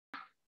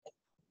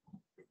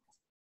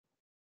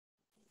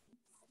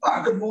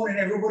Good morning,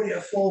 everybody.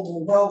 A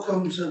formal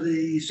welcome to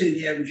the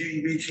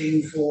CDMG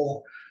meeting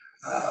for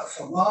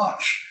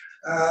March.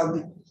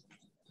 I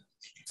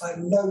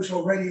note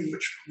already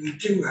which we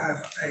do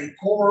have a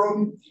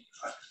quorum.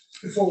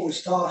 Before we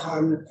start,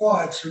 I'm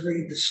required to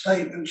read the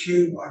statement to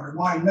you. I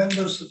remind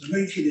members that the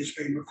meeting is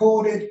being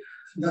recorded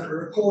and that a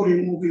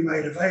recording will be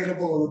made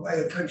available on the Bay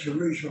of Plenty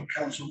Regional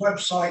Council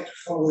website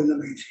following the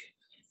meeting.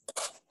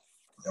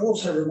 I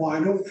also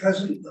remind all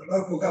present that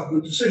local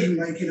government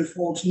decision-making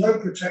affords no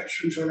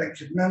protection to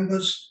elected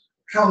members,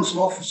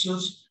 council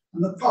officers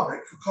and the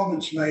public for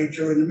comments made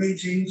during the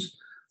meetings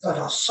that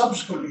are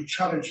subsequently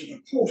challenged in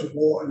a court of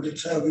law and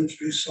determined to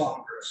be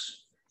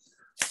slanderous.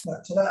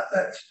 But to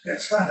that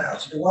gets that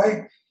out of the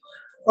way.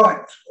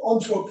 Right, on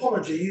to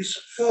apologies.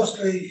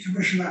 Firstly,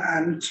 Commissioner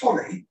Anne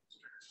Tolley.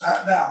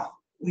 Now,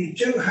 we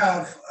do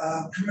have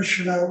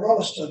Commissioner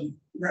Rolleston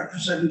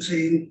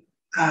representing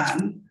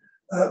Anne,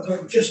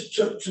 but just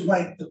to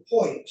make the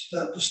point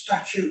that the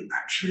statute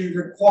actually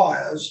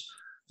requires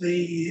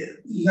the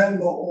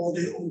member or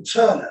the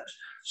alternate.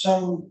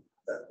 So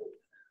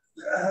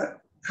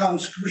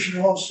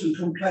Commissioner Rolleston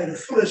can play the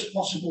fullest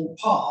possible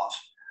part,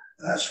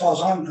 as far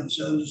as I'm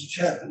concerned, as a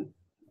chairman,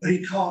 but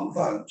he can't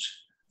vote.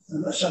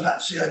 And so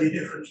that's the only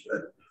difference.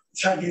 But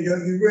Shaggy,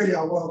 you really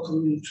are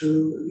welcome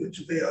to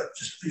be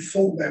just a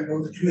full member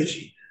of the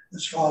committee,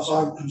 as far as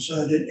I'm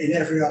concerned, in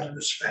every other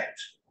respect.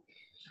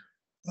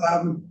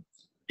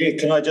 Yeah,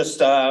 can I just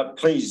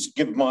please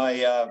give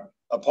my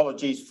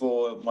apologies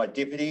for my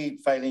deputy,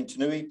 Failing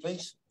Tanui,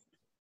 please?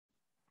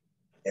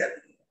 Yeah,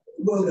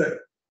 will do.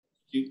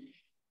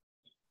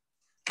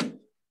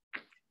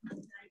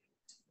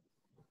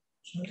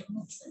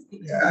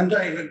 Yeah, and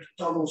David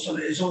Donaldson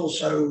is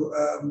also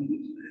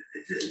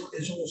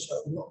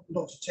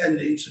not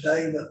attending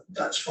today, but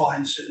that's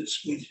fine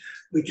since we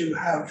do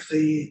have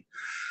the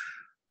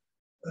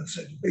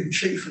big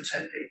chief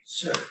attending.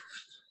 So.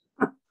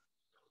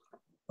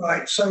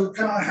 Right, so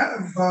can I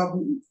have,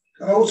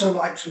 I'd also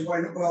like to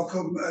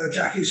welcome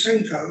Jackie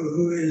Cinco,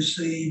 who is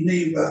the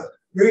NEMA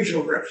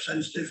regional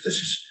representative.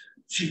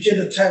 She did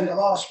attend the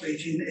last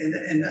meeting in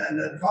an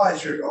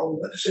advisory role,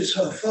 but this is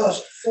her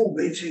first full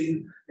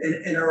meeting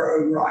in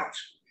her own right.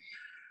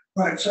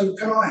 Right, so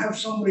can I have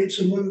somebody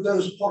to move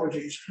those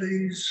apologies,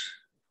 please?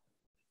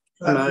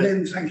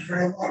 Lynn, thank you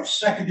very much.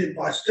 Seconded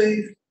by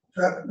Steve.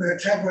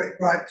 Chadwick,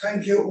 right,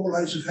 thank you. All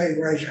those in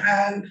favour, raise your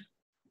hand.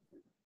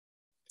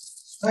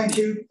 Thank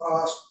you.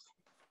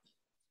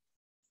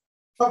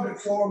 Public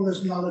forum,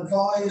 there's none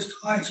advised.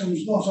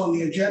 Items not on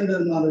the agenda,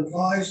 none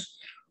advised.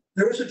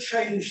 There is a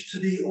change to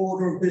the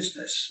order of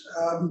business.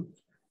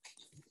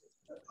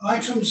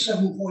 Item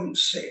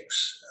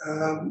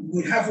 7.6,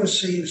 we have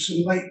received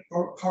some late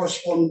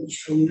correspondence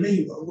from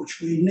NEMA,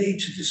 which we need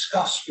to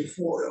discuss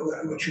before,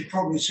 which you've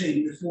probably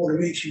seen before the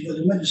meeting with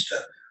the Minister,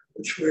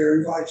 which we're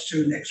invited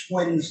to next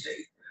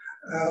Wednesday.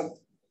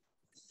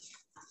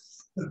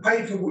 The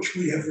paper which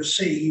we have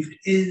received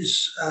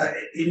is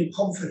in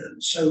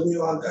confidence, so we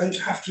are going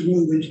to have to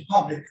move into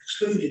public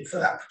excluded for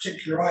that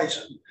particular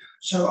item.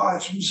 So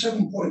item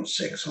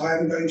 7.6, I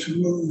am going to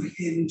move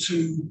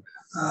into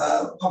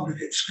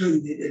public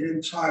excluded in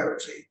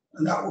entirety,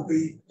 and that will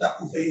be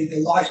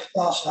the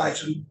last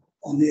item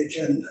on the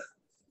agenda.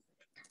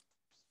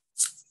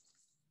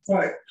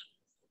 Right.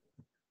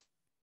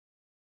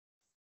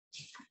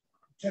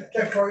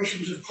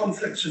 Declarations of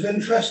conflicts of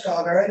interest,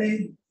 are there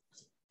any?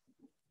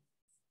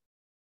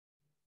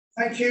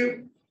 Thank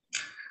you.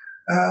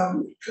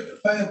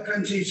 Bay of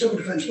Plenty Civil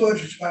Defence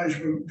Emergency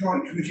Management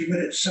Joint Committee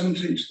Minutes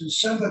 17th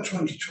December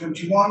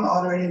 2021.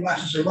 Are there any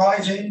matters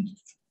arising?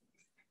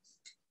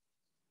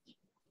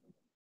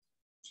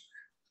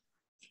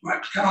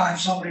 Right, can I have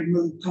somebody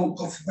move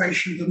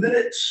confirmation of the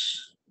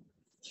minutes?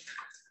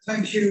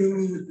 Thank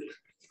you.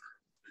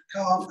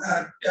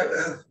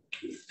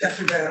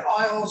 Deputy Mayor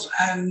Isles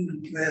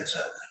and Mayor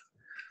Turner.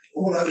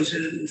 All those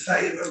in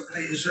favour,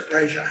 please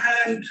raise your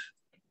hand.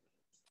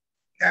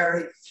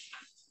 Carried.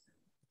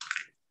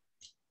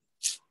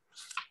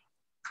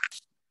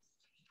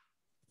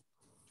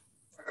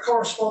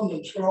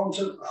 Correspondence, we're on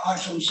to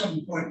item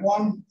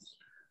 7.1.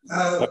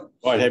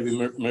 I'd have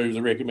you move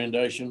the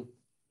recommendation.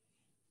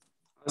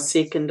 I'll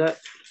second it.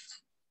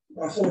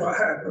 I thought I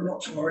had, but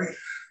not to worry.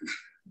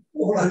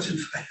 All those in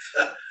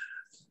favour,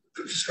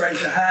 just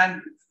raise your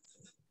hand.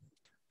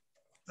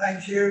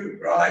 Thank you.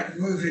 Right,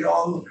 moving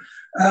on.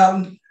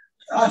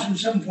 Item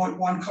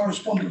 7.1,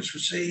 correspondence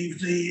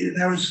received.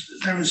 There is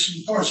some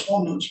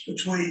correspondence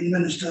between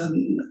Minister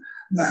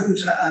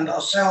Mahuta and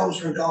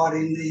ourselves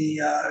regarding the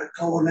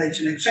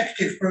coordinating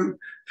executive group.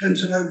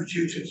 Clinton, over to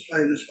you to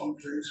explain this one,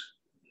 please.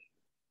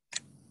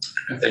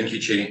 Thank you,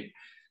 Chair.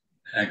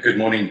 Good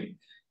morning.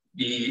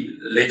 The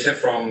letter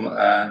from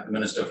the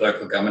Minister of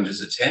Local Government is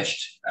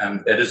attached.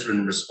 That is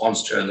in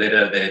response to a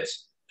letter that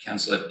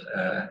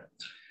Councillor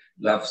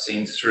Love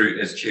sent through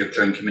as Chair of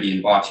Joint Committee,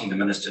 inviting the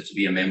Minister to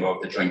be a member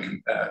of the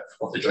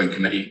Joint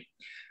Committee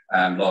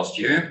last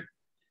year,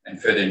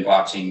 and further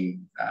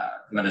inviting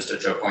the Minister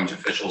to appoint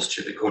officials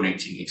to the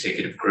coordinating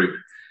executive group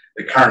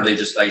The current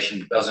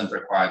legislation doesn't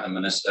require the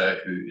Minister,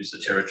 who is the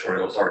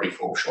Territorial Authority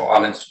for Offshore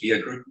Islands, to be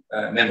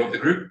a member of the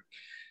group.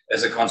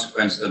 As a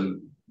consequence,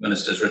 the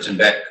Minister's written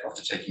back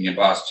after taking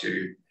advice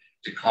to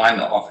decline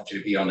the offer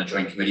to be on the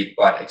Joint Committee,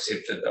 but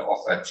accepted the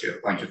offer to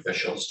appoint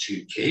officials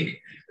to KEG,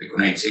 the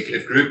Corner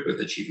Executive Group, with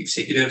the Chief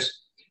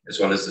Executives, as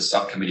well as the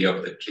subcommittee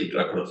of the KEG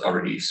local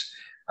authorities.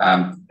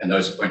 And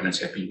those appointments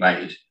have been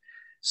made.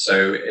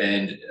 So,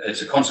 and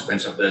as a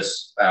consequence of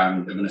this,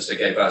 the Minister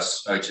gave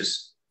us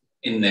notice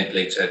in that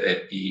letter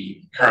that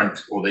the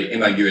current, or the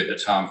MOU at the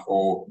time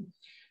for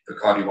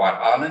Cardi White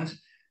Island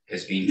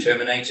has been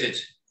terminated,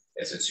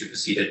 as it's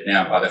superseded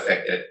now by the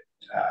fact that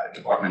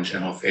Department of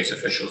General Affairs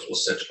officials will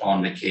sit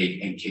on the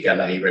KEG and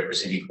KEG-LA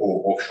representing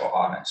all offshore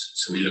islands.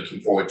 So we're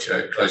looking forward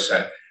to a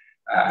closer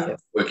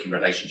working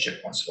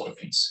relationship on sport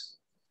defence.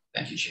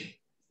 Thank you, Chair.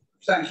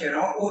 Thank you.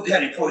 The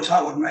only point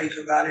I would make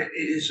about it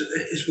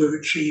is we've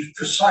achieved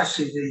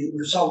precisely the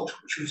result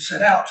which we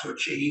set out to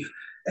achieve.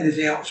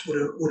 Anything else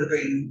would have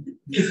been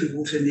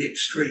difficult in the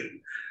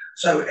extreme.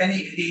 So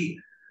any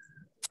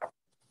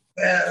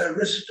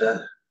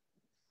Rista?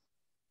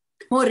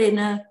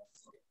 Morena.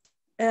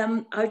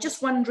 I was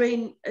just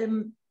wondering,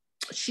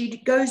 she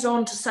goes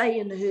on to say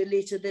in her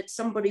letter that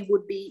somebody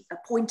would be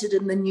appointed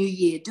in the new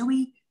year. Do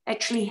we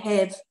actually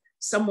have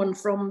someone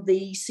from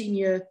the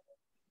senior,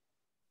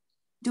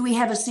 do we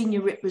have a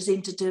senior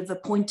representative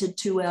appointed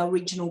to our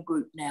regional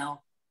group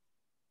now?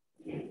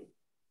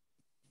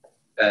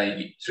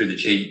 Through the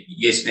Chair,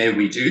 yes, Mayor,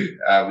 we do.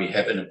 We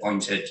have an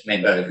appointed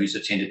member who's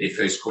attended their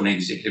first Corner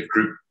Executive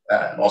Group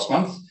last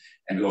month,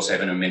 and we also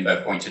have a member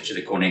appointed to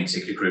the Corner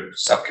Executive Group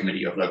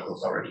Subcommittee of Local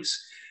Authorities.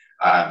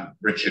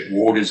 Richard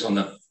Ward is on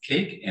the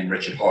KEG and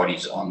Richard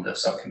Hardy's on the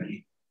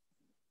subcommittee.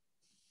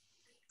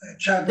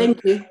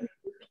 Thank you.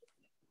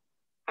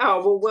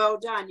 Oh, well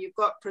done. You've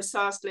got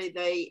precisely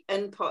the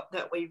input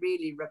that we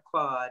really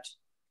required.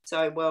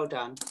 So well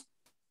done.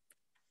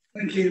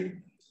 Thank you.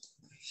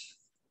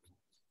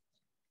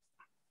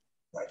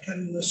 Right,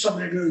 can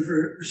somebody move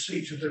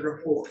receipt of the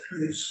report,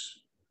 please?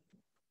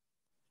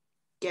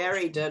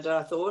 Gary did,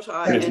 I thought.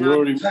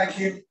 Thank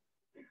you.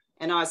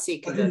 And I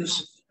seconded.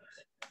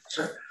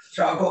 So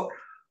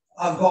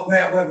I've got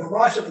Mayor Webber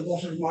right at the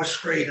bottom of my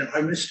screen, and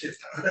I missed it.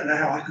 I don't know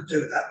how I could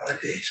do that, but I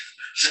did.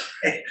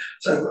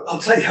 So I'll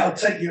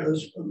take you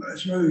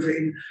as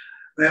moving,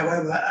 Mayor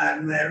Webber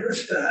and Mayor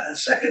Rista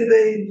as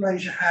seconding.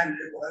 Raise your hand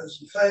if those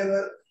in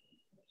favour.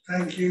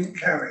 Thank you.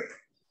 Carry.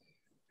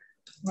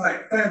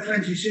 Right, Mayor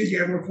Plenty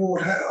CDM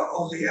report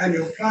of the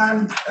annual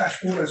plan.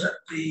 Dashboard as at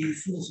the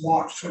 4th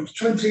March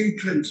 2020.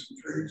 Clinton,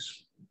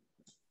 please.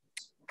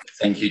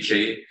 Thank you,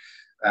 Chair.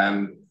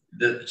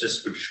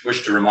 Just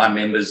wish to remind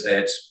members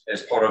that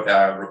as part of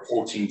our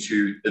reporting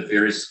to the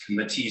various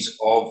committees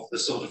of the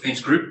Civil Defence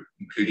Group,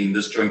 including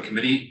this joint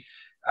committee,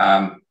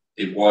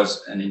 there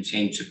was an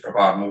intent to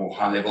provide more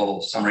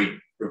high-level summary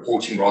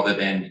reporting rather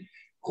than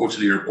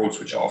quarterly reports,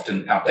 which are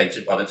often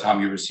outdated by the time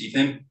you receive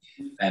them.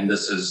 And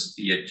this is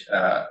the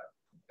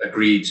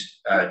agreed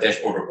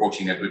dashboard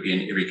reporting that would be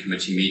in every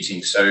committee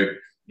meeting. So it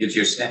gives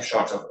you a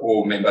snapshot of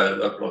all member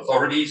local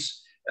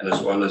authorities, and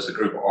as well as the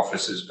group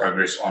officers'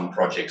 progress on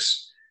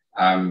projects.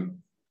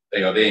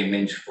 They are there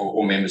meant for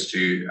all members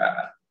to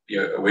be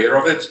aware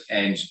of it,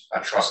 and I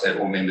trust that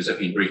all members have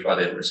been briefed by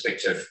their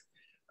respective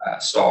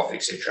staff,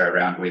 etc.,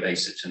 around where they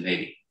sit in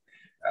their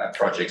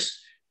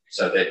projects.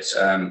 So that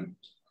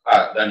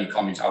the only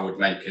comment I would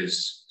make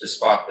is,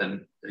 despite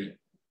the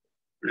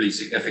really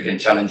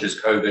significant challenges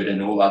COVID and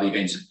all other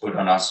events have put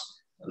on us,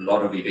 a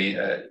lot of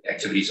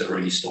activities are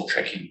really still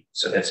tracking.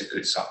 So that's a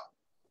good sign.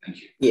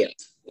 Thank you. Yeah.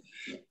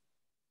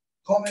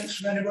 Comments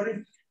from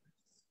anybody?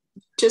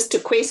 Just a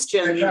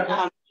question,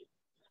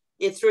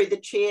 through the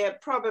chair,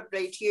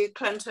 probably to you,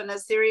 Clinton.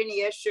 Is there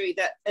any issue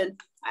that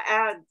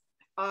our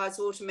eyes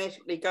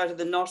automatically go to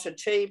the not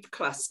achieved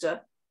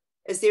cluster?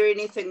 Is there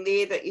anything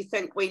there that you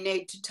think we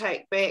need to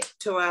take back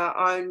to our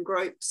own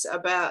groups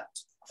about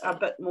a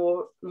bit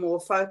more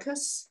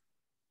focus?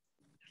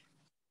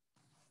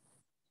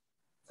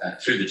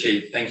 Through the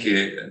Chair, thank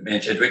you, Mayor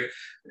Chadwick.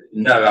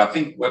 No, I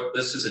think what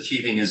this is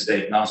achieving is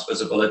that nice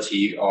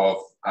visibility of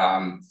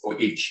for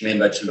each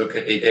member to look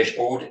at their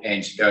dashboard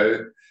and to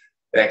go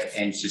back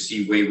and to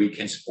see where we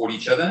can support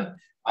each other.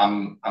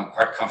 I'm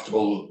quite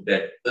comfortable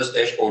that this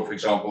dashboard, for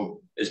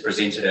example, is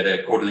presented at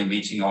a quarterly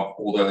meeting of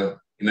all the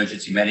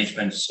emergency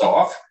management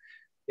staff,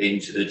 then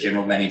to the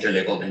general manager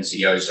level and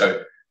CEO.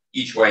 So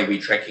each way we're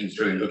tracking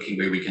through and looking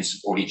where we can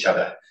support each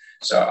other.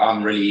 So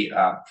I'm really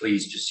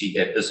pleased to see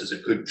that this is a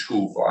good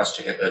tool for us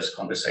to have those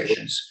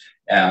conversations.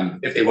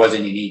 If there was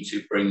any need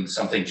to bring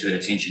something to the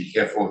attention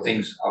here for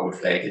things, I would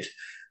flag it.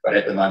 But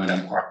at the moment,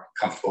 I'm quite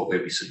comfortable where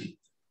we're sitting.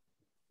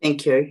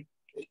 Thank you.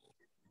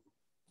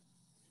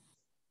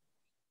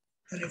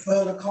 Any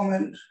further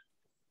comment?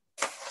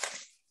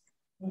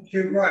 Thank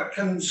you. Right,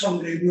 can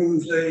somebody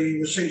move the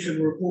receipt of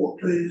the report,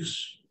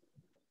 please?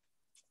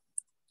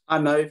 I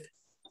move.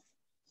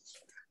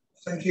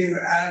 Thank you.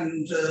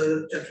 And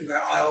Deputy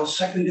Mayor Isles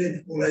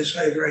seconded. All those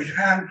in favour, raise your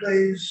hand,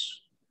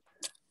 please.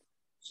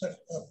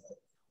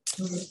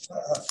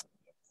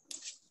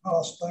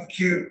 Passed, thank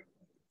you.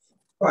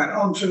 Right,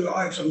 on to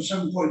item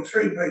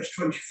 7.3, page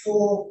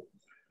 24.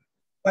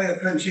 Bay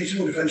of Plenty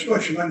Water Defence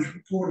Motion Management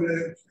Report,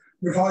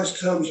 revised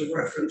terms of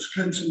reference.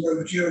 Clinton,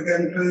 over to you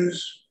again,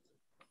 please.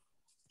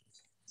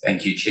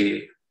 Thank you,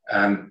 Chair.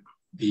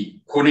 The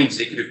Corning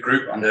Executive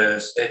Group under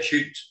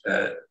statute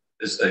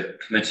is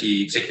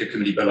the executive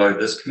committee below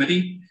this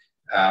committee,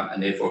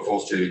 and therefore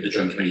falls to the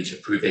Joint Committee to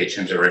approve their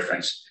terms of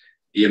reference.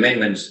 The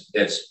amendment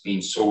that's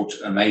been sought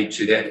and made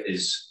to that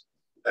is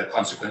a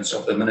consequence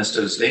of the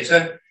Minister's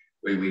letter,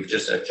 where we've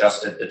just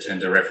adjusted the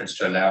terms of reference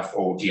to allow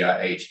for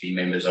DIA to be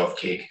members of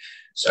KEG.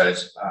 So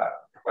it's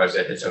proposed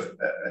that it's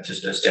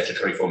just a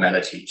statutory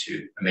formality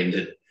to amend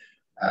it,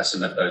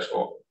 submit those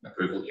for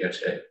approval here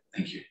today.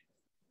 Thank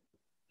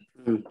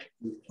you.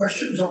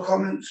 Questions or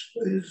comments,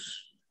 please?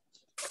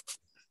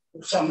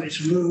 Or somebody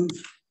to move?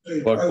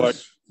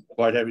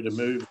 Quite happy to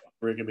move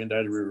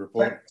recommendatory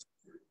report.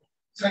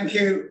 Thank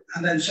you.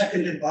 And then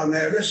seconded by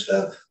Mayor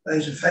Rister.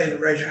 Those in favour,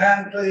 raise your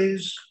hand,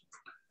 please.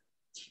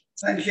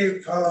 Thank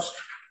you. Passed.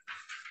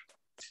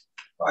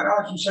 Right,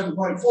 item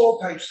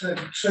 7.4, page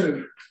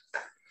 32.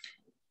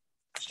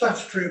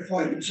 Statutory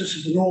appointments. This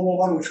is the normal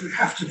one, which we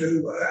have to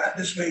do at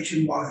this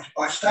meeting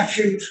by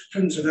statute.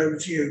 Clinton, over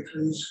to you,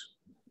 please.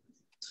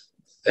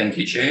 Thank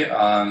you, Chair.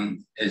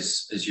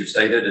 As you've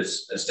stated,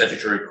 it's a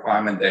statutory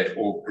requirement that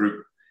all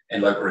group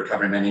and local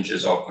recovery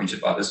managers are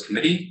appointed by this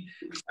committee.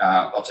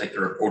 I'll take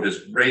the report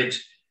as read.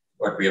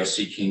 What we are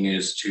seeking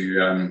is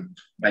to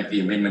make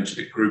the amendment to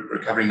the group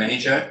recovery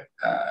manager.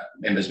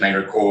 Members may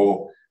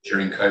recall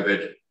during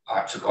COVID,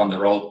 I took on the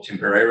role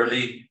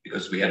temporarily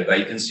because we had a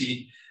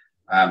vacancy.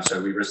 So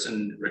we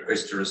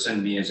request to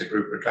rescind me as a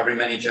group recovery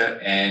manager,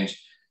 and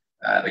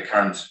the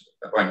current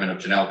appointment of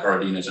Janelle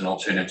Corradine as an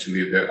alternate to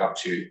move her up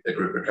to the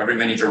group recovery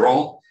manager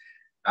role.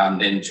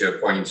 Then to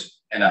appoint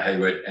Anna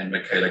Hayward and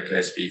Michaela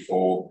Gillespie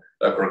for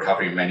local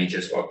recovery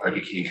managers for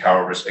Podiki and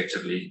Carroll,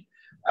 respectively.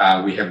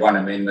 We have one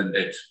amendment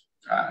that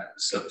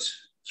slipped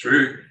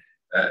through,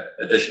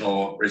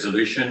 additional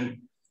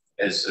resolution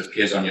as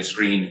appears on your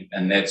screen,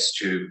 and that's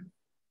to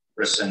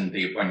rescind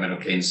the appointment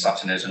of Glenn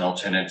Sutton as an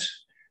alternate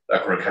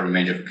local recovery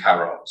manager for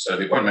Carroll. So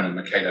the appointment of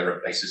Michaela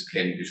replaces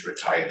Glenn, who's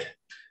retired.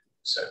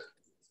 So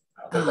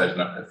I'll put those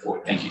not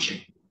forward. Thank you, Chair.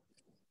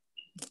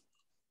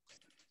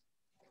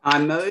 I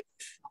move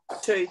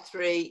 2,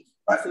 3,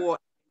 4,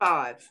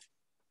 5.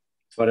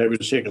 Quite happy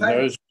to second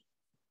those.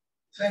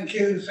 Thank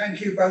you.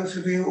 Thank you, both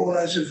of you. All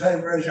those in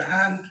favour, raise your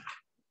hand.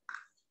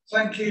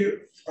 Thank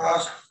you.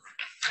 Passed.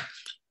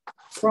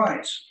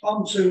 Right,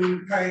 on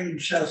to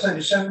page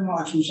 37,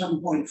 item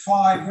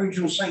 7.5,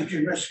 Regional Safety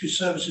and Rescue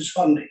Services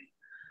funding.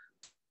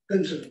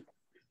 Clinton.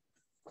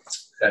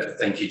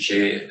 Thank you,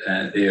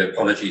 Chair. The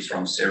apologies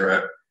from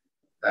Sarah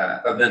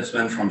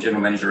Ubnitzman from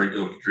General Manager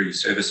Regulatory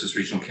Services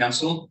Regional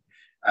Council.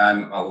 I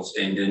will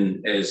stand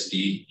in as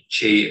the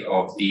chair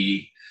of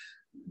the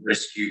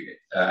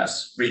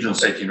Regional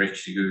Safety and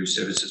Rescue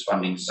Services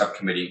Funding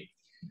Subcommittee.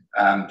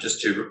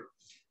 Just to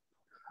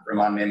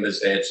remind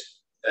members that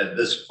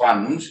this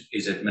fund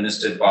is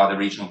administered by the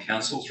Regional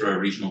Council through a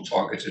regional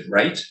targeted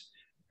rate,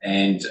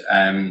 and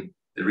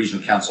the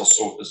Regional Council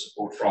sought the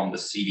support from the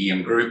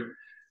CDM group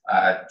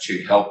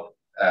to help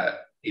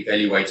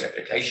evaluate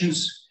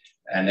applications.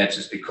 And that's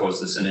just because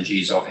the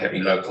synergies of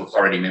having local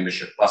authority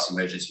membership plus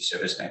emergency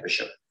service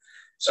membership.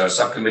 So a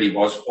subcommittee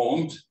was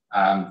formed.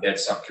 That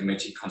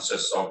subcommittee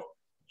consists of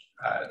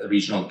the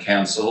Regional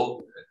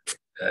Council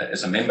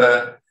as a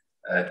member,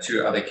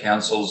 2 other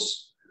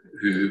councils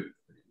who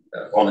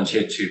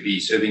volunteered to be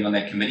serving on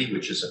that committee,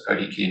 which is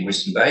Podiki and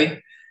Western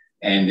Bay.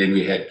 And then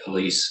we had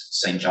Police,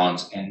 St.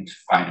 John's and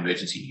Fire and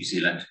Emergency New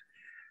Zealand.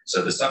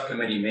 So the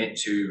subcommittee met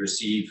to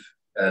receive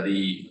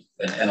and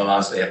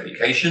analyse the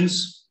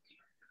applications.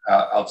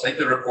 I'll take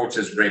the report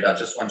as read. I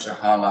just want to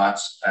highlight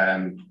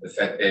the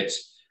fact that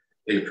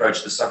the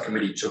approach the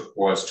subcommittee took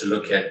was to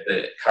look at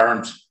the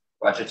current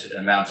budgeted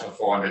amount of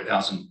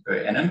 400,000 per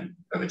annum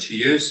over 2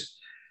 years.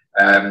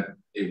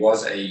 It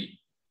was a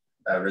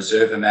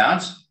reserve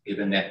amount,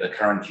 given that the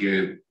current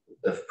year,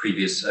 the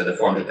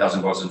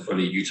 400,000 wasn't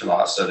fully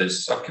utilised. So the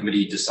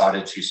subcommittee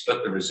decided to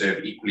split the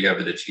reserve equally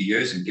over the 2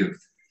 years and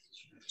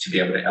to be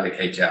able to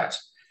allocate out.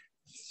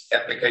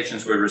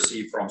 Applications were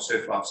received from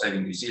Surf Life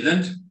Saving New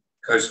Zealand,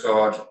 Coast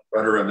Guard,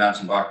 Rotorua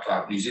Mountain Bike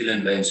Club New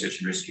Zealand, Land Search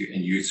and Rescue,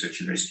 and Youth Search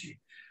and Rescue.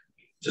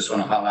 Just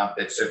want to highlight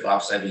that Surf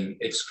Life Saving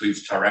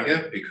excludes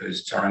Tauranga,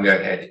 because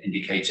Tauranga had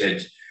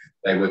indicated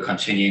they were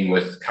continuing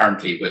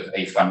currently with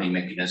a funding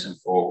mechanism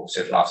for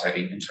Surf Life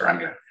Saving in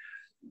Tauranga.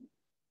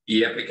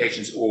 The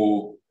applications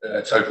all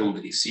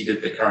totaled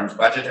exceeded the current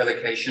budget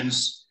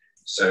allocations.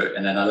 So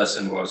an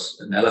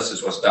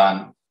analysis was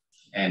done,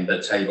 and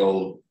the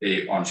table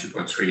there on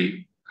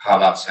 2.3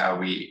 highlights how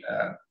we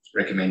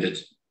recommended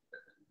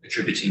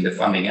attributing the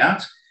funding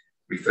out.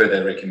 We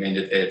further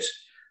recommended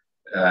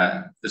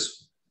that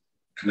this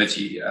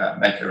committee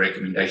make a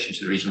recommendation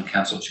to the Regional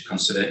Council to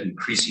consider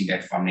increasing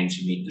that funding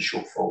to meet the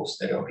shortfalls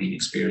that are being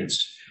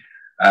experienced.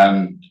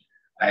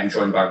 I am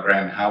joined by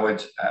Graham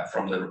Howard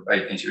from the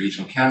Bay Plenty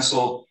Regional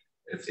Council,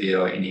 if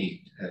there are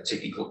any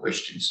technical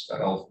questions,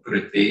 but I'll put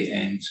it there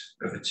and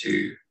over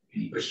to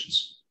any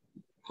questions.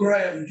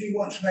 Graham, do you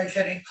want to make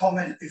any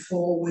comment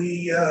before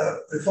I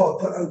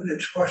open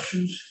it to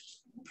questions?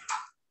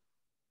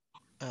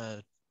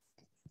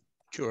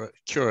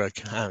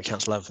 Councillor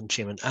Love and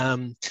Chairman.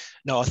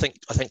 No, I think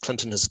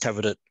Clinton has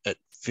covered it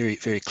very,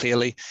 very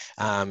clearly.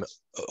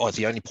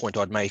 The only point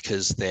I'd make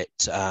is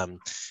that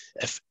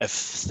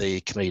if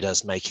the committee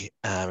does make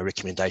a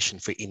recommendation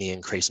for any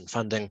increase in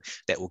funding,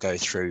 that will go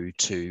through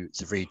to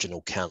the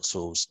Regional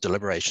Council's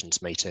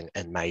deliberations meeting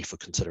in May for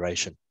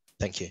consideration.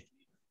 Thank you.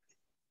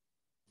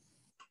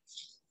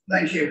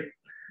 Thank you.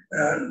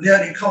 The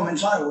only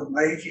comment I would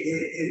make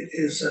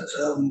is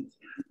that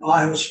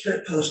I have a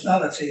split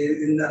personality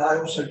in that I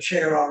also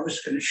chair our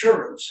risk and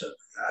assurance,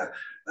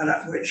 and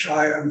at which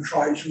I am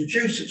trying to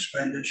reduce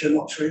expenditure,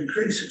 not to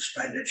increase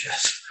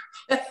expenditures.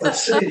 But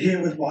sitting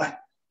here with my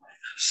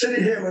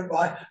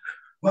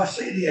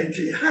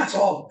CDMG hat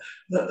on,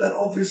 that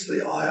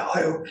obviously I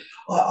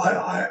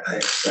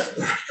accept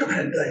the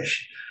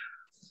recommendation.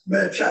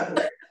 Mayor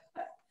Chadwick.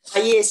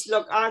 Yes,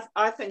 look,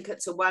 I think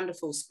it's a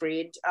wonderful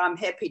spread. I'm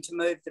happy to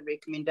move the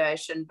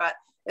recommendation, but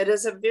it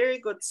is a very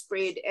good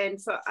spread.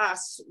 And for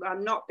us,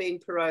 I'm not being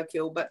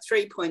parochial, but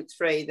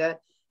 3.3, the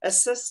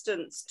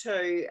assistance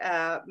to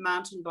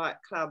Mountain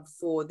Bike Club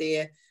for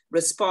their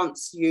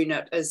response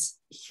unit is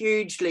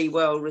hugely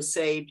well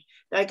received.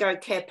 They go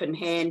cap in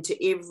hand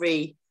to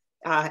every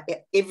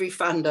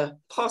funder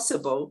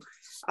possible,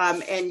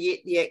 and yet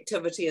the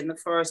activity in the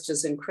forest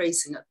is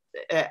increasing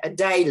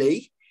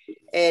daily.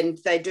 And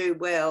they do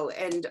well,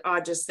 and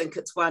I just think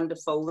it's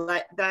wonderful.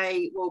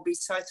 They will be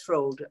so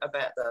thrilled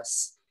about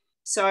this.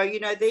 So, you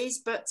know, these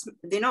bits,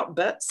 they're not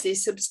bits, they're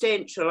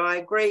substantial. I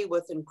agree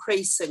with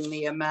increasing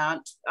the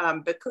amount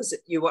because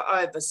you were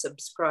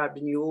oversubscribed,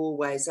 and you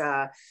always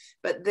are.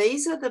 But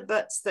these are the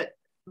bits that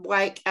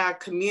wake our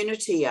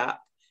community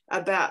up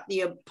about the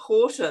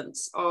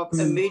importance of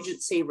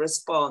emergency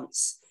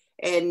response.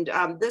 And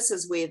this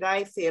is where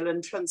they feel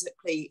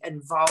intrinsically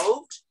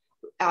involved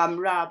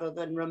rather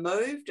than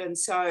removed. And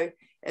so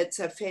it's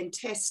a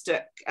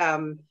fantastic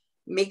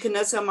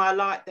mechanism. I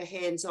like the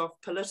hands-off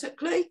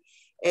politically.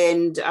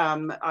 And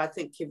I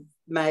think you've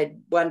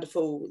made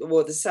wonderful,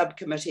 or the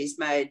subcommittee's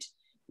made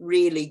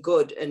really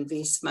good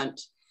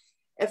investment.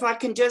 If I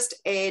can just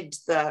add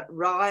the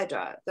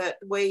rider that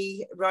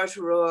we,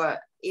 Rotorua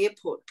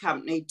Airport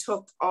Company,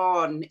 took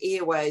on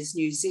Airways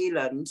New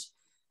Zealand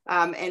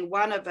and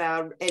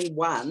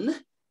won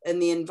in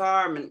the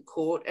Environment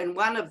Court. And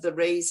one of the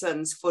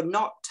reasons for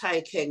not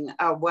taking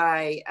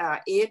away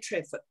our air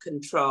traffic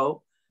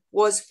control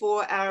was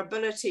for our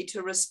ability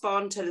to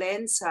respond to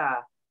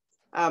Landsar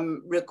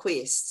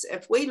requests.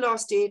 If we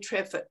lost air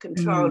traffic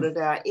control at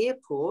our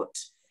airport,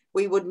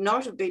 we would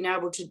not have been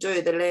able to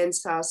do the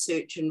Landsar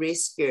search and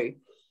rescue.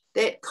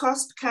 That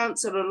cost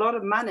council a lot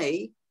of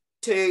money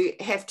to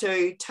have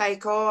to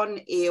take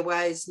on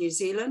Airways New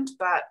Zealand,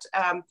 but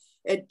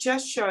it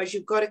just shows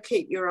you've got to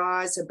keep your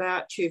eyes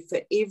about you for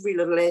every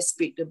little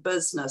aspect of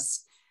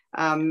business.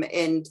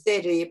 And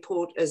that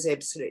airport is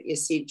absolutely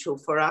essential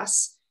for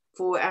us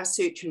for our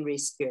search and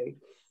rescue.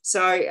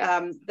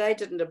 So they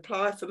didn't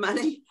apply for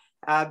money,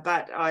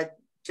 but I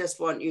just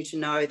want you to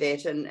know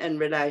that in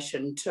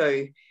relation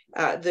to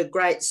the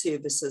great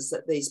services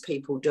that these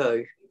people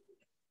do.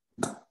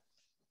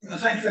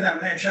 Thank you for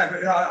that, Mayor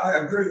Chadwick. I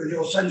agree with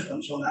your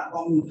sentiments on that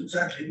one,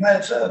 exactly.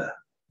 Mayor Turner.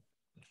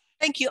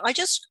 Thank you. I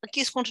guess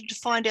wanted to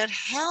find out,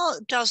 how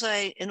does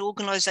an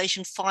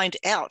organisation find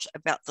out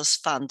about this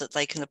fund that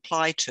they can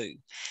apply to?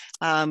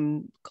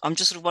 I'm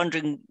just sort of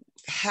wondering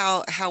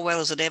how well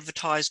is it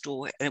advertised,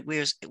 or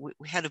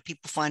how do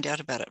people find out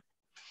about it?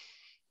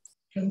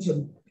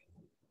 Clinton.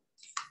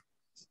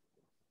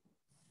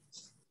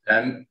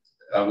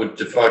 I would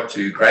defer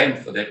to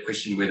Graham for that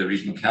question where the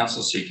Regional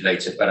Council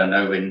circulates it, but I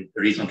know when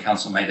the Regional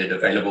Council made it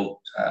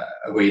available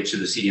aware to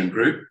the CDM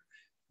group,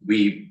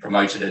 we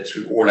promoted it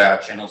through all our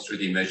channels through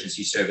the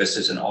emergency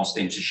services and asked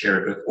them to share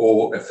it with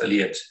all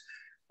affiliate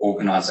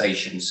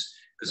organisations,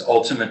 because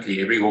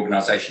ultimately every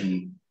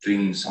organisation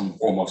doing some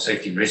form of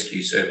safety and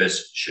rescue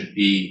service should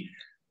be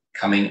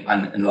coming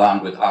in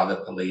line with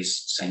either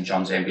police, St.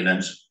 John's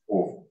Ambulance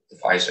or the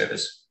fire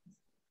service.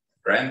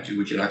 Graham,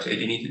 would you like to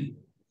add anything?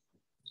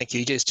 Thank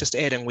you. Just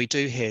adding, we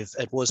do have,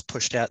 it was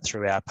pushed out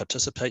through our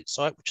Participate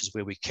site, which is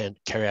where we can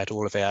carry out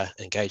all of our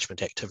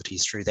engagement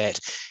activities through that,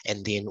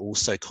 and then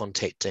also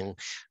contacting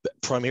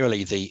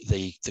primarily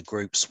the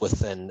groups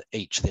within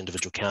each of the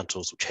individual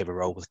councils which have a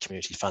role with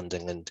community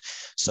funding. And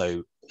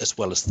so, as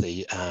well as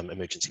the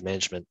emergency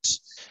management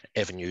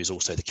avenues,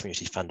 also the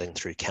community funding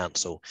through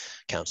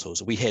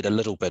councils. We had a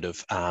little bit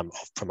of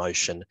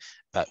promotion,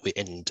 but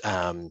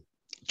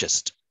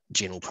just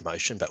general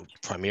promotion, but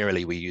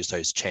primarily we use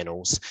those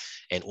channels.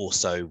 And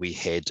also we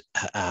had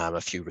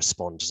a few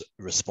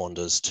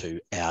responders to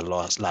our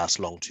last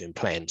long-term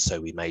plan,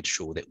 so we made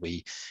sure that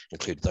we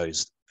included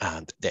those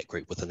that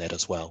group within that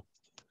as well.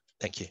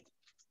 Thank you.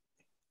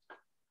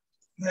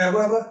 Mayor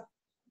Weber.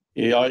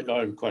 Yeah,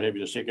 I'm quite happy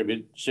to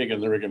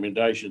second the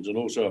recommendations and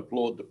also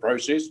applaud the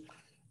process.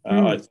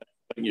 I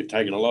think you've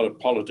taken a lot of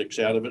politics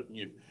out of it,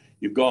 and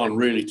you've gone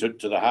really to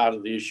the heart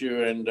of the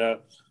issue, and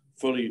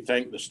fully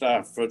thank the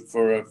staff for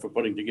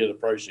putting together the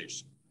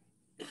process.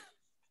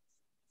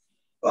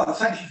 Well,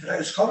 thank you for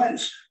those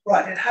comments.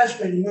 Right, it has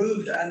been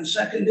moved and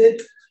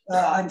seconded.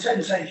 I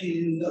intend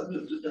taking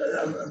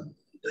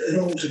it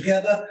all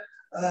together.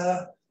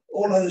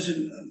 All those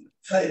in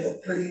favour,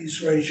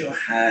 please raise your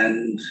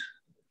hand.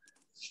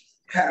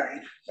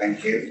 Carried.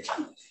 Thank you.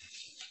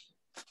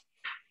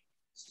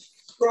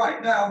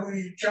 Right, now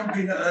we jump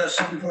in at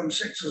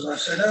 7.6, as I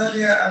said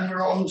earlier, and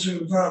we're on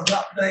to verbal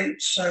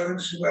updates. So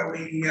this is where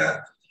we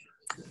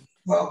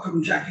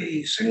welcome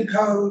Jackie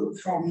Cinco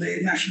from the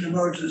National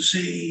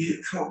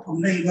Emergency from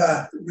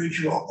NEMA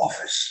Regional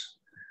Office.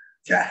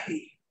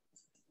 Jackie.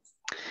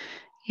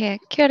 Yeah,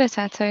 kia ora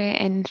tātou,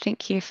 and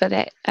thank you for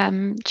that,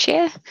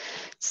 Chair.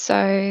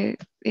 So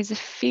there's a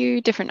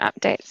few different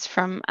updates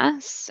from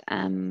us.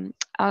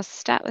 I'll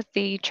start with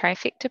the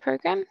Trifecta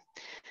program.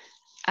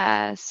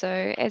 So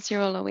as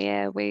you're all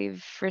aware,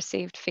 we've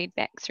received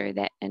feedback through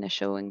that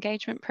initial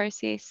engagement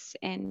process,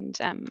 and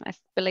I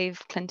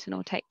believe Clinton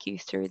will take you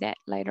through that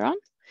later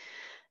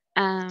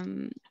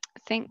on.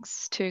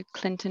 Thanks to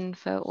Clinton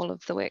for all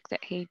of the work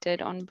that he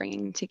did on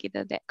bringing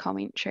together that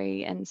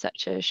commentary in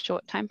such a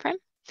short time frame.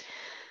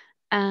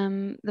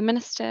 The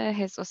Minister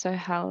has also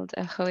held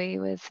a hui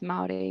with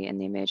Māori in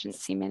the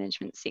emergency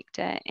management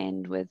sector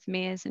and with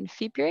mayors in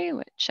February,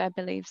 which I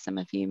believe some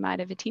of you might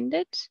have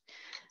attended.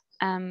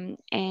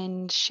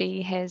 And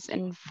she has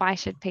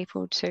invited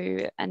people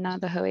to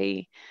another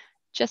hui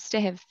just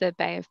to have the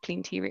Bay of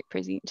Plenty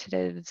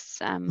representatives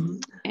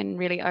and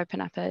really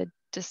open up a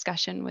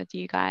discussion with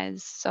you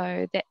guys.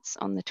 So that's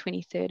on the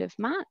 23rd of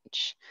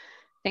March.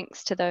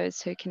 Thanks to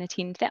those who can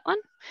attend that one.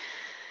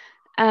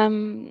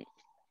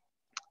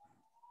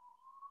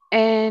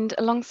 And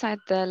alongside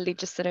the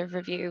legislative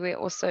review, we're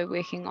also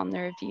working on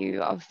the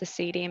review of the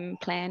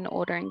CDM plan,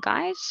 order and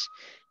guide.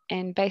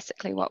 And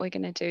basically what we're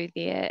going to do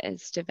there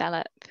is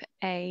develop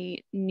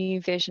a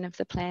new version of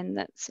the plan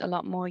that's a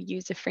lot more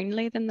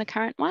user-friendly than the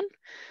current one.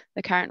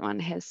 The current one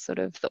has sort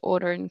of the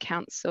order in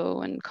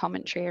council and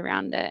commentary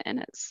around it, and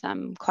it's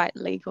quite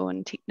legal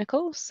and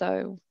technical.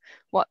 So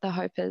what the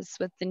hope is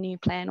with the new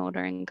plan,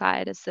 order and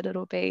guide is that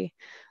it'll be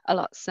a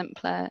lot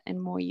simpler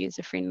and more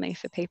user-friendly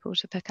for people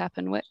to pick up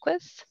and work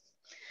with.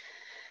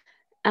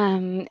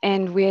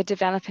 And we're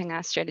developing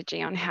our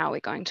strategy on how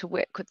we're going to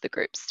work with the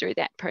groups through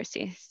that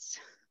process.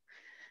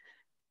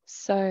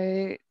 So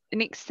the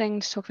next thing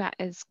to talk about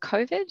is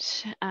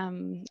COVID.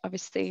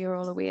 Obviously, you're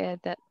all aware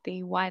that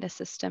the wider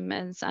system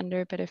is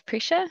under a bit of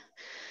pressure,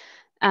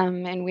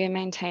 and we're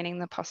maintaining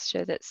the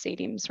posture that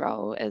CDM's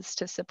role is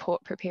to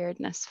support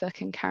preparedness for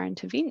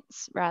concurrent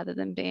events rather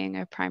than being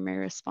a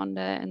primary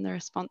responder in the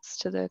response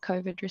to the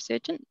COVID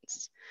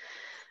resurgence.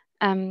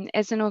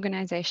 As an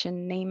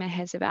organisation, NEMA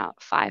has about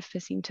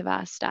 5% of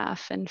our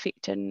staff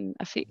infected and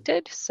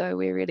affected, so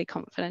we're really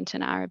confident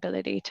in our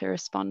ability to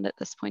respond at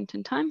this point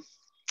in time.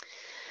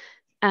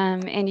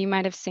 And you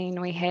might have seen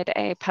we had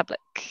a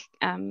public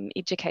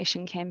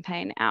education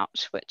campaign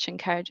out which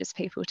encourages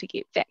people to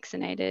get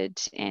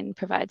vaccinated and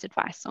provides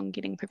advice on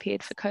getting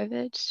prepared for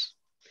COVID.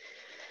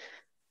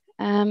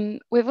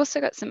 We've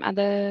also got some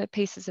other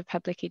pieces of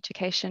public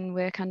education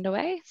work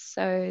underway.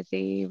 So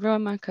the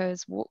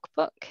Ruamoko's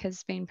Walkbook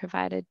has been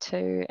provided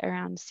to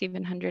around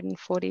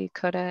 740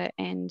 kura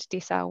and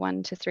decile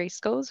 1 to 3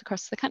 schools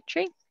across the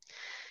country.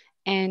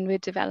 And we're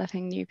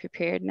developing new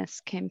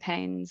preparedness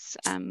campaigns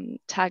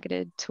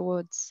targeted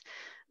towards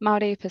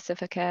Māori,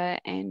 Pacifica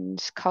and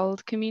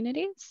cold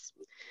communities.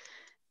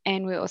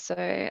 And we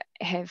also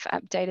have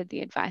updated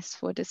the advice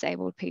for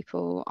disabled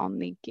people on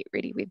the Get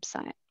Ready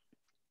website.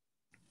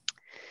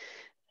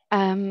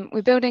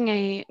 We're building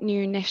a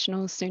new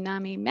national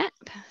tsunami map.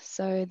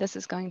 So this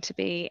is going to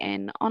be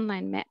an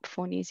online map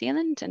for New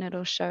Zealand, and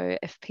it'll show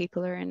if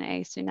people are in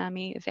a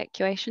tsunami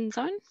evacuation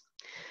zone.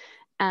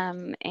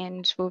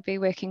 And we'll be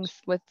working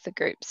with the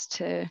groups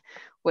to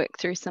work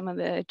through some of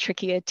the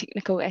trickier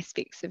technical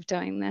aspects of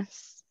doing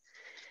this.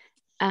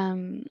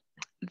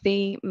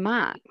 The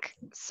MARC,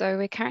 so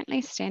we're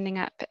currently standing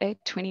up a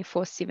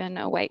 24/7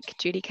 awake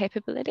duty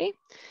capability,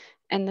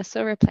 and this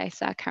will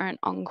replace our current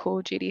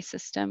on-call duty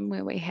system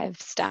where we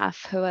have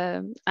staff who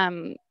are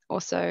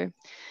also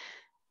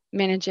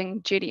managing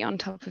duty on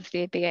top of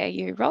their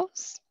BAU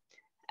roles.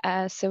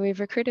 So we've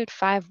recruited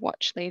 5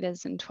 watch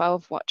leaders and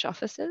 12 watch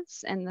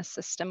officers, and the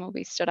system will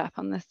be stood up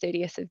on the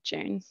 30th of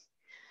June.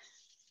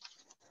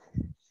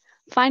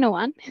 Final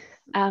one.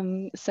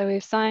 So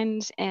we've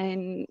signed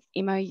an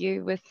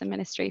MOU with the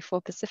Ministry for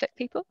Pacific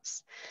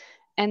Peoples,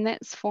 and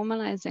that's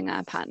formalising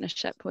our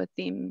partnership with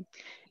them.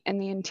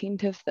 And the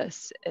intent of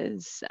this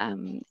is,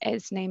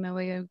 as NEMA,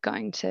 we are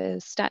going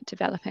to start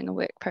developing a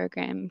work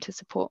program to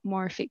support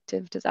more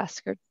effective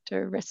disaster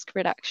risk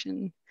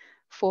reduction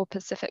for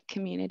Pacific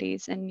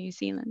communities in New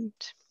Zealand.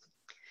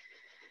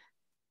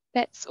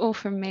 That's all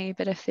from me,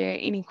 but if there are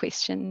any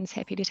questions,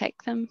 happy to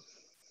take them.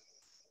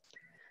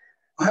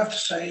 I have to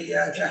say,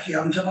 Jackie,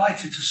 I'm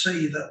delighted to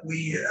see that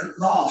we at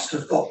last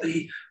have got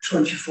the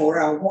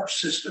 24-hour watch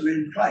system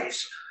in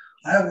place.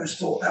 I always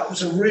thought that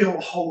was a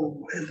real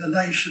hole in the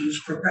nation's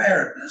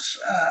preparedness.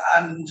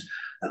 And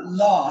at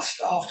last,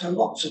 after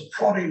lots of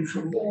prodding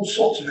from all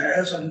sorts of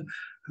areas, and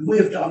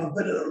we've done a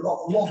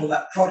lot of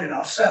that prodding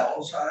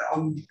ourselves,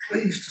 I'm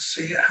pleased to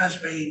see it has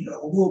been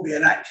or will be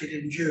enacted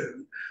in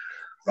June.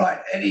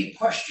 Right, any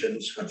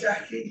questions for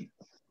Jackie?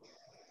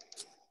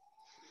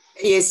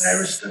 Yes.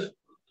 Barrister?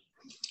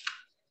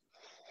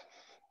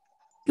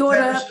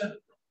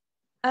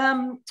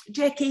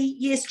 Jackie,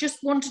 yes,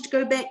 just wanted to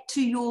go back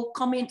to your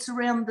comments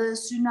around the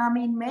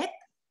tsunami map.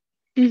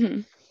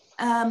 Mm-hmm.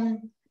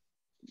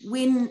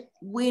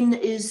 When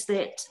is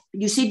that?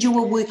 You said you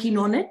were working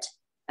on it.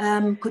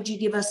 Could you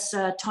give us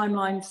a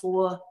timeline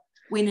for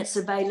when it's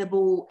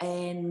available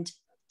and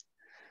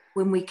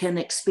when we can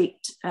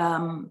expect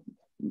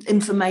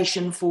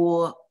information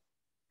for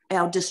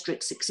our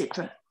districts,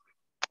 etc.?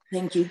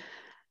 Thank you.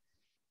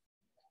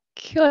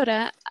 Kia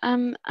ora.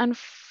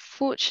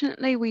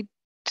 Unfortunately, we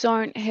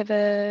don't have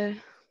a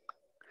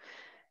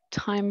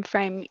time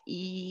frame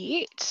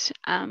yet.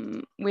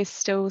 We're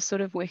still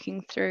sort of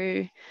working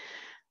through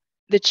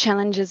the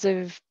challenges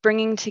of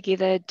bringing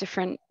together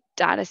different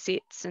data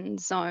sets and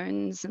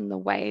zones and the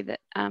way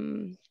that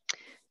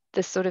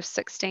the sort of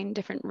 16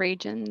 different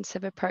regions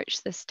have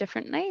approached this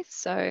differently.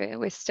 So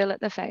we're still at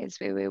the phase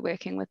where we're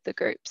working with the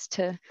groups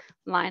to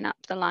line up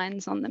the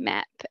lines on the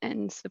map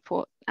and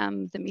support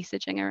the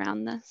messaging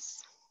around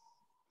this.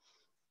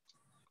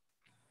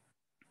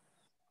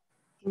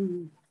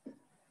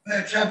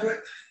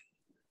 Chadwick?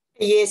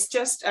 Yes,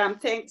 just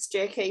thanks,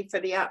 Jackie, for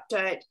the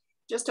update.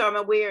 Just I'm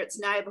aware it's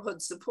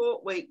Neighbourhood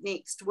Support Week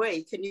next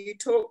week, and you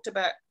talked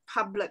about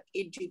public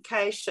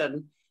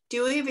education. Do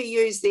you ever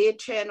use their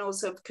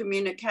channels of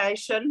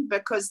communication?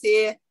 Because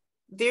they're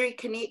very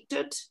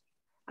connected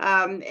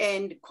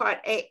and quite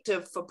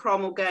active for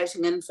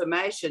promulgating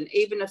information,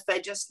 even if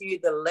they just knew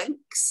the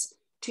links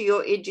to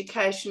your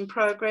education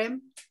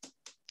program.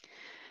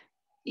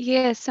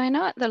 Yeah, so I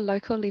know at the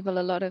local level,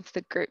 a lot of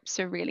the groups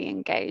are really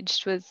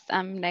engaged with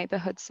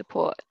neighbourhood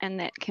support, and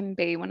that can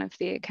be one of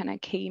their kind of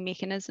key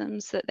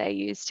mechanisms that they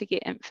use to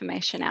get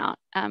information out.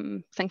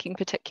 Thinking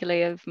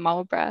particularly of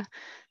Marlborough,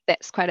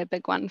 that's quite a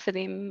big one for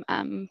them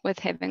with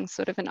having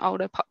sort of an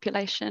older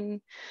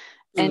population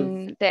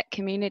in that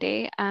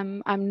community.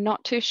 I'm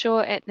not too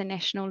sure at the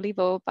national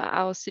level, but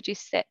I'll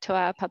suggest that to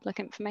our public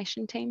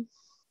information team.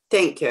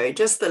 Thank you.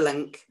 Just the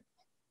link.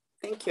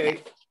 Thank you. Yeah.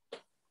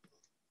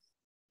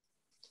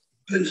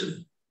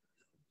 Clinton?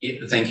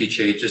 Yeah, thank you,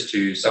 Chair. Just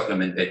to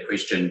supplement that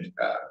question,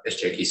 as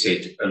Jackie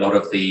said, a lot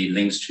of the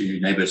links to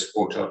neighbour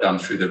support are done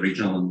through the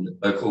regional and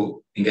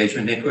local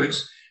engagement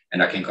networks.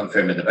 And I can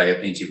confirm in the Bay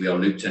of Plenty, we are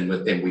looped in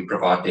with them. We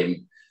provide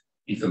them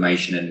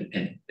information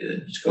and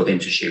for them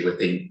to share with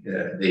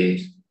their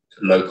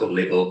local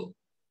level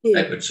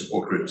neighbourhood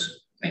support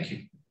groups. Thank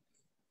you.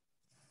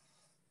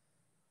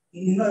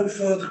 No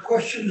further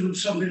questions. Would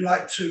somebody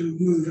like to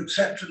move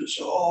acceptance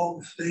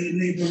of the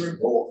NEBA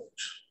report?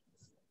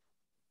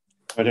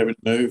 I'd have it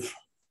move.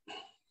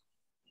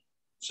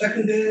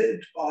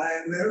 Seconded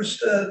by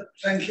Marister.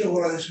 Thank you.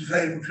 All those in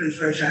favour, please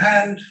raise your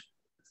hand.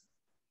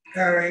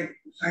 Carry.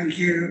 Thank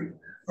you.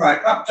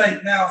 Right,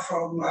 update now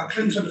from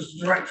Clinton as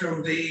the Director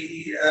of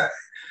the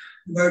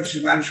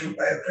Emergency Management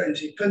Bay of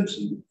Plenty.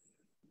 Clinton.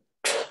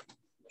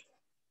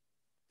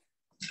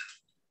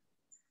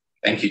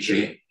 Thank you,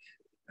 Chair.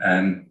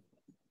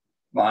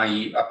 My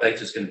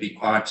update is going to be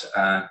quite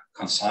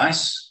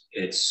concise.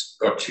 It's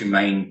got two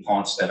main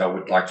parts that I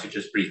would like to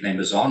just brief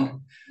members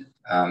on.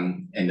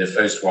 And the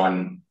first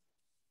one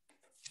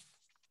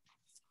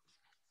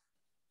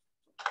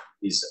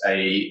is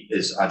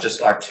I'd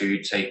just like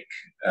to take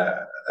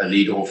a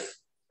lead off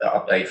the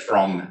update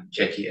from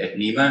Jackie at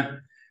NEMA,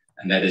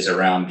 and that is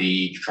around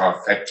the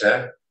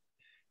trifecta,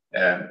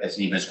 as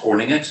NEMA is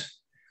calling it.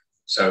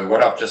 So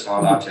what I've just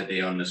highlighted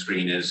there on the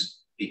screen is,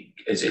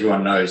 as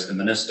everyone knows, the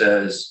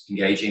Minister is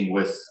engaging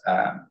with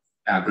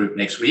our group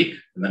next week.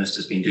 The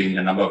Minister's been doing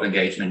a number of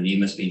engagement,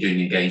 NEMA's been doing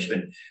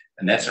engagement,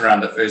 and that's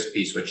around the first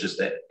piece, which is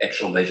the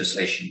actual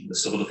legislation, the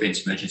Civil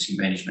Defence Emergency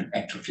Management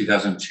Act of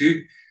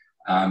 2002,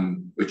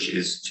 which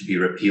is to be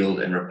repealed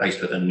and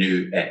replaced with a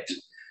new act.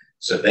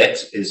 So that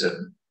is a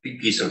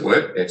big piece of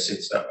work that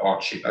sets the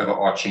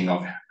overarching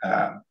of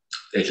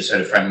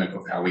legislative framework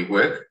of how we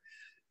work.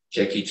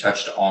 Jackie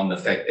touched on the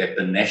fact that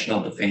the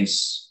National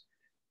Defence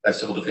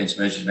Civil Defence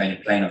Emergency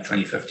Management Plan of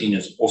 2015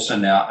 is also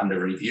now under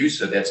review,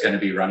 so that's going to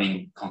be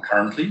running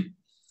concurrently.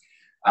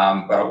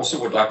 But I also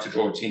would like to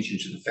draw attention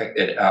to the fact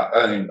that our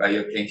own Bay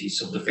of Plenty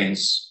Civil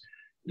Defence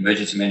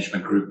Emergency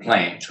Management Group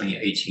Plan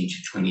 2018 to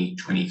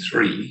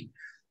 2023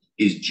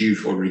 is due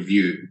for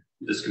review.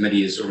 This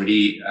committee has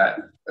already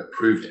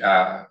approved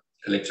our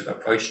collective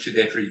approach to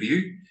that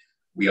review.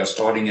 We are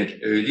starting it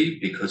early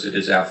because it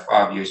is our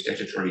 5-year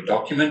statutory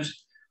document.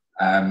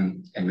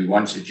 And we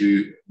want to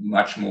do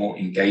much more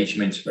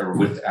engagement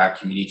with our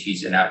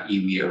communities and our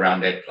iwi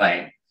around that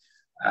plan.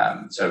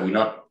 So we're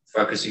not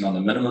focusing on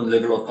the minimum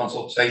level of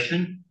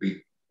consultation.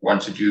 We're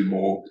want to do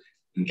more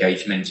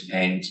engagement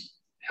and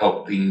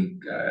helping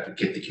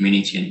get the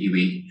community and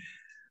iwi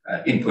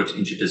input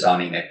into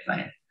designing that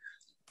plan.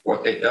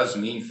 What that does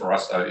mean for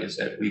us, though, is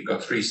that we've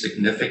got 3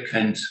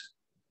 significant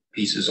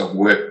pieces of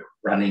work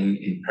running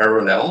in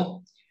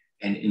parallel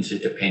and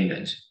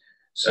interdependent.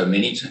 So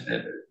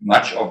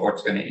much of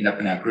what's going to end up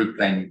in our group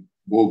plan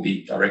will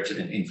be directed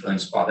and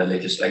influenced by the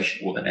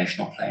legislation or the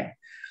national plan.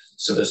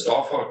 So the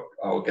staff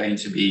are going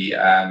to be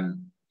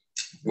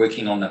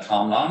working on the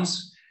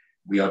timelines.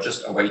 We are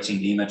just awaiting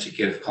NEMA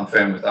to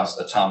confirm with us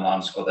the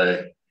timelines for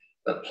the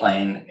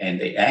plan and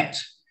the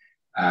act,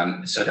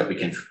 so that we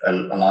can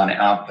align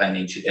our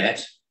planning to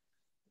that.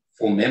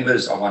 For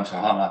members, I want to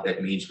highlight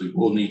that means we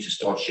will need to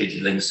start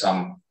scheduling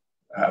some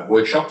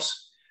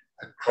workshops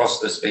across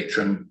the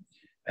spectrum,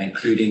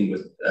 including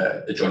with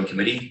the Joint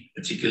Committee,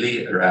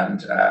 particularly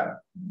around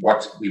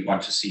what we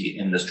want to see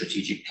in the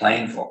strategic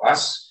plan for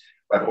us,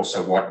 but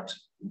also what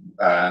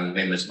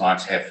members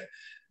might have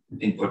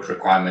input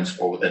requirements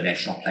for the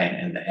national plan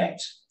and the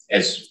act,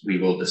 as we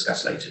will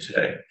discuss later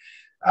today.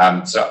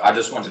 So I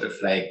just wanted to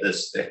flag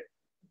this,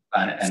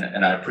 and I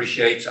know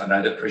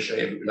the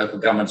pressure of local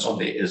governments on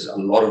there is a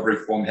lot of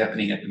reform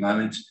happening at the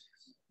moment,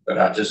 but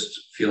I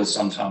just feel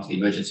sometimes the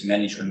emergency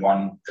management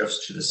one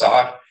drifts to the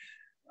side,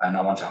 and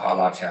I want to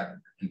highlight how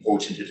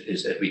important it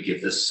is that we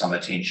give this some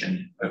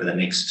attention over the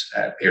next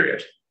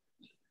period.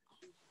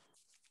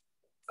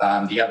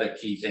 The other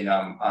key thing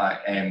I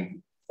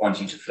am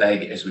wanting to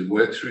flag as we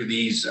work through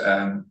these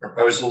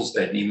proposals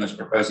that NEMA is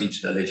proposing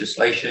to the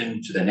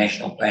legislation, to the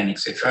national plan,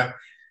 etc.,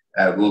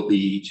 will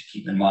be to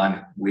keep in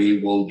mind where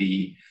will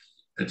the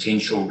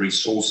potential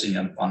resourcing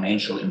and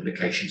financial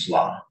implications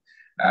lie,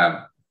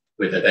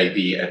 whether they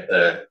be at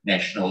the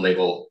national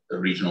level, the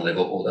regional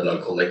level, or the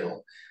local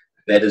level.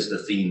 That is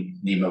the theme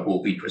NEMA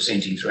will be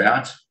presenting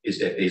throughout, is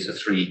that there's a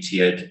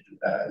 3-tiered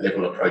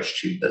level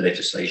approach to the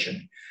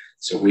legislation.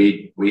 So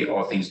where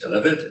are things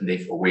delivered, and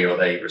therefore where are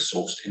they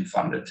resourced and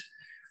funded?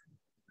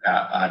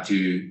 I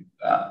do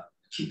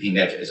keeping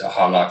that as a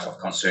highlight of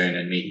concern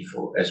and need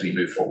for as we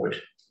move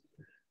forward.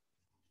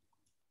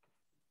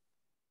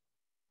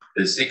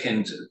 The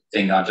second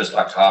thing I'd just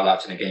like to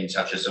highlight, and again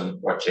touches on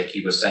what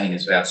Jackie was saying,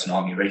 is about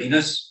tsunami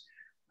readiness.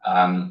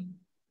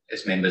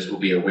 As members will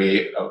be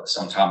aware,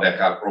 some time back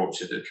I brought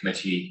to the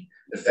committee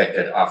the fact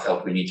that I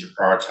felt we need to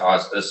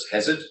prioritise this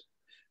hazard,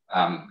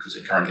 because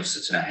it currently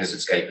sits in our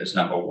hazardscape as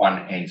number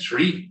 1 and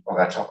 3 of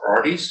our top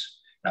priorities,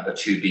 number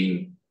 2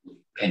 being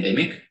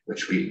pandemic,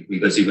 which we're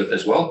busy with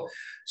as well.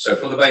 So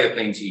for the Bay of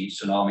Plenty,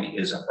 tsunami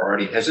is a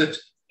priority hazard,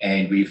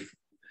 and we've,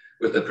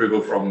 with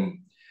approval from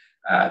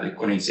the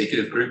Kona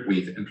Executive Group,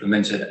 we've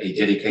implemented a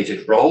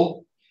dedicated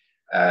role.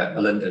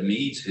 Melinda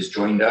Mead has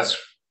joined us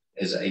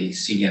as a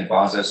senior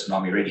advisor,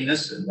 tsunami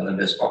readiness, and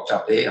Melinda's popped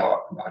up there.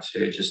 I'll invite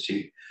her just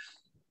to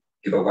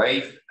give a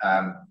wave.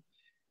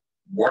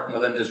 What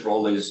Melinda's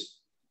role is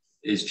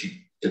to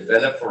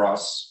develop for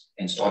us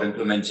and start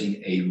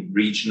implementing a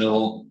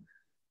regional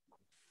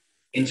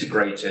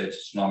integrated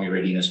tsunami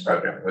readiness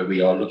program, where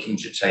we are looking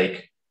to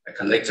take a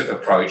collective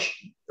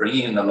approach,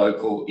 bringing in the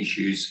local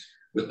issues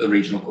with the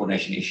regional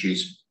coordination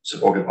issues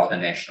supported by the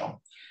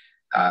national.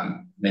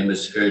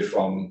 Members heard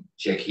from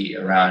Jackie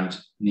around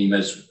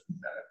NEMA's,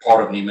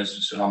 part of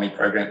NEMA's tsunami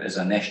program is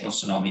a national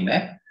tsunami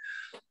map.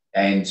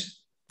 And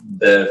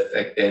the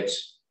fact that,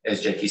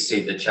 as Jackie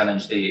said, the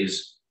challenge there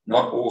is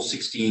not all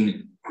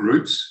 16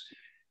 groups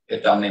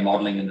have done their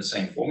modelling in the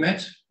same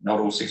format. Not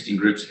all 16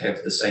 groups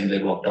have the same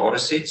level of data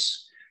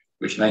sets,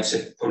 which makes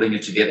it pulling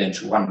it together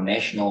into one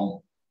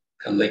national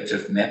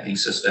collective mapping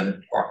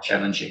system quite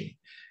challenging.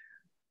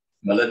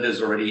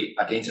 Melinda's already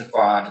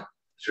identified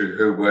through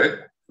her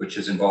work, which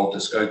has involved a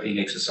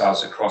scoping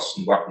exercise across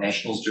what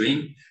national's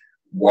doing,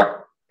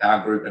 what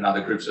our group and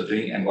other groups are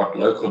doing, and what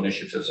local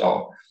initiatives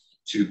are,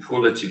 to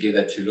pull it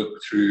together to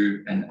look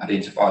through and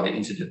identify the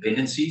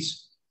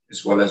interdependencies,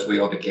 as well as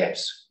where are the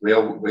gaps,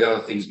 where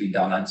are things being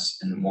done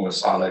in a more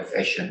siloed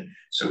fashion,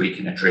 so we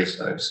can address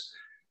those.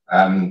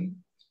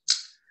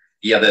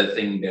 The other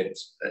thing that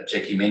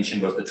Jackie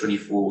mentioned was the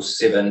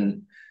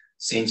 24/7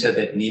 centre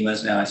that NEMA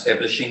is now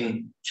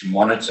establishing to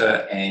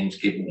monitor and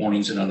give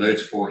warnings and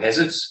alerts for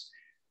hazards.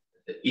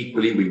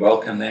 Equally, we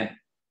welcome that,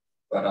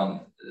 but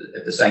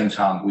at the same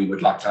time, we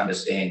would like to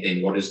understand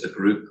then what is the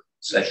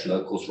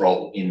group/locals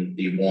role in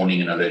the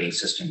warning and alerting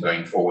system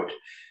going forward.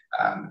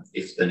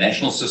 If the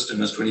national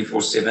system is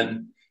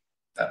 24/7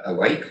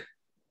 awake,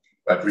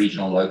 but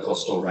regional local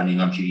still running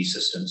on duty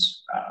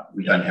systems,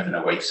 we don't have an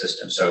awake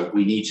system. So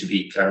we need to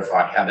be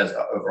clarified, how does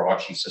the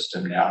overarching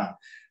system now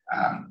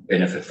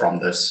benefit from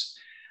this?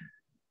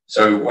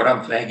 So what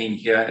I'm flagging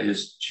here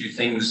is 2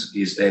 things,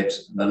 is that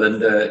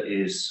Melinda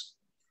is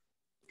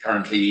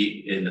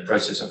currently in the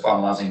process of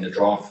finalising the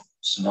draft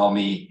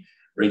tsunami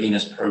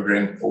readiness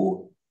program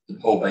for the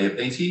whole Bay of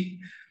Plenty.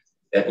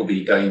 That will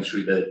be going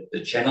through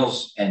the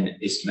channels and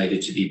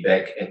estimated to be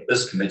back at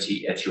this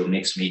committee at your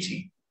next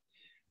meeting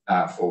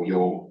for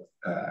your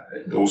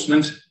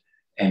endorsement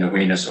and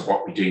awareness of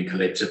what we're doing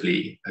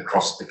collectively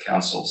across the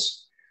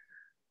councils.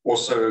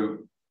 Also,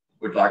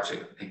 would like to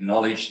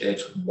acknowledge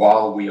that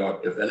while we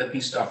are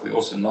developing stuff, we're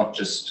also not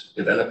just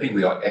developing,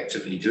 we are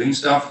actively doing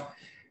stuff.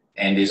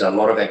 And there's a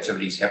lot of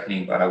activities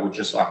happening, but I would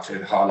just like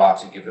to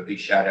highlight and give a big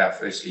shout out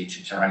firstly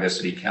to Tauranga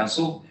City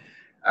Council,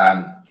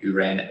 who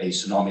ran a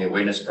tsunami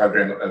awareness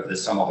program over the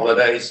summer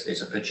holidays.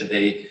 There's a picture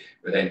there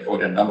where they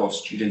employed a number of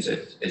students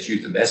as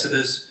youth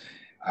ambassadors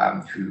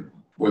who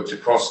worked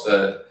across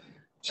the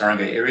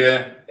Tauranga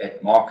area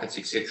at markets,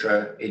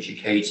 etc.,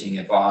 educating,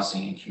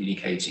 advising and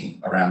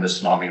communicating around the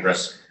tsunami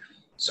risk.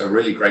 So a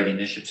really great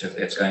initiative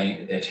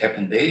that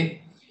happened there.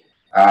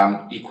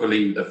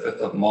 Equally, the 5th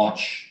of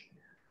March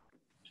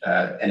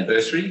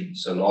anniversary.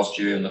 So last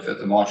year on the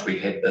 5th of March, we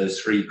had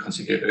those 3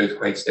 consecutive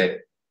earthquakes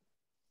that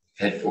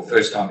had for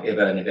first time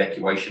ever an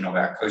evacuation of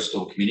our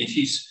coastal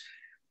communities.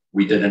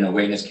 We did an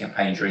awareness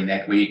campaign during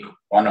that week,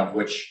 one of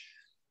which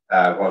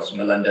was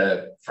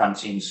Melinda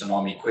fronting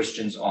tsunami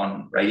questions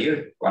on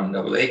radio,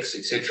 1XX,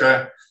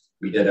 etc.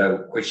 We did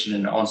a question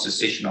and answer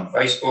session on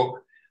Facebook,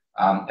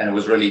 and it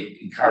was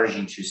really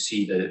encouraging to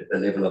see the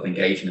level of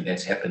engagement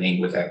that's happening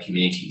with our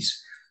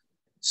communities.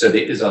 So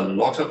there is a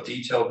lot of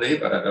detail there,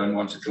 but I don't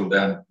want to drill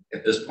down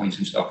at this point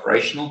into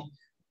operational.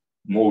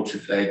 More to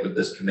flag with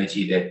this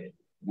committee that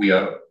we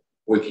are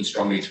working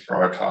strongly to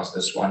prioritise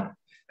this one,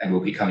 and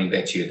we'll be coming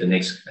back to you at the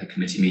next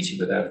committee meeting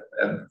with a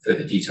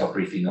further detailed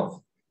briefing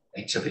of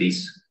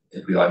activities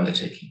that we are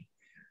undertaking.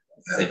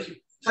 Thank you.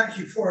 Thank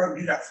you for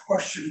opening that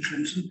question,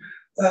 Clinton.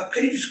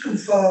 Can you just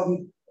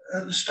confirm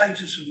the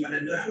status of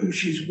Melinda, who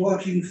she's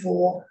working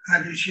for,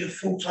 and is she a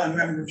full-time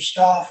member of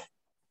staff?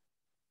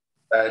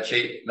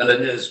 Chair,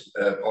 Melinda is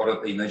part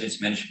of the Emergency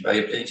Management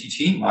Bay of Plenty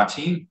team, my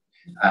team,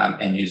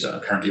 and is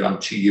currently on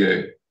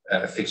 2-year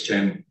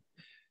fixed-term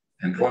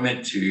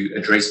employment to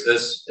address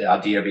this. The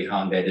idea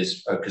behind that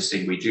is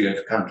focusing. We do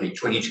have currently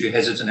 22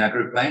 hazards in our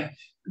group plan.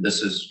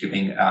 This is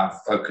giving our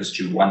focus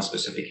to one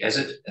specific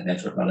hazard, and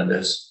that's what Melinda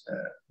is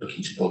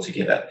looking to pull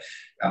together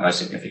our most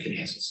significant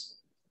hazards.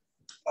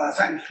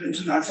 Thank you,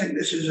 Clinton. I think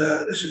this is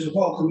a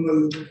welcome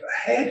move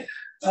ahead.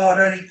 Are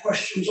there any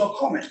questions or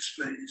comments,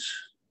 please?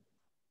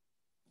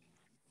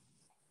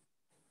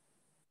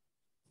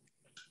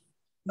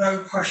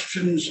 No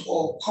questions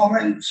or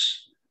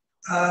comments.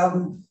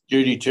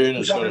 Judy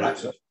Turner's got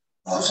it.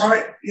 Oh,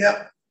 sorry.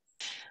 Yeah.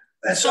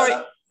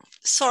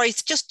 Sorry,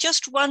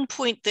 just one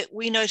point that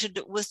we noted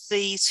with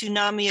the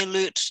tsunami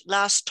alert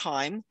last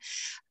time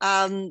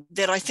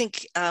that I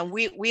think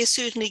we're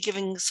certainly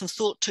giving some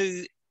thought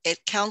to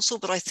at council,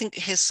 but I think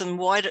it has some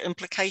wider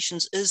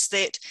implications, is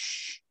that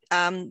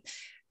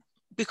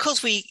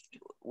because we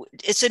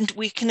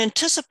can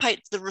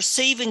anticipate the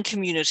receiving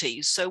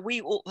communities. So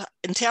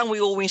in town,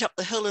 we all went up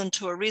the hill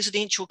into a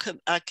residential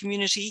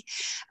community,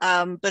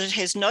 but it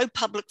has no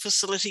public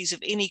facilities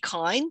of any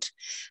kind.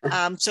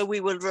 So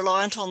we were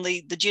reliant on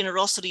the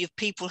generosity of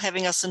people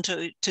having us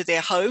into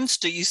their homes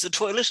to use the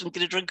toilet and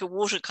get a drink of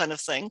water kind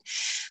of thing.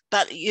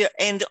 But yeah,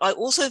 and I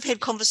also have had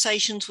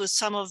conversations with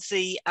some of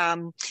the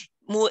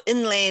more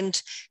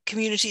inland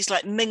communities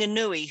like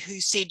Minganui, who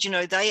said, you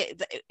know, they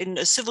in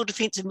a civil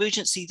defence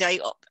emergency,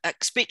 they are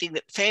expecting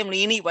that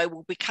family anyway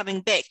will be coming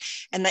back,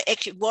 and they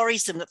actually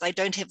worries them that they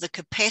don't have the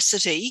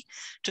capacity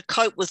to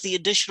cope with the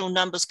additional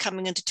numbers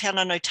coming into town.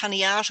 I know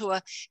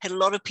Taniatua had a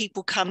lot of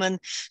people come in.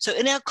 So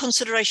in our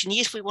consideration,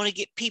 yes, we want to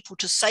get people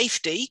to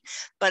safety,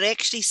 but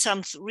actually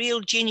some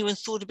real genuine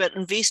thought about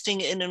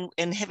investing in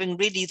and having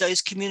ready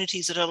those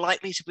communities that are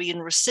likely to be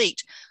in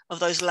receipt of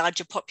those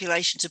larger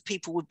populations of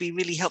people would be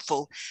really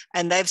helpful.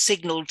 And they've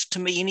signalled to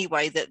me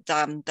anyway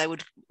that they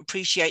would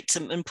appreciate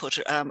some input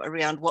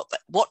around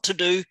what to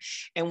do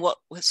and what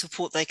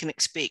support they can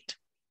expect.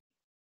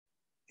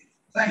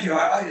 Thank you.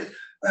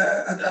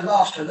 At the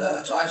last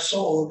alert, I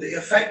saw the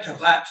effect of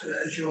that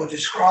as you're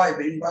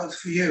describing, both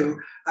for you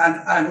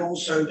and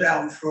also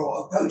down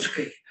for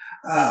Opotiki.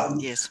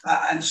 Yes.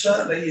 And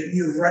certainly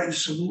you've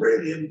raised some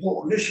really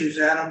important issues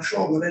there, and I'm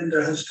sure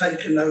Melinda has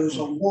taken those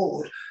on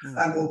board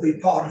and will be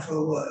part of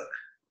her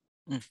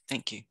work.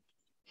 Thank you.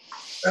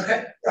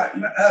 Okay, right,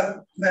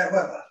 Mayor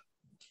Webber.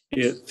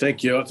 Yeah,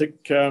 thank you. I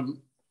think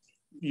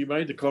you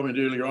made the comment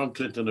earlier on,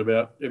 Clinton,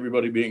 about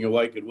everybody being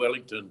awake at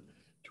Wellington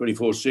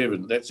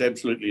 24/7. That's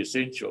absolutely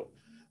essential.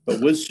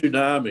 But with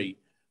tsunami,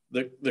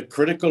 the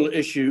critical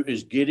issue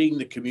is getting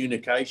the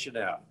communication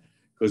out,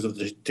 because of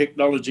the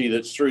technology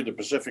that's through the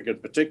Pacific in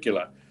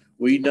particular.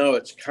 We know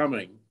it's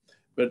coming,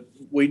 but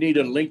we need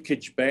a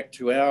linkage back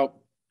to our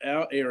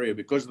area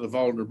because of the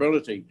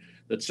vulnerability,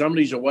 that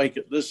somebody's awake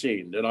at this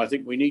end. And I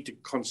think we need to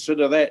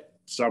consider that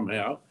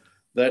somehow,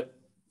 that,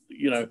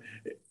 you know,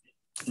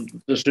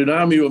 the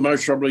tsunami will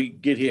most probably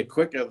get here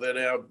quicker than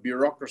our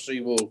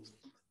bureaucracy will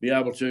be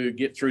able to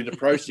get through the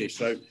process.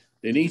 So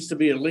there needs to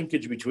be a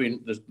linkage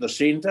between the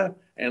centre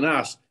and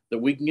us, that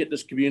we can get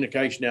this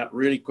communication out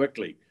really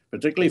quickly,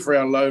 particularly for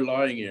our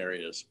low-lying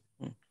areas.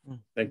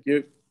 Thank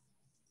you.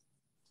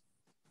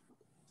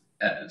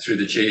 Through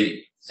the chair,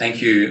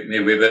 thank you,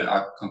 Mayor Webber.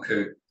 I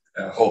concur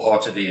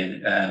wholeheartedly,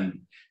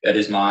 and that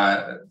is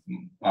my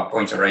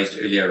point I raised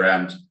earlier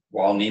around,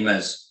 while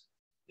NEMA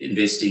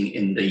investing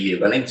in the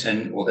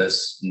Wellington or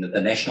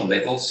the national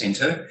level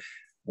centre,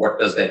 what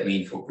does that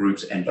mean for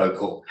groups and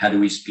local? How do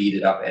we speed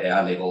it up at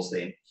our levels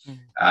then?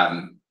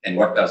 And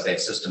what does that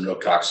system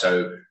look like?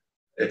 So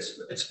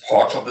it's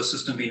part of the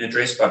system being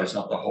addressed, but it's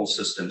not the whole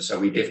system. So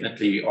we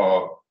definitely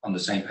are on the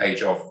same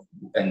page of,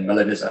 and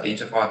Melinda's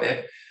identified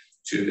that,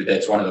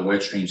 that's one of the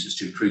work streams, is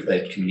to improve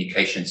that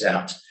communications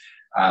out.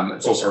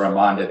 It's also a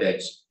reminder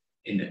that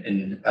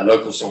in a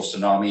local source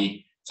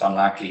tsunami, it's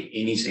unlikely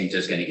any centre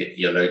is going to get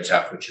the alert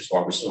out, which is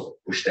why we still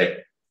push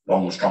that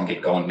long or strong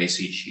get going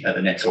message,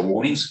 the natural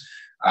warnings.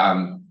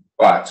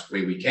 But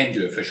where we can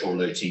do official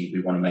alerting,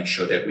 we want to make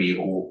sure that we're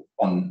all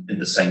in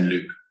the same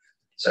loop.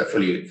 So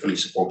fully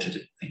supported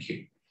it. Thank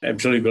you.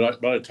 Absolutely,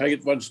 but I take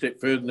it one step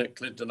further than that,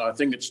 Clinton. I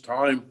think it's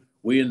time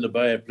we in the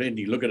Bay of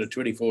Plenty look at a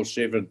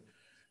 24/7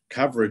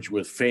 coverage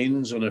with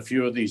FENS and a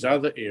few of these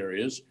other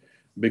areas,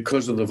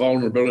 because of the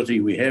vulnerability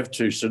we have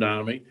to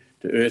tsunami,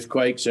 to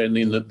earthquakes, and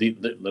then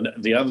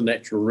the other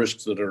natural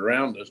risks that are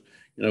around us.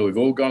 You know, we've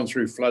all gone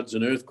through floods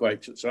and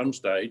earthquakes at some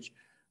stage.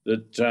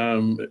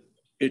 That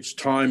it's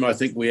time, I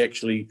think, we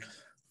actually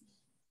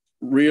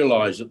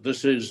realise that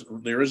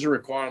there is a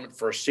requirement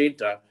for a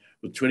centre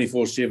with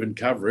 24/7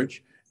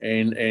 coverage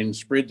and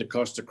spread the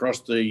cost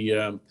across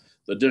the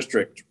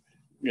district.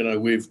 You know,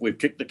 we've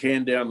kicked the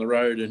can down the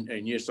road,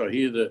 and yes, I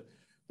hear the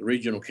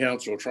regional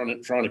council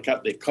trying to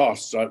cut their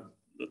costs. So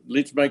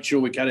let's make sure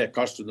we cut our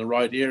costs in the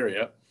right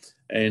area,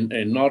 and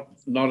not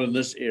in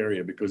this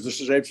area, because this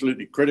is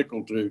absolutely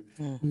critical to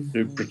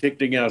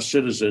protecting our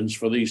citizens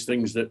for these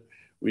things that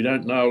we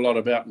don't know a lot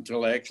about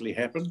until they actually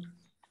happen.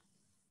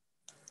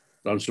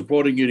 I'm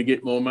supporting you to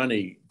get more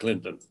money,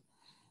 Clinton.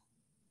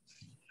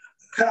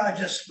 Can I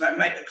just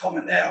make a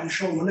comment there? I'm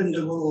sure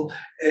Melinda will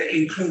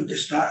include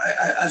this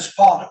as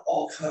part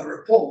of her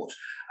report,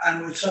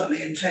 and would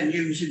certainly intend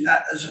using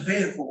that as a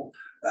vehicle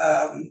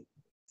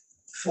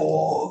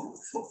for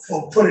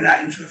putting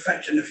that into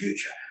effect in the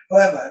future.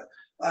 However,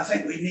 I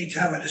think we need to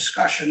have a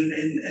discussion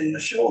in the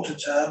shorter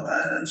term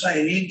and say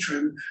in the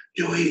interim,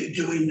 are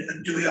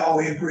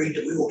we agreed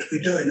that we ought to be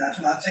doing that?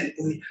 And I think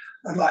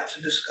I'd like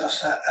to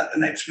discuss that at the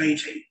next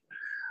meeting.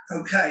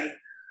 Okay,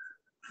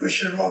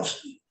 Commissioner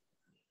Ralston.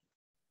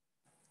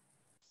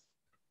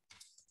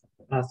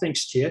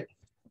 Thanks, Chair.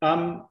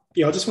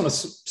 Yeah, I just want to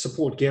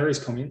support Gary's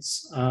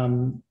comments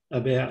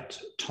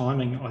about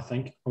timing, I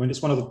think. I mean,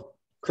 it's one of the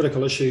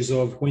critical issues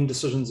of when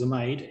decisions are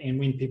made and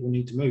when people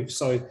need to move.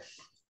 So,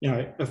 you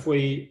know, if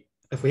we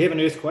have an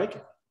earthquake,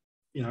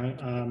 you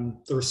know,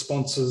 the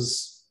response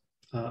is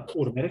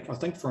automatic, I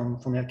think, from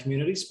our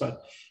communities.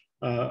 But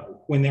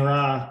when there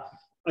are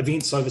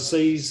events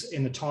overseas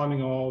and the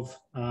timing of,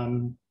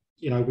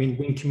 you know,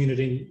 when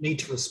community need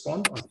to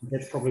respond, I think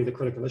that's probably the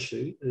critical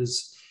issue,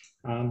 is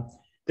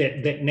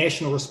that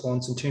national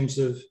response in terms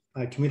of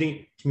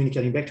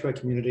communicating back to our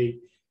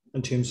community,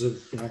 in terms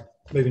of, you know,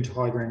 moving to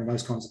high ground and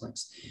those kinds of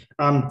things.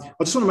 I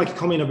just want to make a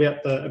comment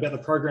about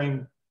the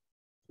program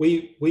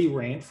we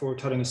ran for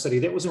Tauranga City.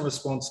 That was in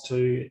response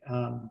to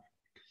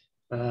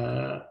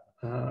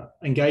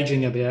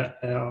engaging about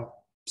our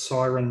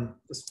siren,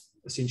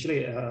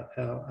 essentially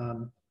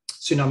our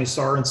tsunami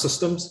siren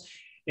systems,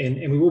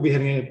 and we will be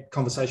having a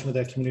conversation with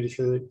our community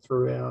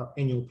through our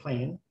annual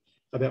plan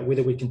about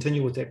whether we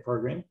continue with that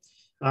program.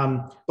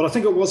 But I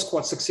think it was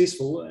quite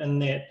successful in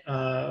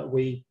that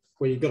we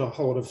got a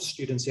whole lot of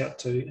students out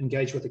to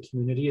engage with the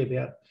community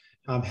about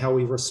how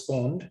we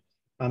respond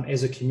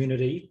as a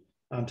community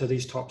to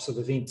these types of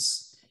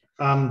events.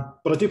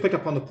 But I do pick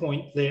up on the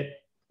point that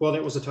while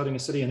that was a Tauranga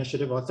City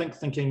initiative, I think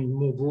thinking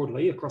more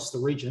broadly across the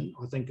region,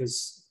 I think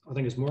is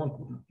more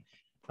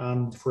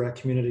important for our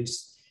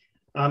communities.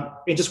 And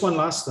just one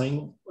last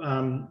thing,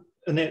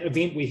 in that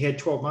event we had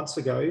 12 months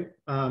ago,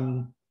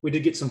 we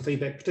did get some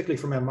feedback,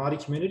 particularly from our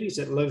Māori communities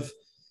that live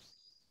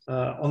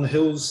on the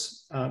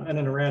hills in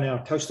and around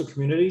our coastal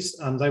communities.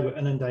 They were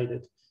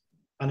inundated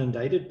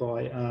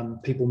by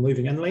people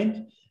moving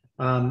inland.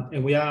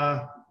 And we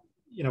are,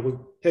 you know, we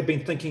have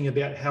been thinking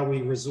about how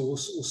we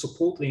resource or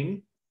support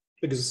them,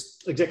 because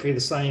exactly the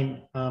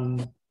same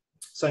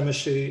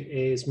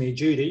issue as Mayor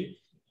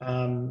Judy.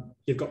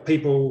 You've got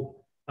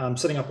people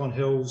sitting up on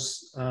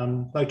hills,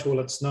 no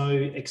toilets,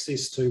 no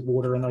access to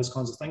water and those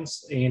kinds of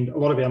things. And a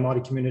lot of our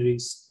Māori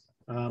communities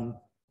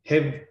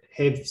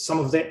have some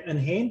of that in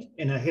hand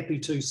and are happy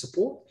to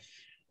support.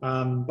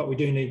 But we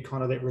do need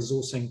kind of that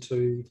resourcing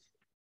to,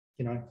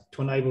 you know,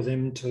 to enable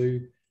them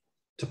to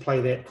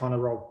play that kind of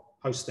role,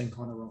 hosting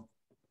kind of role.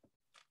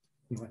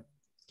 Anyway,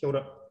 kia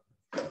ora.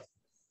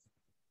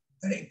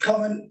 Any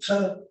comment,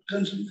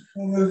 Clinton,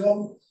 before we move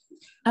on?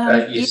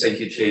 Yes, thank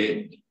you,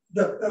 Chair.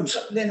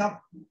 Then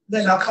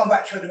I'll come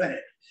back to it in a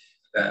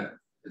minute.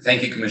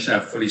 Thank you, Commissioner. I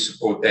fully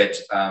support that.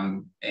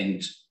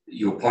 And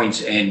your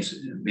point and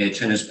Mayor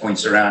Turner's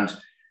points around,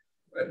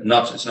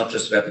 it's not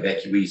just about the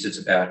evacuees, it's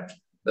about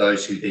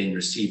those who then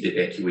receive the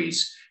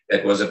evacuees.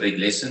 That was a big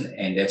lesson,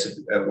 and that's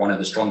one of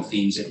the strong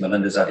themes that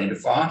Melinda's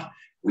identified.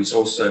 We've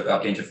also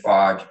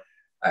identified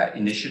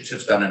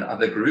initiatives done in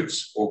other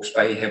groups. Hawke's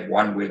Bay have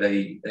one where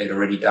they'd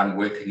already done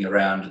working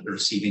around the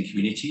receiving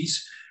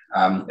communities.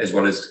 as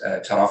well as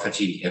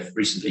Tarawhiti have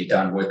recently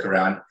done work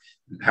around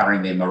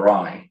empowering their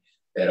marae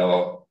that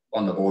are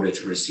on the border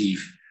to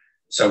receive.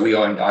 So we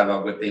are in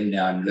dialogue with them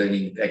now and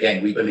learning.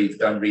 Again, we believe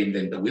don't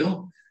reinvent the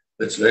wheel.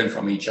 Let's learn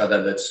from each other.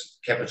 Let's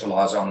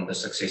capitalize on the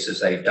successes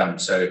they've done.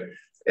 So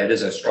that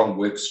is a strong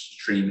work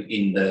stream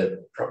in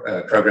the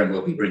program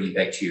we'll be bringing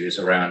back to you, is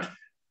around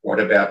what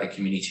about the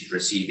community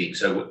receiving.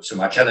 So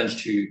my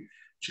challenge to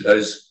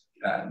those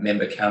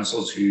member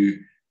councils who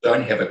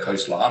don't have a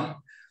coastline,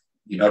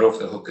 you're not off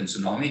the hook in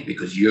tsunami,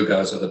 because you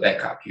guys are the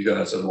backup. You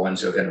guys are the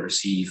ones who are going to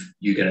receive.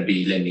 You're going to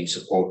be lending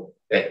support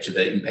back to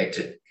the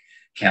impacted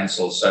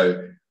councils.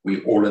 So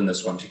we're all in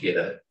this one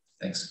together.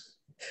 Thanks.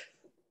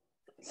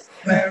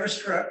 Mayor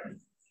Rister.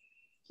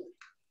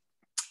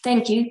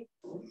 Thank you.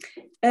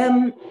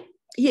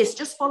 Yes,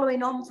 just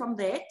following on from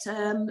that,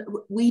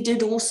 we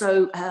did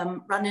also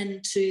run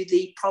into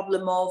the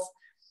problem of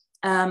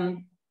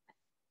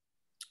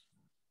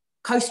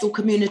coastal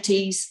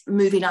communities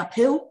moving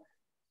uphill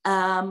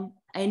and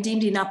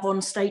ending up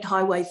on State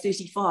Highway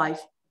 35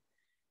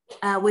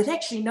 with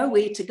actually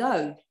nowhere to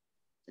go,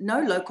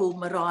 no local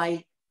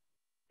marae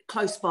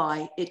close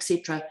by,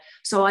 etc.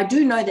 So I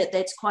do know that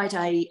that's quite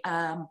a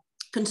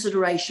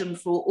consideration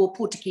for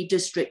Opotiki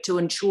District to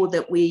ensure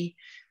that we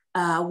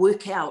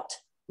work out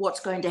what's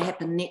going to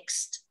happen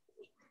next.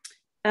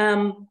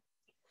 And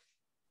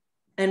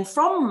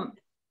from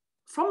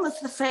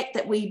the fact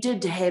that we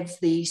did have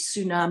the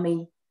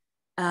tsunami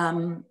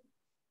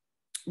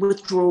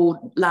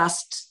withdrawal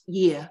last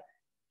year,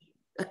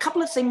 a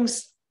couple of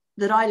things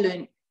that I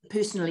learned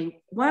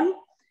personally. One,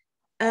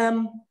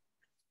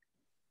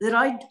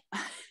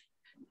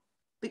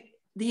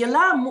 the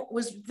alarm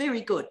was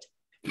very good,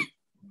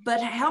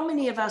 but how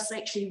many of us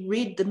actually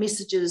read the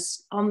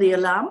messages on the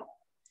alarm?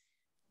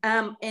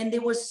 And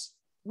there was,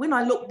 when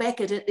I look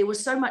back at it, there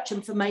was so much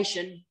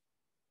information,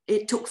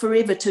 it took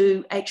forever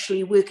to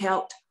actually work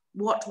out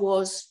what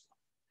was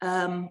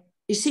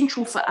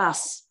essential for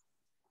us,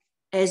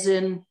 as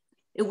in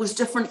it was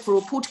different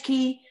for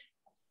Opotiki,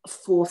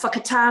 for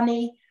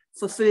Whakatane,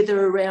 for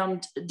further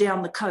around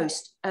down the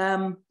coast.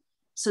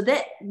 So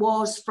that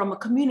was, from a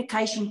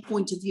communication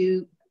point of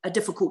view, a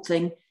difficult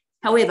thing.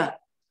 However,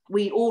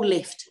 we all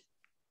left.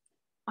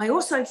 I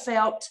also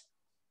felt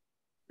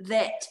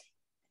that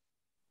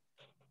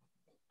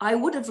I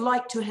would have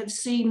liked to have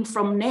seen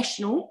from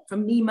National,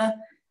 from NEMA,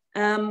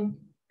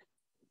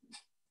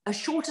 a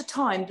shorter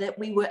time that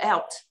we were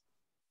out.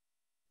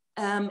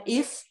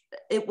 If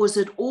it was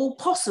at all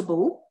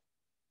possible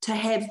to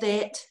have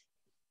that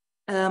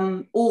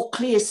all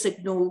clear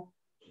signal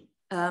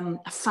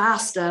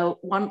faster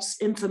once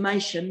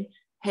information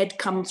had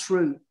come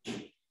through.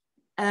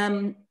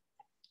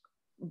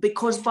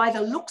 Because by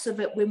the looks of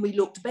it, when we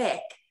looked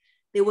back,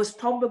 there was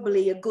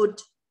probably a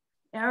good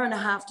hour and a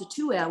half to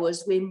 2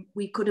 hours when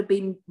we could have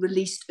been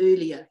released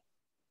earlier.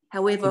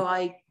 However,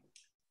 I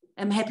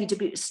am happy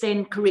to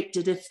stand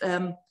corrected if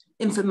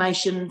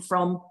information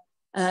from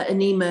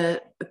NEMA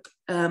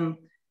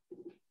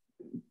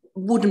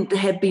wouldn't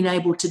have been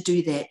able to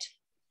do that.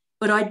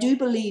 But I do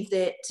believe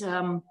that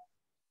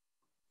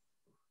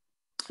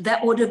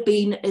that would have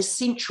been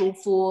essential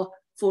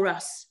for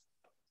us.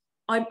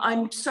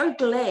 I'm so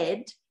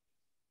glad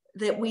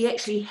that we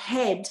actually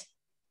had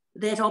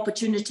that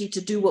opportunity to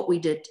do what we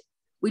did.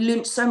 We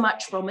learned so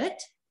much from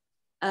it,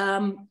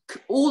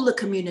 all the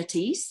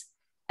communities,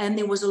 and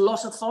there was a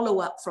lot of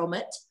follow-up from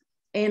it.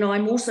 And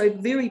I'm also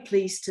very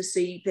pleased to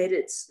see that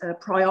it's a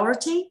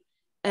priority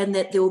and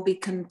that there will be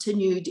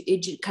continued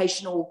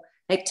educational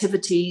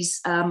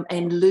activities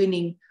and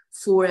learning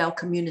for our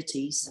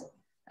communities.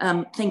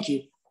 Thank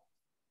you.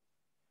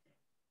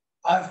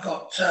 I've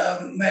got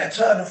Mayor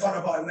Turner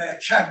followed by Mayor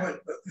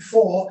Chadwick, but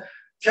before,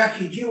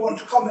 Jackie, do you want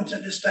to comment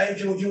at this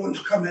stage or do you want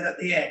to comment at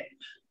the end?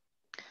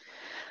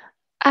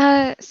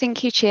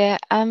 Thank you, Chair.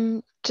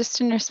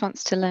 Just in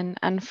response to Lynn,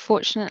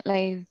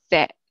 unfortunately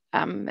that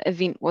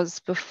event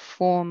was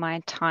before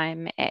my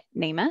time at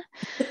NEMA.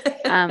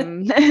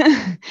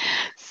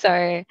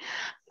 So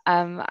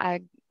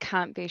I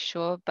can't be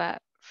sure,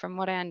 but from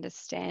what I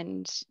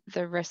understand,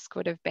 the risk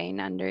would have been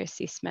under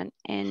assessment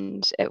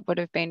and it would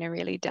have been a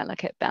really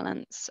delicate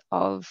balance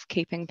of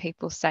keeping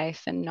people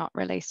safe and not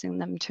releasing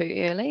them too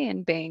early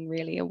and being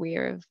really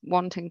aware of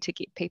wanting to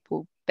get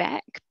people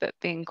back, but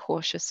being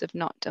cautious of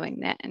not doing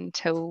that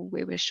until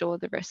we were sure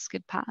the risk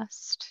had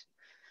passed.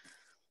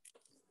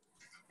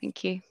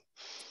 Thank you.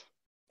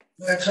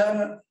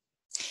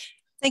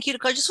 Thank you.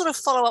 Look, I just want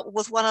to follow up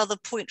with one other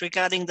point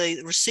regarding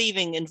the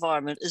receiving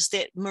environment, is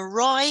that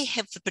marae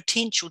have the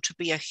potential to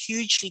be a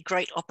hugely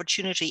great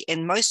opportunity,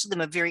 and most of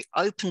them are very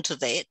open to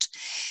that.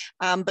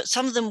 But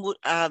some of them,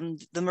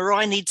 the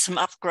marae need some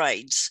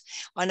upgrades.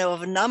 I know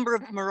of a number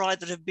of marae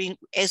that have been,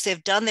 as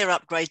they've done their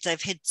upgrades, they've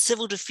had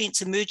civil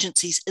defence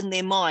emergencies in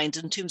their mind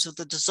in terms of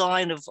the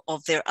design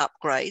of their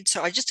upgrade.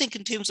 So I just think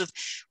in terms of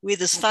where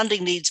there's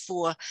funding needs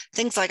for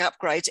things like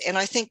upgrades, and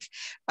I think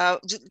a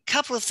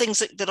couple of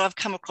things that I've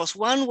come across.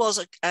 One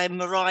was a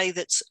marae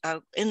that's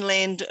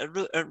inland,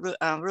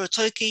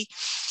 Ruatoki,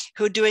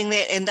 who are doing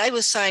that, and they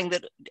were saying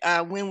that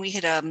when we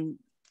had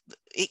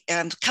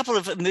a couple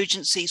of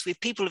emergencies where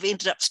people have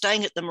ended up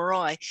staying at the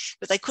marae,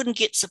 but they couldn't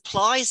get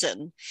supplies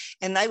in,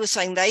 and they were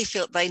saying they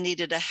felt they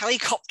needed a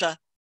helicopter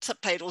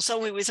pad or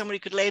somewhere where somebody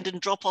could land and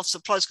drop off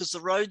supplies because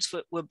the roads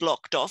were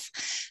blocked off.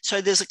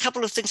 So there's a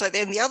couple of things like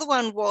that. And the other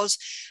one was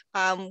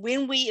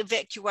when we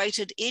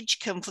evacuated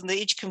Edgecombe from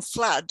the Edgecombe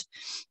flood,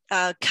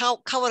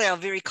 Kawarau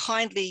very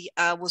kindly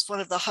was one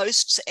of the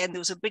hosts, and there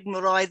was a big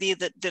marae there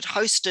that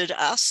hosted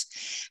us.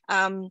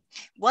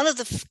 One of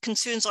the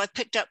concerns I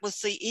picked up with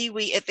the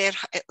iwi at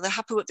the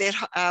hapu at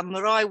that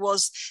marae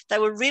was they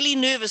were really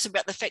nervous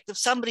about the fact that if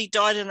somebody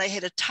died and they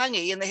had a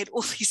tangi and they had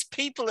all these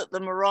people at the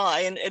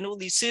marae and all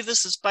these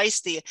services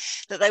based there,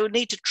 that they would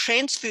need to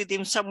transfer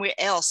them somewhere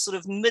else, sort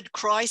of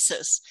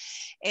mid-crisis.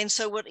 And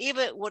so what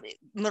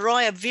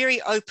marae are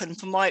very open,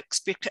 from my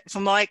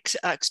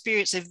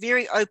experience, they're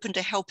very open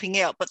to helping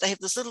out, but they have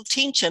this little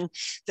tension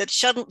that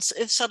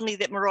if suddenly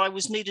that marae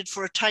was needed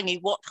for a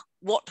tangi,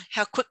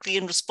 how quickly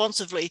and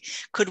responsively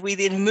could we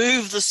then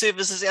move the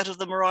services out of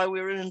the marae we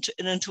were in and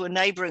into a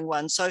neighbouring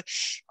one? So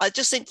I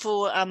just think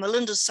for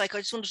Melinda's sake, I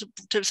just wanted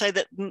to say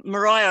that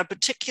marae are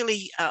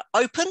particularly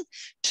open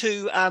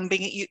to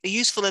being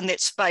useful in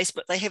that space,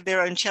 but they have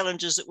their own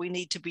challenges that we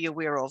need to be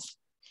aware of.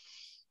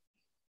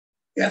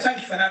 Yeah, thank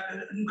you for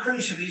that.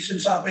 Increasingly,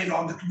 since I've been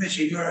on the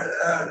committee,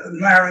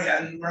 Larry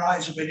and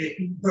Rise have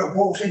been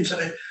brought into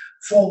the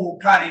formal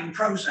planning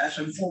process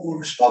and formal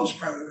response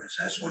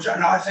process,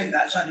 and I think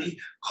that's only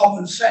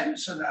common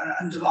sense, and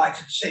I'm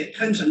delighted to see it.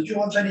 Clinton, do you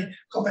want any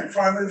comment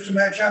before I move to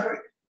Mayor Chadwick?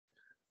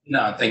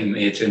 No, I think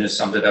Mayor Turner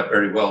summed it up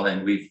very well,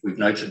 and we've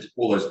noted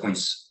all those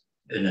points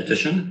in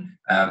addition,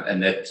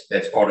 and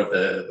that's part of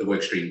the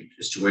work stream,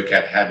 is to work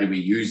out how do we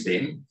use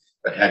them,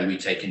 but how do we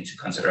take into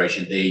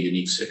consideration their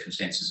unique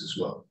circumstances as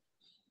well.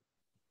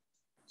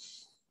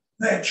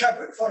 Mayor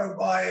Chadwick, followed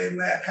by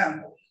Mayor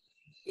Campbell.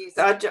 Yes,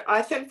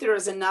 I think there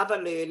is another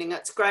learning.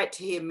 It's great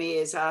to hear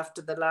mayors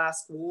after the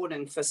last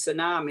warning for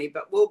tsunami,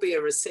 but we'll be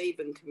a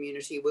receiving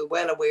community. We're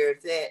well aware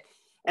of that.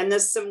 And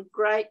there's some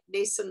great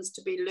lessons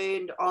to be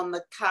learned on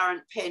the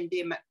current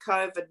pandemic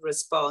COVID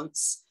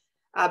response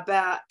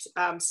about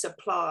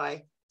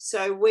supply.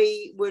 So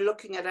we were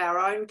looking at our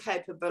own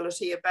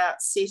capability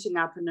about setting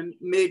up an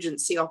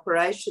emergency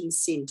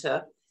operations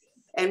centre,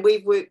 and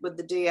we've worked with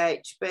the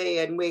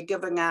DHB, and we're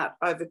giving out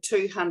over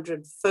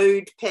 200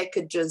 food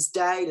packages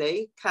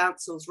daily.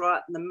 Council's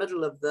right in the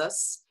middle of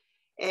this,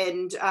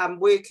 and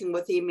working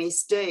with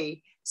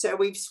MSD. So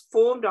we've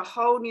formed a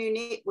whole new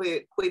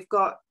network. We've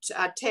got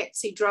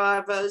taxi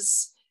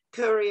drivers,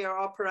 courier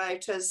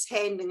operators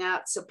handing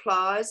out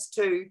supplies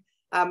to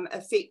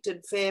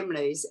affected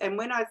families. And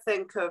when I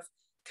think of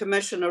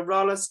Commissioner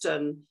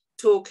Rolleston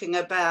talking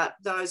about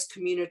those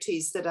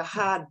communities that are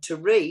hard to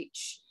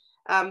reach,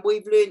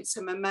 we've learned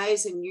some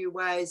amazing new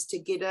ways to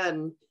get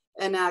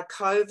in our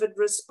COVID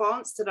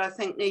response that I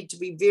think need to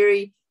be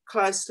very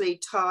closely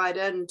tied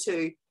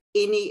into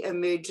any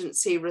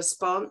emergency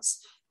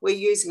response. We're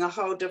using a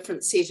whole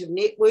different set of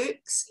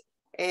networks,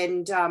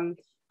 and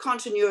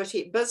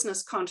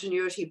business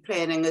continuity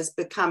planning is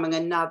becoming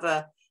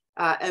another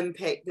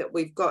impact that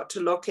we've got to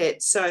look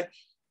at. So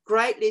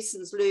great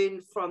lessons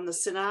learned from the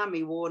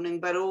tsunami warning,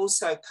 but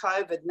also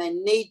COVID, and they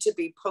need to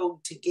be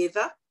pulled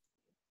together.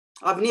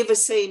 I've never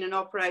seen an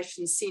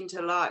operations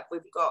centre like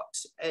we've got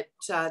at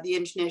the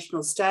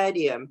International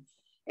Stadium,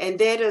 and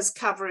that is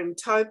covering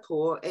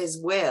Taupō as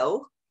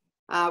well,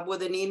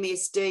 with an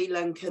MSD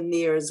link in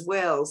there as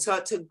well. So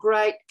it's a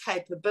great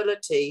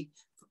capability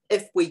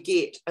if we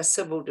get a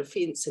civil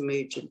defence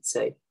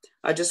emergency.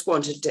 I just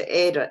wanted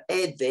to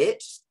add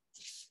that.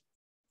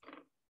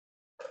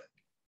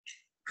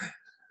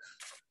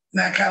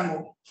 Mayor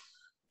Campbell.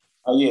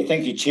 Oh yeah,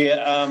 thank you, Chair.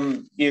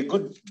 Yeah,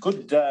 good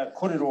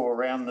korero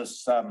around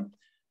this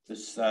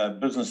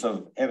business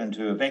of having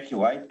to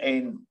evacuate,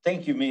 and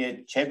thank you, Mayor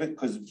Chadwick,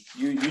 because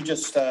you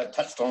just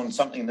touched on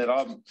something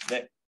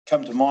that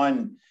come to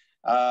mind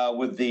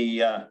with the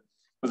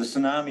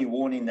tsunami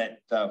warning that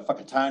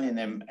Whakatane and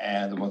them,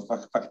 the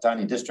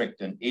Whakatane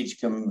district and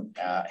Edgecombe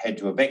had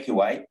to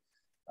evacuate.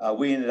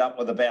 We ended up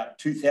with about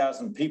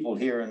 2,000 people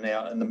here in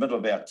the middle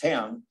of our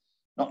town,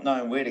 not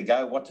knowing where to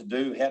go, what to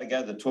do, how to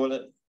go to the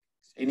toilet,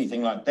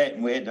 anything like that.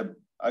 And we had to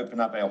open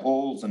up our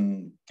halls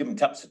and give them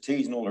cups of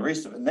teas and all the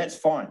rest of it, and that's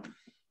fine.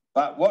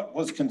 But what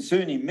was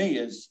concerning me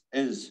is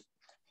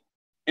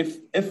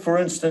if for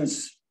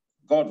instance,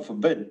 God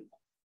forbid,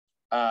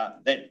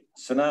 that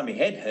tsunami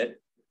had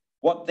hit,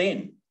 what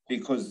then?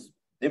 Because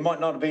there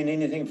might not have been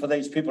anything for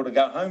these people to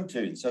go home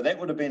to. So that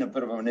would have been a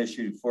bit of an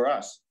issue for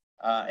us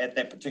at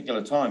that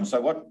particular time.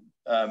 So what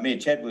Mayor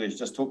Chadwick has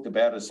just talked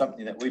about is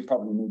something that we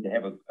probably need to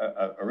have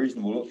a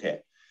reasonable look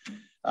at.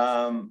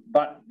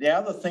 But the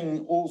other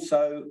thing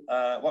also,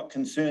 what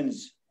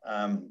concerns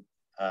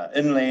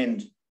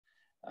inland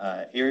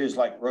areas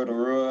like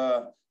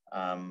Rotorua,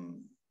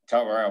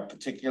 Kawarau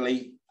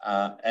particularly,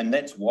 and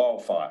that's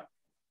wildfire.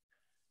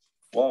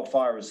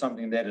 Wildfire is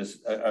something that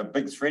is a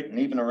big threat, and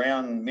even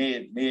around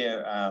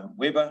Mayor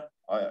Weber,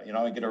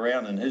 I get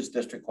around in his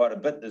district quite a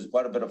bit. There's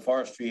quite a bit of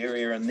forestry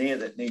area in there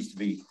that needs to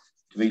be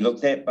be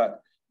looked at.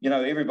 But, you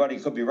know, everybody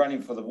could be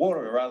running for the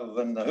water rather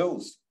than the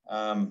hills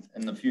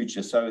in the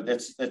future. So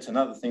that's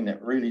another thing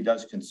that really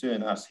does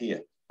concern us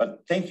here.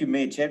 But thank you,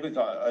 Mayor Chadwick.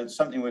 It's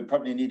something we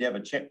probably need to have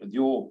a chat with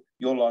your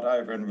lot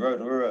over in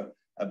Rotorua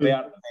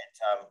about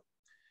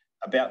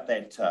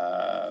that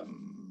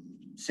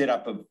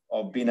setup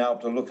of being able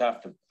to look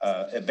after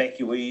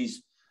evacuees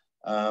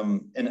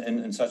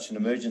in such an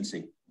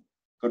emergency.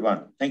 Good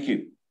one. Thank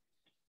you.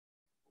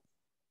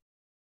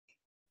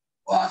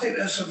 Well, I think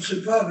there's some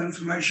superb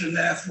information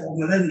there for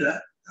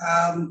Melinda,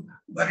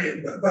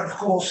 but of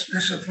course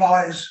this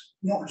applies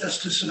not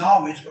just to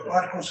tsunamis, but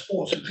right across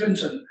Port of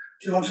Clinton.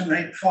 Do you want to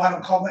make a final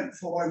comment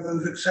before I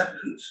move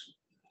acceptance?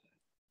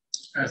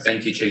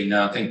 Thank you, Chair.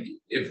 No, I think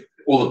if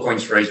all the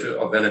points raised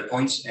are valid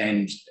points,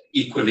 and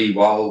equally,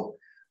 while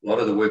a lot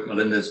of the work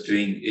Melinda's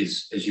doing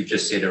is, as you've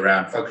just said,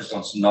 around focused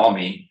on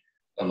tsunami,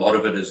 a lot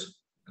of it is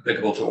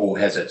applicable to all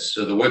hazards.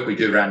 So the work we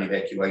do around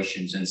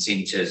evacuations and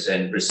centres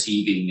and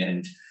receiving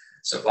and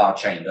supply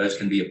chain, those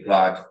can be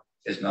applied,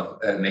 as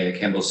Mayor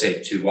Campbell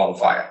said, to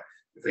wildfire,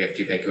 if we have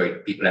to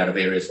evacuate people out of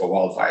areas for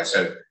wildfire.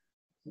 So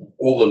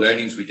all the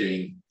learnings we're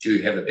doing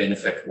do have a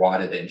benefit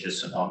wider than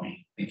just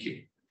tsunami. Thank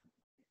you.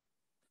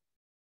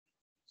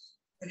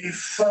 Any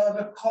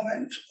further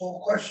comment or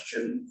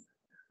question?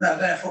 Now,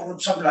 therefore,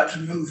 would somebody like to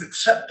move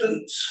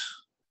acceptance?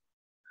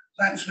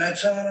 Thanks, Mayor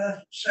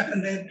Turner.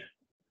 Seconded.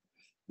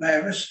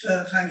 Mayor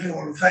Rister, thank you.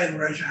 All in favour,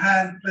 raise your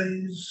hand,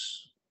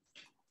 please.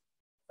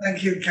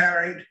 Thank you,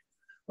 carried.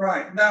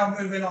 Right, now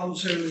moving on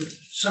to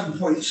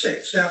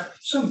 7.6. Now,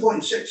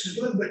 7.6 is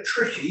a little bit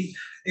tricky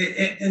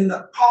in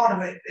that part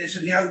of it is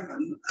in the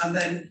open, and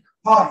then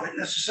part of it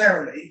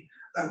necessarily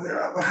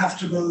we'll have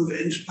to move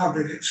into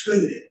public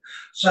excluded.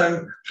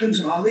 So,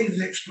 Clinton, I'll leave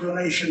the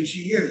explanation to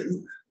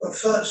you, but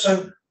first,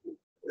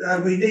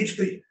 we need to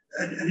be,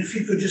 and if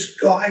you could just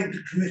guide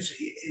the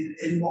committee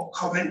in what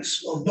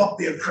comments will not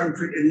be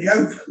appropriate in the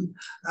open,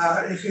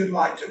 if we'd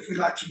like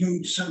to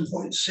move to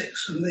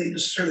 7.6 and lead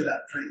us through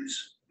that,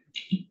 please.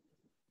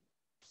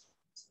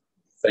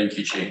 Thank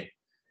you, Chair.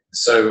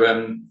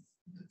 So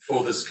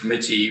for this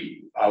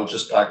committee, I would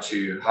just like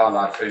to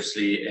highlight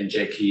firstly, and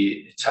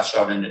Jackie touched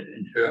on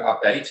in her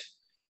update,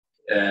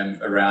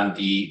 around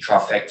the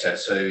trifecta.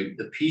 So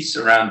the piece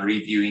around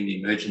reviewing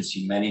the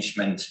Emergency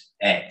Management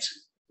Act,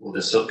 or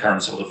the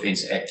current Civil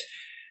Defence Act,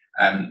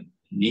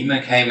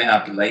 NEMA came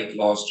out late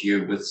last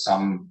year with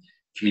some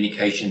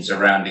communications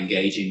around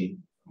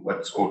engaging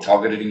what's called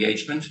targeted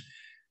engagement.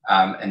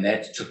 And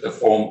that took the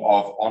form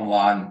of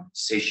online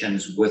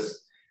sessions with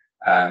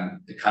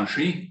the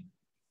country.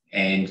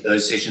 And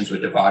those sessions were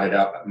divided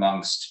up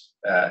amongst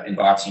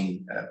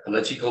inviting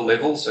political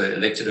levels, so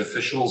elected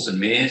officials and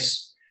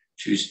mayors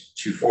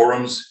to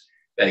forums.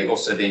 They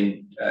also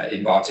then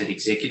invited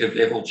executive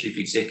level, chief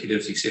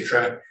executives,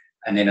 etc.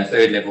 And then a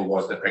third level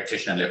was the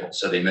practitioner level,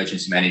 so the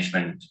emergency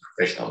management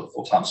professional,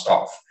 full-time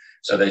staff.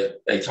 So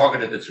they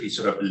targeted the three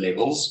sort of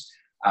levels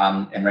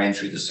and ran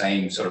through the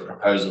same sort of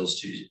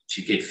proposals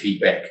to get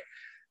feedback.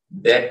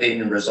 That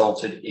then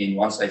resulted in,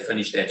 once they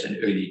finished that in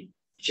early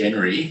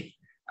January,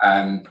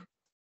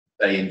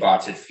 they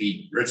invited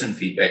written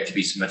feedback to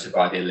be submitted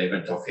by the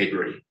 11th of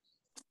February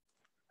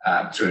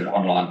through an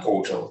online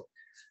portal.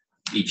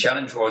 The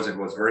challenge was it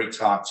was very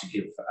tight to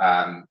give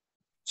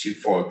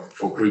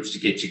for groups to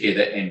get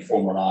together and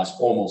formalise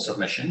formal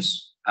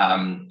submissions.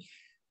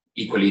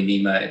 Equally,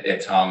 NEMA at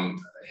that time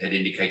had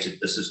indicated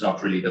this is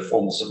not really the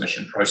formal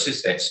submission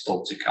process, that's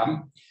still to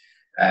come.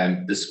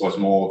 This was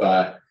more of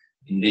a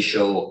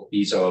initial,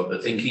 these are the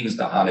thinkings,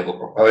 the high-level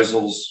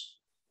proposals,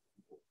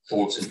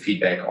 thoughts and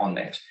feedback on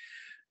that.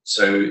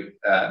 So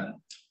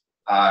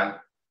I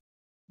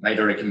made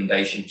a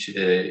recommendation to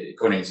the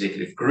Corner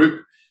Executive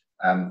Group,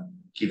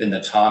 given the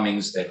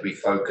timings that we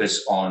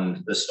focus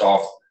on the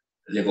staff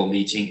level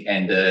meeting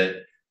and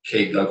the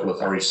KEG Local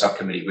Authority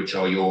Subcommittee, which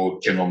are your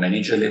general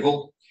manager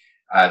level,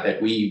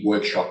 that we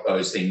workshop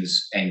those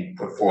things and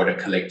put forward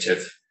a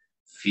collective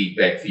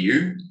feedback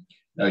view,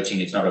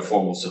 noting it's not a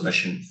formal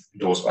submission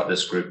endorsed by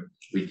this group.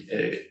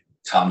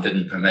 Time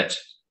didn't permit.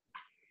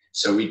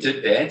 So we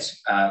did that,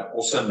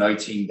 also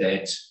noting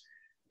that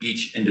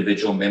each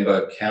individual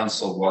member of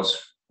council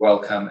was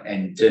welcome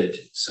and did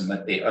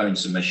submit their own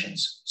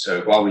submissions.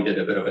 So while we did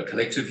a bit of a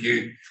collective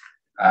view,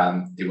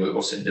 there were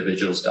also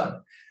individuals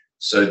done.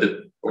 So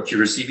what you're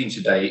receiving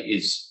today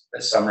is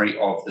a summary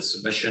of the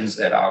submissions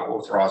that are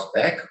authorised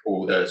back,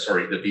 or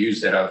the views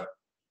that are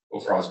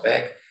authorised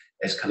back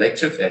as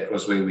collective. That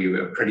was where we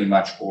were pretty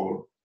much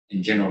all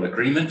in general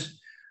agreement.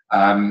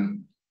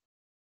 And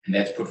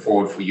that's put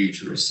forward for you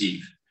to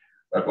receive.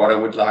 But what I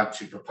would like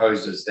to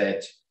propose is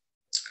that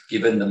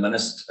given the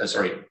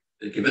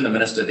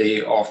minister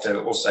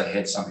thereafter also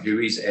had some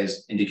HUIs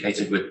as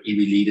indicated with iwi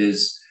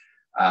leaders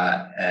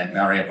and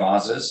Maori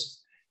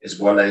advisors, as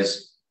well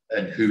as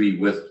a HUI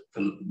with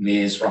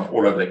mayors from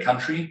all over the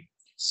country.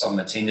 Some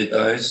attended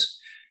those.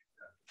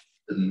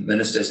 The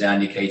minister has now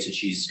indicated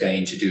she's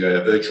going to do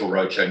a virtual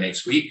roadshow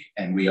next week,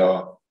 and we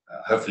are,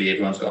 hopefully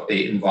everyone's got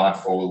their invite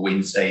for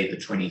Wednesday the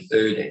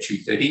 23rd at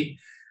 2:30.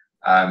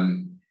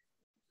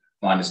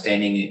 my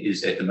understanding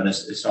is that the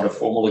minister, it's not a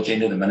formal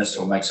agenda. The minister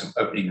will make some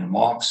opening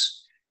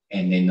remarks,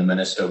 and then the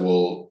minister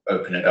will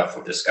open it up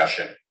for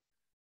discussion.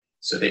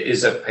 So there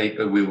is a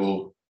paper we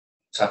will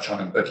touch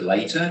on a bit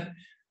later,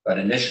 but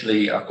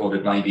initially I thought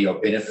it may be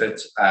of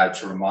benefit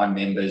to remind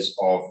members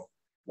of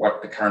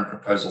what the current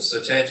proposals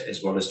sit at,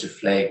 as well as to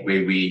flag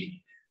where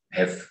we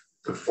have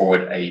put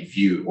forward a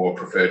view or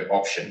preferred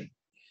option.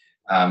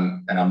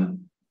 And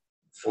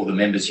for the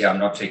members here, I'm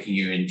not taking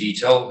you in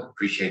detail.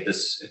 Appreciate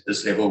this at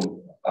this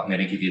level. I'm going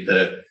to give you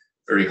the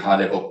very high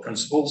level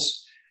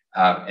principles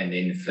and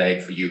then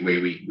flag for you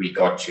where we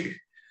got to.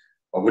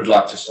 I would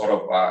like to start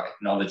off by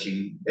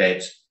acknowledging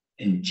that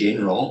in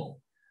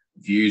general,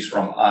 views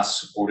from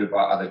us supported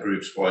by other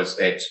groups was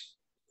that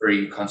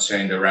very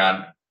concerned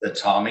around the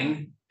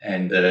timing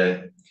and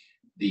the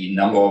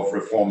number of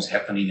reforms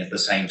happening at the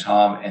same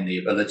time, and the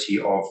ability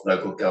of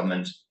local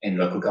government and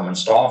local government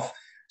staff,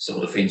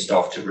 civil defence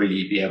staff, to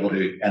really be able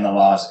to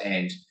analyse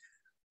and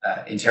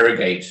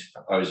interrogate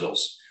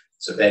proposals.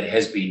 So that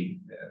has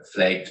been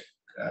flagged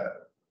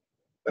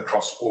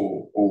across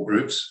all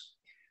groups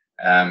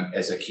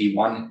as a key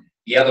one.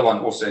 The other one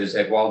also is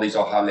that while these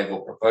are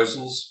high-level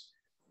proposals,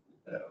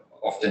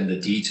 often the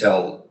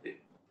detail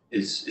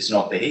is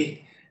not there.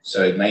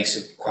 So it makes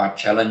it quite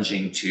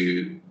challenging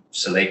to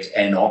select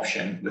an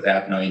option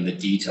without knowing the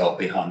detail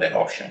behind that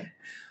option.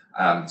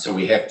 So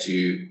we have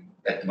to,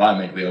 at the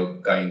moment, we are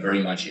going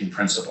very much in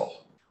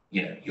principle,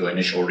 your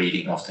initial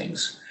reading of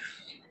things.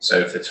 So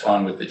if it's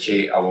fine with the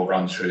chair, I will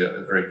run through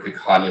a very quick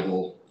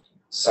high-level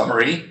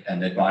summary,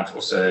 and it might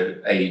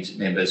also aid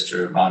members to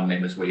remind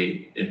members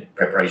we're in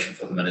preparation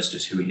for the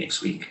Minister's Hui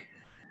next week.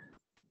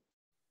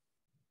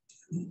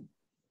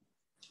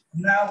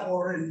 Now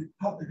or in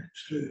public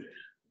excluded?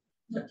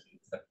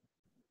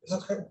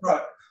 Okay,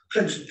 right.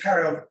 Clinton,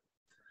 carry on.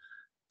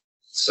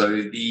 So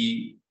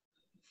the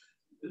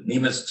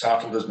NEMA's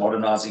titled as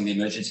Modernising the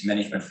Emergency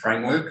Management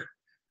Framework.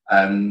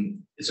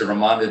 It's a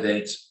reminder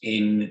that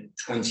in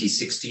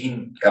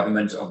 2016,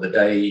 government of the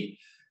day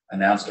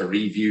announced a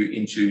review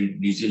into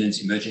New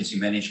Zealand's emergency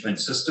management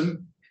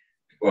system.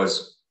 It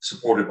was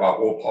supported by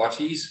all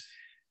parties.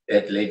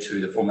 That led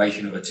to the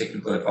formation of a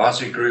technical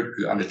advisory group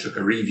who undertook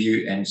a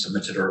review and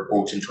submitted a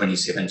report in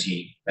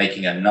 2017,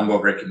 making a number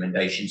of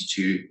recommendations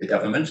to the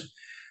government.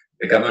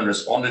 The government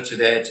responded to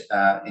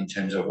that in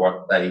terms of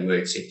what they were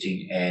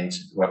accepting and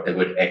what they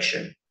would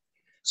action.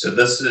 So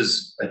this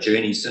is a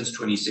journey since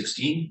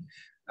 2016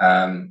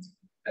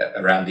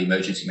 around the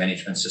emergency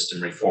management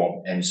system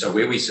reform. And so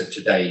where we sit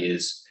today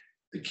is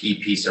the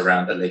key piece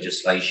around the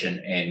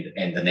legislation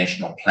and the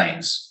national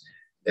plans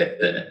that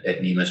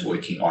NEMA is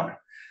working on.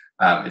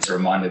 It's a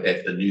reminder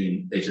that the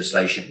new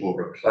legislation will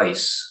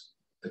replace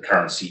the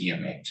current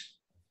CDM Act.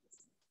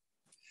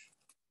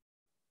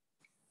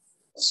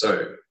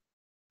 So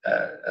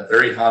a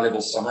very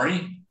high-level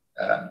summary.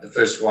 The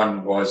first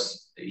one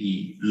was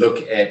the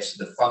look at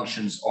the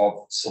functions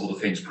of civil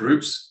defence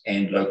groups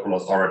and local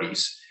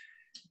authorities.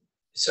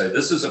 So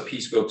this is a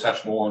piece we'll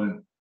touch more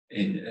on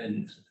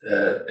in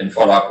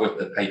follow up with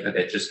the paper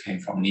that just came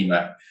from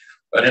NEMA.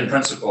 But in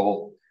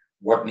principle,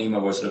 what NEMA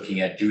was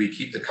looking at, do we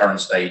keep the current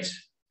state,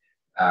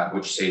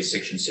 which says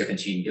Section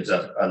 17 gives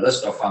us a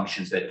list of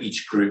functions that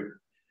each group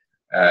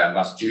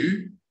must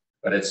do,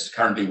 but it's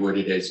currently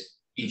worded as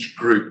each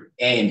group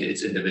and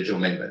its individual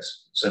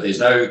members. So there's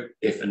no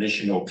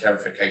definition or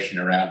clarification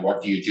around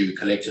what do you do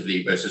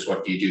collectively versus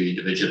what do you do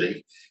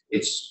individually.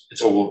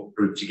 It's all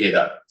grouped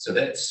together. So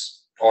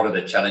that's part of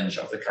the challenge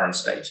of the current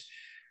state.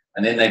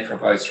 And then they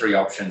propose three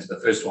options. The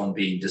first one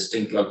being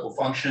distinct local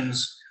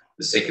functions.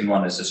 The second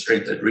one is a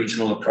strengthened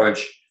regional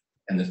approach.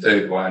 And the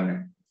third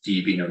one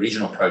being a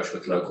regional approach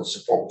with local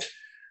support.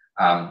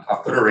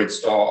 I've put a red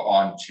star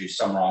on to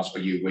summarize for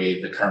you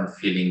where the current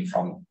feeling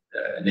from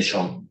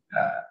initial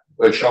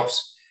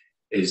workshops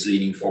is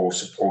leaning for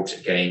support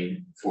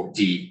again for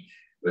D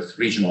with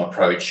regional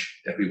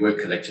approach, that we work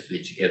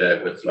collectively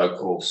together with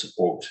local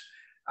support.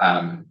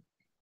 And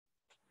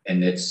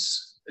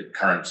that's the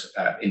current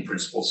in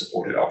principle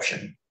supported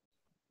option.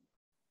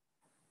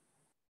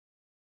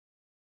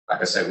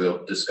 Like I say,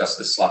 we'll discuss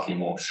this slightly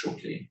more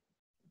shortly.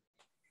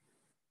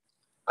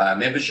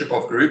 Membership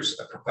of groups,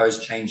 a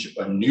proposed change,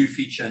 a new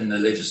feature in the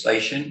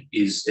legislation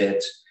is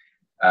that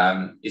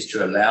is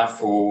to allow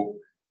for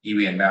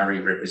iwi and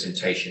Maori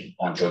representation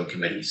on joint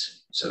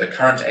committees. So the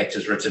current act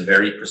is written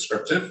very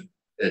prescriptive.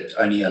 It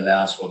only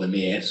allows for the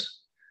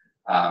mayors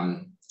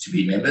to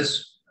be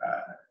members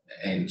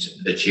and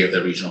the chair of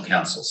the regional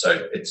council.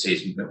 So it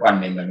says one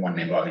member and one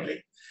member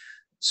only.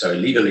 So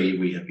legally,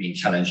 we have been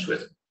challenged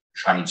with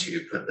trying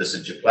to put this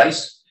into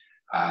place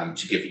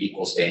to give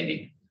equal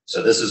standing.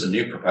 So this is a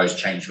new proposed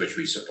change which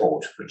we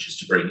support, which is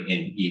to bring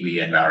in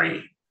iwi and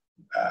Maori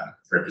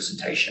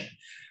representation.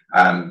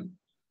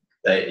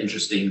 The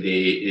interesting there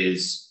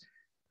is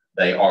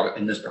they are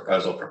in this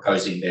proposal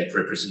proposing that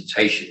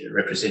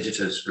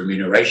representatives'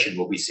 remuneration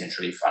will be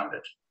centrally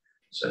funded.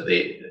 So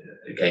there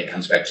again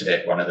comes back to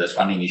that one of those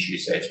funding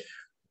issues, that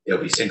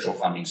there'll be central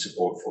funding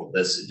support for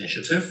this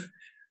initiative.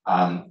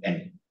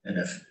 And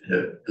a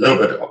little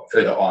bit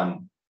further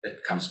on,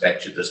 it comes back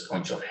to this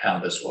point of how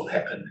this will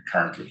happen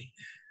currently.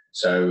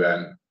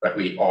 So, but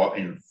we are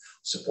in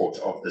support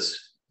of this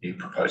new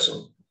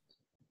proposal.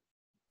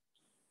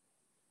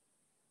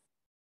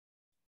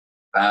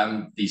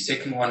 The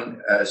second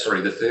one,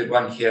 the third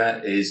one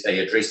here is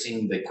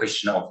addressing the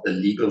question of the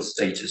legal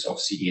status of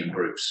CDM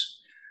groups.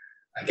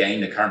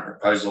 Again, the current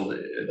proposal,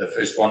 the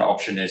first one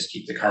option is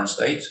keep the current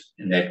state,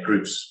 in that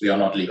groups, we are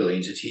not legal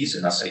entities,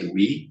 and I say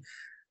we.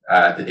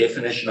 The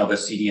definition of a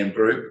CDM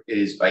group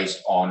is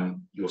based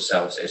on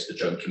yourselves as the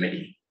joint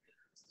committee.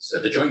 So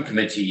the joint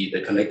committee,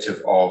 the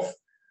collective of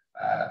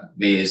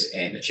mayors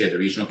and the chair of the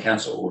regional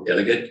council or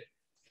delegate,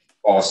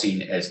 are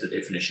seen as the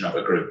definition of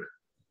a group.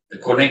 The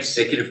coordinating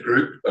executive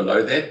group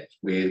below that,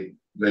 where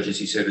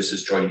emergency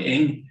services join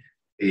in,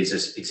 is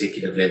an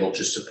executive level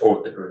to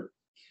support the group.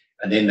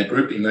 And then the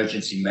group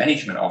emergency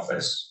management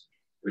office,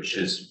 which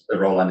is the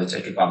role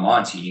undertaken by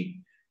my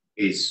team,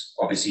 is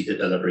obviously the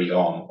delivery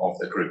arm of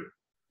the group.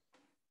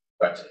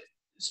 But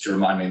it's to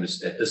remind members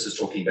that this is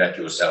talking about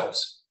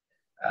yourselves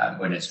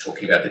when it's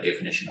talking about the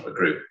definition of a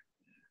group.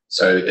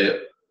 So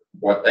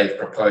what they've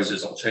proposed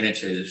as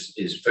alternatives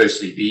is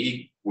firstly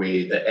B,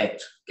 where the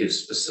Act gives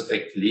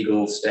specific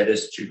legal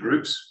status to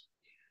groups,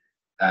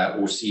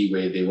 or C,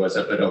 where there was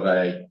a bit of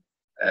a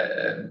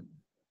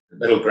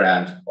middle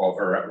ground of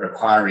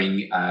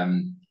requiring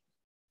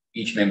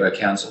each member of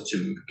council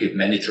to give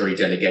mandatory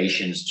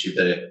delegations to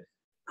the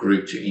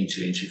group to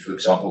enter into, for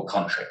example,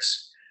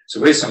 contracts. So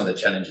where some of the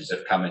challenges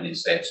have come in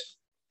is that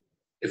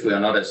if we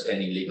are not a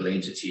standing legal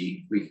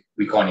entity,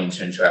 we can't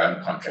enter into our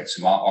own contracts.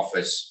 So my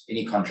office,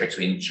 any contracts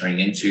we're entering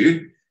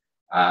into,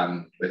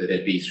 whether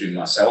that be through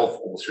myself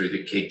or through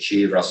the KEG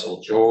chair,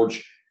 Russell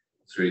George,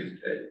 through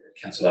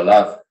Councillor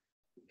Love,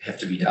 have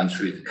to be done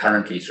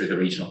currently through the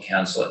regional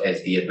council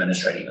as the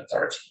administrating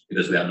authority,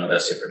 because we are not a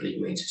separate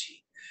legal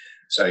entity.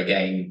 So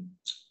again,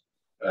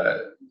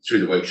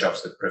 through the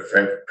workshops, the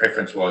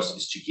preference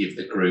is to give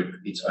the group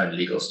its own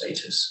legal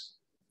status.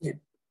 Yeah.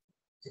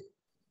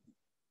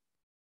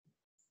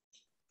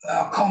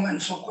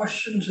 Comments or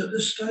questions at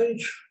this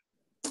stage?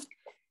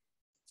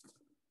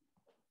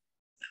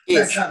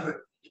 Yes.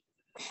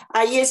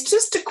 Yes,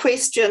 just a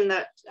question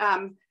that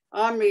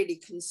I'm really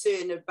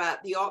concerned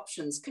about the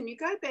options. Can you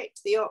go back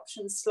to the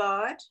options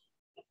slide?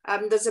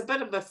 There's a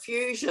bit of a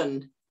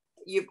fusion.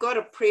 You've got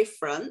a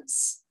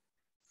preference.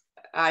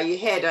 You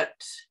had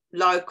it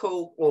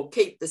local or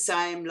keep the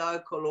same,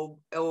 local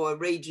or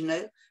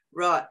regional,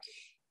 right?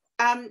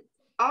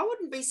 I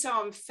wouldn't be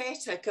so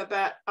emphatic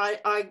about,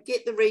 I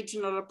get the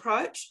regional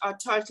approach. I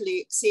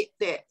totally accept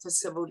that for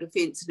civil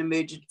defence and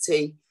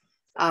emergency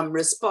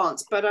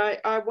response, but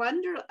I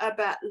wonder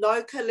about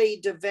locally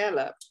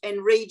developed and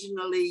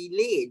regionally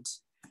led,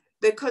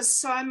 because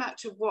so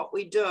much of what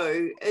we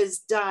do is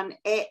done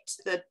at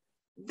the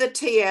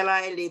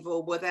TLA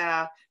level with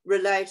our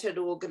related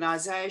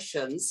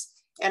organisations,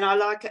 and I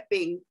like it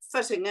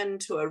fitting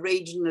into a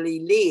regionally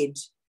led,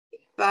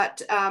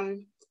 but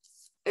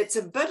it's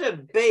a bit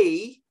of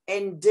B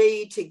and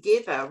D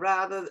together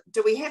rather.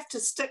 Do we have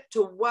to stick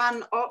to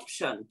one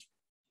option?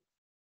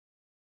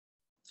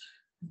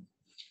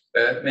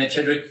 Mayor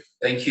Chadwick,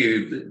 thank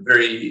you.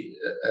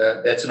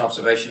 That's an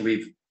observation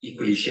we've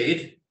equally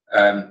shared,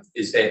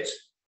 is that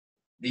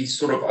these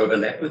sort of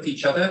overlap with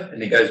each other,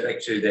 and it goes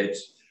back to that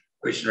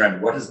question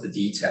around what is the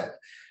detail.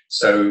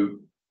 So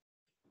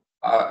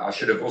I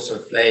should have also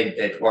flagged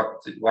that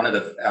one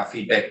of our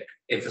feedback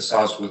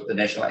emphasised with the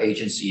national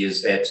agency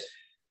is that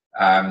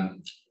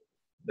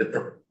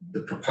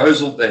the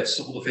proposal that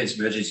civil defence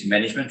emergency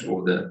management,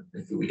 or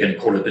if we're going to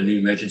call it the new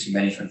emergency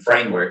management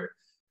framework,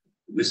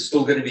 was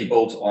still going to be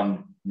built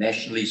on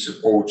nationally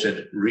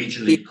supported,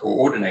 regionally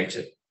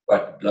coordinated,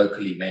 but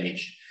locally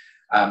managed.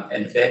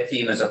 And that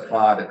theme is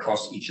applied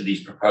across each of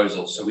these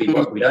proposals. So we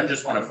don't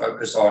just want to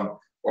focus on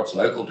what's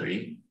local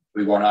doing.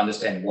 We want to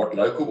understand what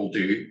local will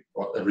do,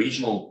 what the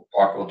regional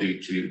part will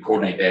do to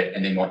coordinate that,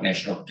 and then what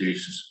national will do to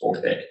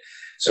support that.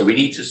 So we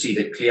need to see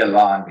the clear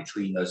line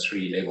between those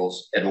three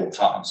levels at all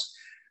times.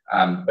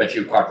 But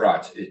you're quite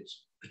right.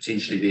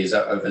 Potentially there's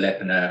an overlap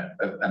and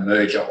a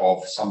merger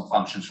of some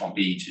functions from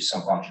B to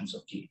some functions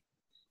of D.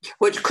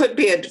 Which could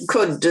be a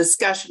good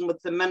discussion with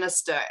the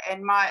minister.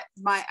 And my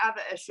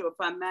other issue, if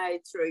I may,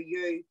 through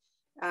you,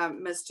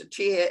 Mr.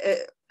 Chair,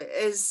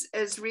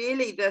 is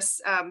really this,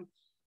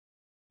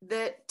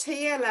 the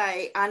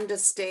TLA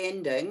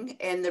understanding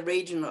and the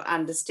regional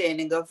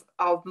understanding of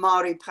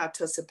Māori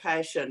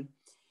participation.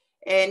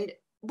 And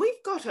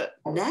we've got it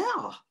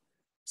now.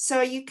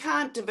 So you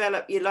can't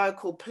develop your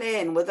local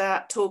plan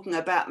without talking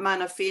about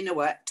mana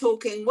whenua,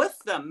 talking with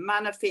them,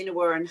 mana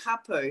whenua and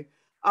hapu.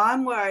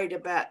 I'm worried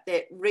about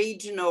that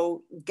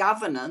regional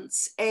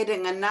governance,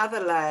 adding another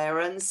layer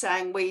and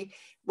saying we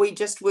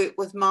just work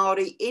with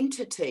Māori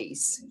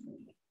entities.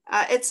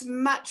 It's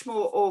much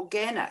more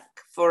organic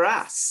for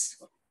us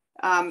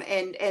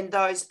and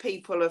those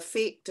people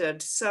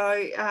affected.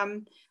 So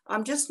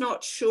I'm just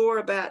not sure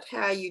about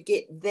how you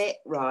get that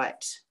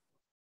right.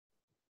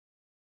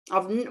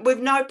 We've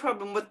no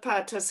problem with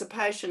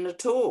participation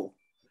at all,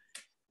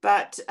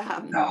 but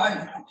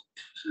no,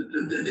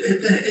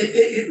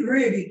 it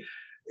really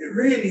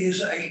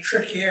is a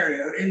tricky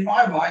area. In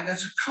my mind,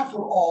 there's a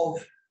couple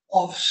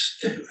of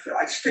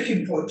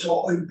sticking points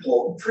or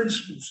important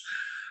principles.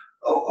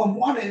 And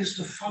one is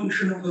the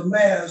function of the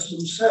mayors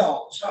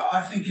themselves.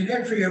 I think in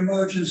every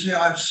emergency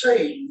I've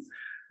seen,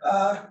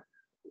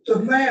 the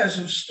mayors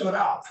have stood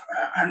up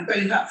and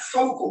been that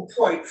focal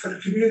point for the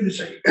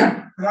community.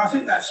 And I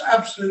think that's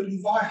absolutely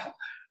vital.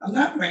 And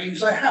that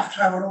means they have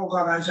to have an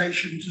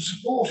organisation to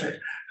support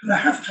it. And they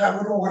have to have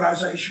an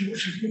organisation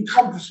which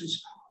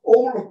encompasses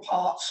all the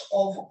parts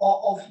of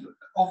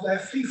their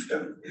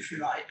fiefdom, if you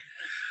like.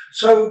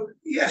 So,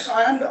 yes,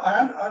 I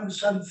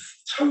understand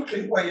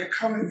totally where you're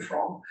coming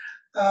from.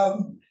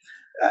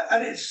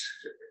 And it's,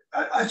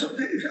 I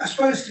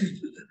suppose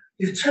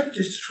the attempt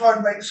is to try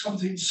and make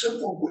something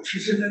simple, which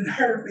is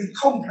inherently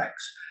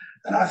complex.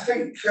 And I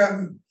think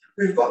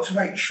we've got to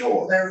make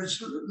sure there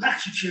is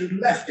latitude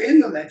left in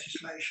the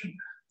legislation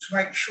to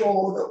make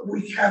sure that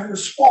we can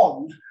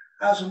respond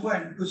as and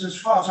when, because as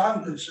far as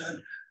I'm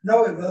concerned,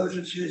 no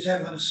emergency is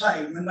ever the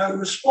same and no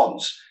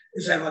response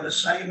is ever the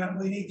same. And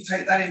we need to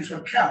take that into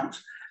account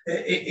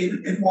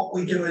in what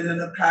we do in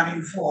the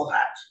planning for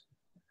that.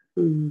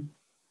 Mm.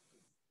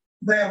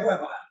 Mayor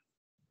Webber.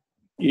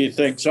 Yeah,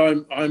 thanks.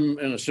 I'm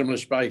in a similar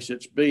space.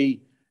 It's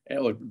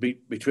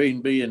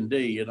between B and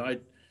D, and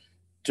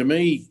to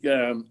me,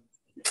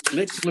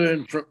 let's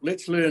learn from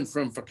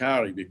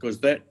Whakaari,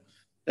 because that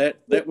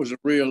was a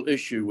real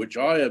issue which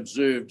I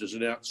observed as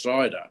an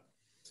outsider,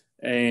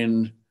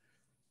 and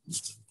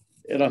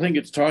I think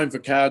it's time for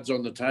cards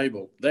on the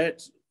table.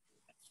 That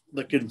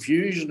the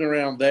confusion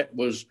around that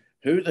was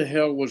who the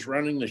hell was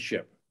running the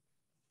ship.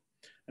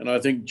 And I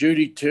think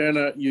Judy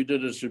Turner, you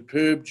did a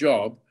superb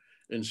job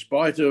in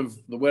spite of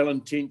the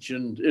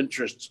well-intentioned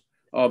interests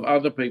of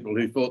other people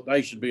who thought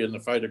they should be in the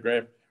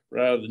photograph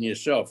rather than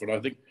yourself. And I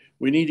think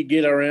we need to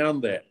get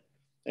around that.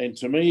 And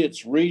to me,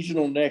 it's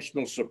regional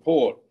national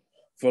support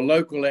for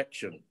local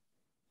action.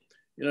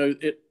 You know,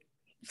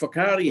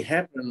 Whakaari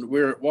happened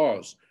where it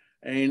was,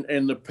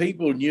 and the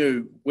people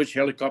knew which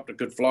helicopter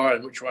could fly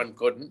and which one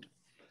couldn't.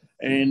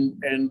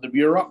 And the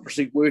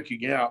bureaucracy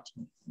working out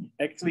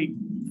actually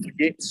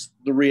forgets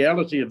the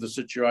reality of the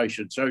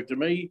situation. So to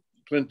me,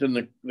 Clinton,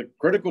 the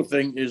critical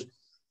thing is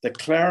the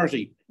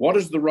clarity. What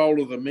is the role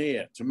of the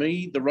mayor? To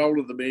me, the role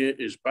of the mayor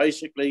is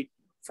basically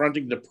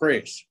fronting the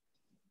press.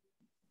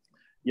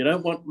 You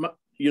don't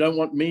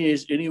want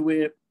mayors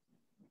anywhere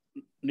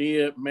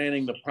near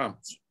manning the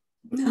pumps.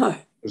 No.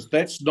 Because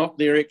that's not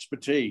their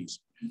expertise.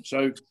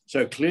 So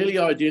clearly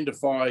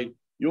identify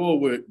your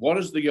work. What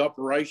is the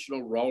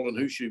operational role and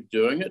who should be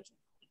doing it?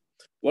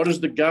 What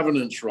is the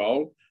governance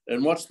role?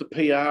 And what's the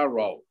PR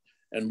role?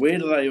 And where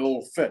do they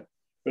all fit?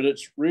 But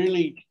it's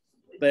really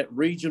that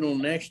regional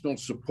national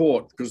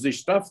support, because there's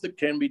stuff that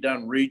can be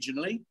done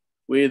regionally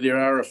where there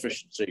are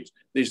efficiencies.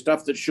 There's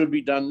stuff that should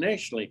be done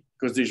nationally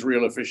because there's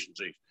real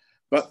efficiencies.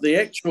 But the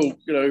actual,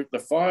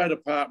 the fire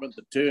department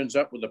that turns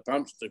up with the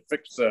pumps to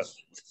fix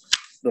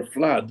the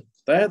flood,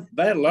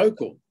 they're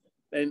local.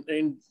 And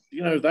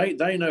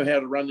they know how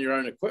to run their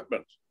own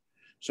equipment.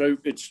 So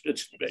it's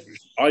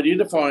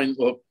identifying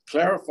or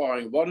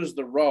clarifying what is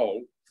the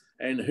role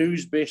and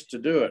who's best to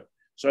do it.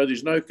 So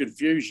there's no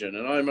confusion.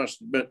 And I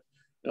must admit,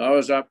 I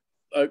was up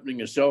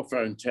opening a cell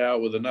phone tower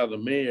with another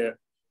mayor.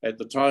 At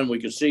the time, we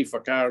could see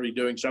Whakaari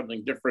doing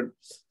something different.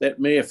 That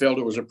mayor felt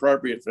it was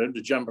appropriate for him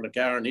to jump in a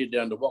car and head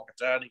down to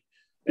Whakatane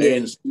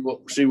and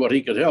see what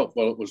he could help.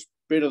 Well, it was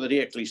better that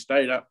he actually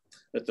stayed up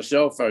at the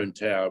cell phone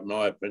tower, in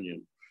my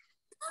opinion.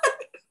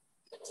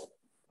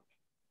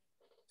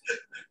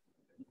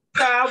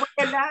 So are we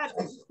allowed,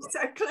 so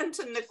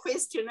Clinton, the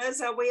question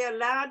is, are we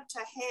allowed to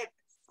have,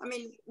 I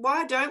mean,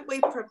 why don't we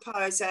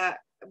propose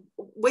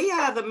we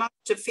are the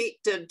most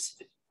affected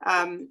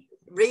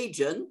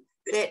region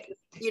that,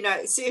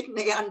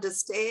 certainly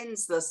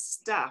understands this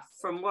stuff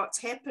from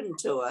what's happened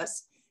to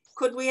us.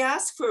 Could we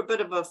ask for a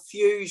bit of a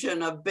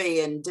fusion of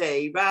B and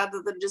D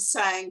rather than just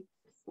saying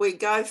we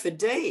go for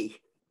D?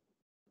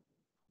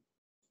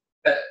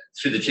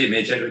 Through the chair,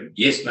 Mayor Chadwick,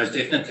 yes, most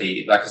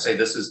definitely. Like I say,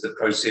 this is the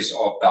process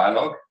of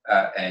dialogue,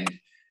 and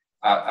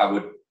I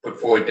would put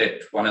forward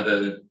that one of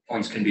the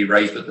points can be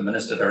raised with the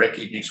Minister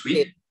directly next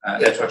week.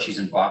 That's what she's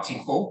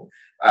inviting for.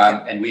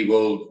 And we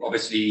will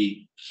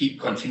obviously keep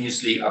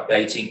continuously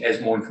updating as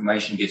more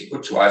information gets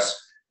put to us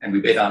and we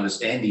better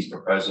understand these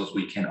proposals.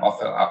 We can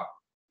offer up,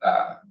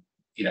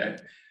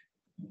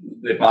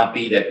 it might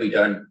be that we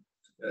don't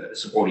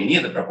support any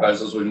of the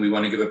proposals when we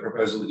want to give a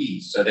proposal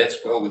E. So that's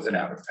well within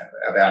our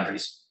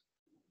boundaries.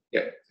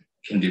 Yeah,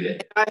 can do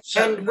that.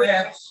 So,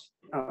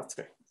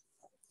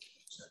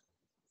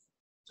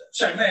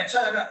 Mayor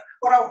Turner,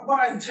 what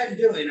I intend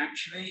doing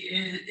actually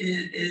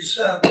is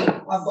I've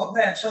got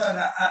Mayor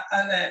Turner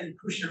and then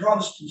Commissioner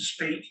Ronston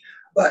speak,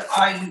 but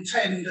I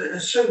intend,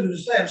 as soon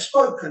as they've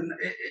spoken,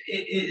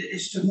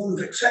 is to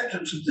move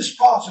acceptance of this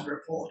part of the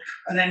report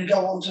and then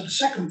go on to the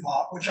second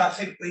part, which I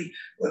think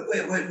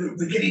we're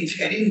beginning to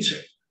get into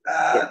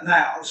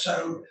now.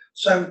 So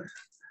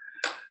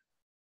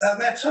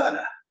Mayor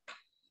Turner.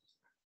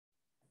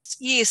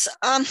 Yes,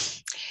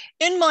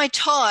 in my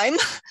time,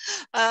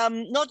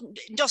 not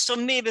just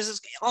on mayor business,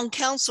 on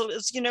council,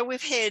 is, you know,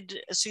 we've had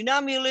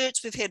tsunami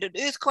alerts, we've had an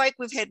earthquake,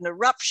 we've had an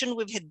eruption,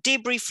 we've had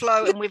debris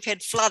flow, and we've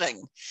had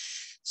flooding.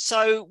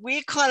 So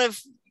we're kind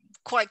of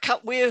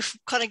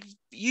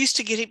used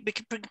to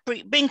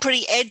being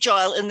pretty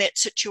agile in that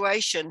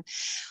situation.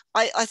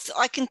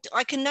 I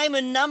can name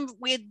a number.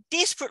 We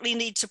desperately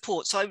need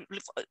support. So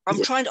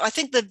I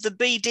think that the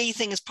BD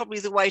thing is probably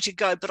the way to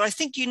go. But I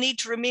think you need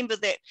to remember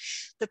that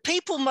the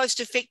people most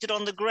affected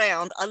on the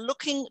ground are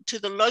looking to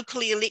the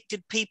locally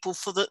elected people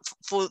for the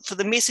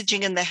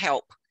messaging and the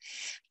help.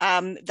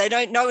 They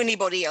don't know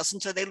anybody else,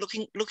 and so they're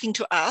looking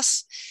to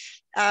us.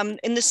 And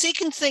the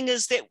second thing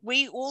is that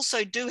we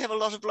also do have a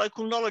lot of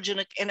local knowledge,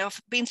 and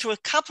I've been through a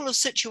couple of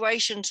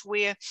situations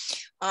where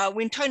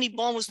when Tony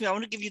Bond was mayor, I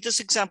want to give you this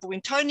example.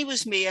 When Tony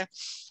was mayor,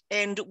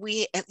 and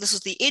this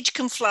is the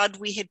Edgecombe flood,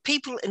 we had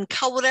people in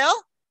Kawerau,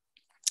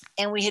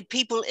 and we had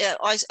people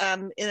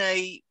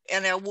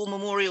in our War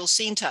Memorial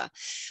Centre.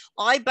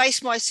 I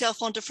based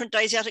myself on different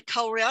days out at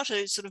Kawerau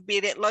to sort of be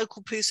that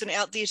local person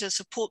out there to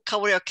support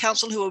Kawerau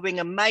Council, who were being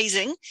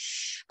amazing.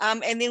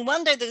 And then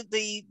one day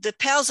the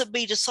powers that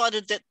be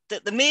decided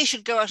that the mayor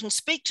should go out and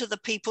speak to the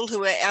people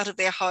who are out of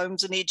their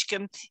homes in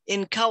Edgecombe,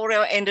 in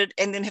Kawerau,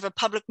 and then have a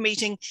public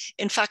meeting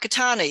in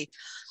Whakatane.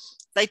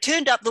 They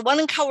turned up. The one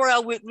in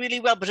Kawerau worked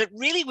really well, but it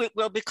really worked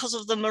well because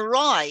of the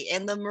marae,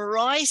 and the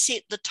marae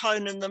set the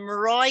tone, and the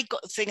marae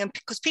got the thing. And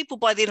because people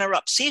by then are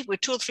upset, we're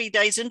 2 or 3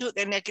 days into it,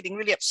 they're now getting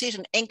really upset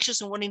and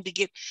anxious and wanting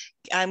to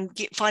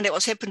find out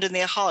what's happened in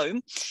their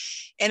home.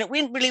 And it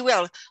went really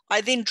well.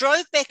 I then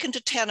drove back into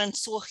town and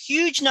saw a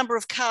huge number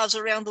of cars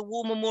around the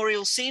War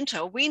Memorial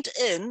Centre, went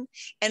in,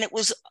 and it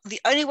was, the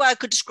only way I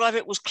could describe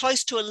it was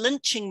close to a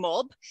lynching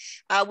mob,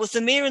 with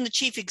the mayor and the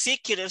chief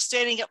executive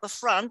standing up the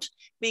front,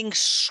 being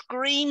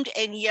screamed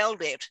and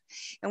yelled at.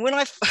 And when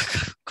I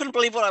couldn't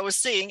believe what I was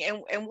seeing,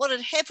 and what had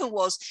happened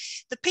was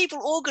the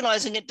people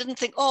organising it didn't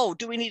think, oh,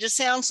 do we need a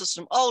sound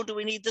system? Oh, do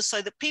we need this?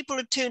 So the people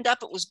had turned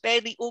up, it was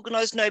badly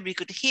organised, nobody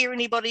could hear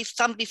anybody.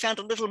 Somebody found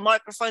a little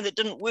microphone that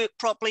didn't work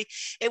properly.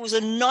 It was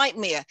a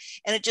nightmare,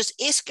 and it just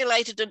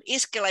escalated and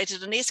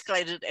escalated and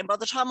escalated. And by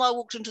the time I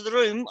walked into the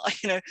room,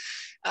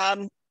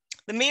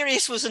 the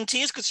mayoress was in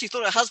tears because she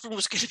thought her husband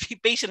was going to be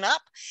beaten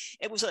up.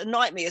 It was a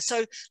nightmare.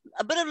 So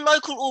a bit of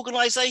local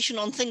organisation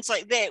on things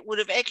like that would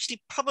have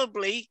actually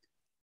probably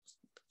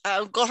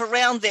got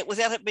around that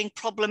without it being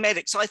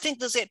problematic. So I think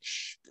there's that,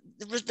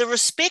 the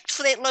respect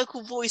for that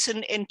local voice,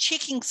 and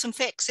checking some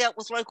facts out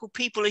with local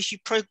people as you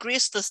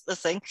progress the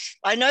thing.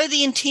 I know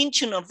the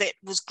intention of that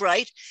was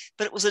great,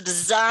 but it was a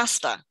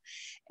disaster.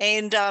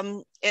 And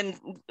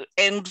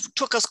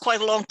took us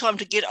quite a long time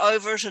to get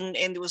over it, and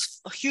there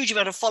was a huge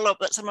amount of follow-up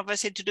that some of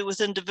us had to do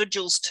with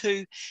individuals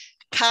to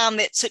calm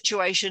that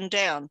situation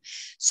down.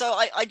 So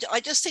I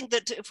just think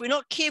that if we're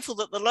not careful,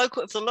 that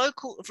if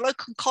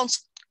local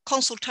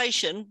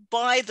consultation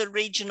by the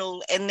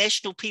regional and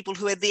national people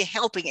who are there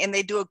helping, and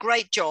they do a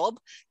great job,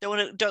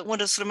 don't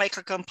want to sort of make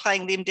like I'm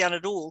playing them down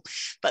at all,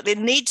 but there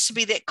needs to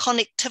be that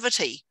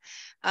connectivity,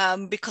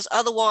 because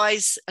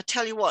otherwise, I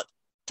tell you what,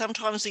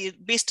 sometimes the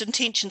best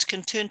intentions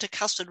can turn to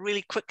custard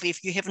really quickly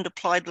if you haven't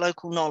applied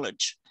local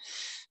knowledge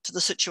to the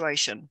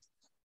situation.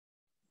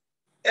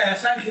 Yeah,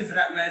 thank you for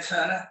that, Mayor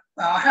Turner.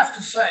 I have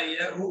to say,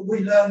 we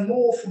learn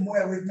more from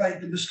where we've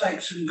made the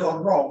mistakes and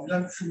gone wrong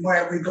than from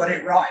where we got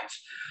it right.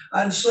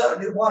 And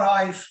certainly what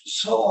I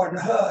saw and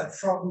heard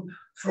from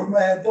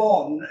Mayor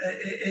Bond,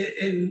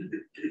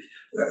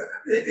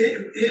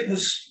 it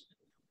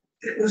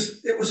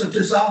was a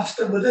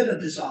disaster within a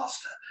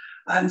disaster.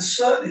 And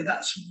certainly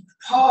that's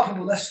part of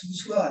the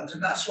lessons learned.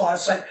 And that's why I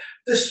say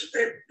this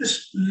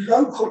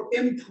local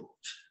input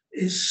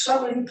is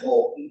so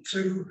important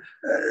to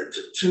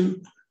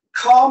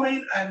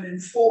calming and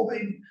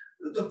informing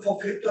the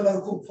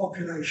local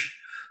population.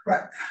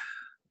 Right.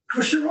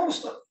 Christian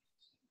Ralston.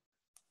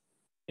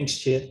 Thanks,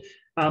 Chair.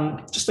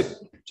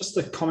 Just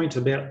a comment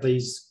about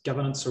these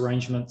governance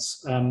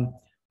arrangements.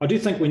 I do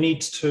think we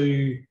need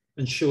to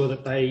ensure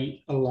that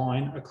they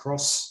align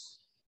across,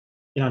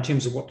 in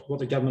terms of what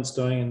the government's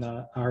doing in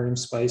the RM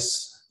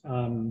space,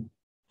 and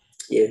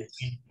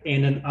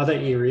in other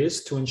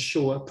areas, to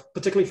ensure,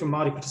 particularly for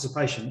Māori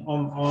participation.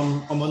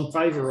 I'm in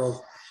favour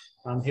of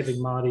having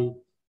Māori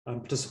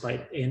participate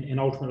and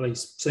ultimately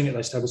sitting at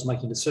those tables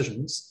making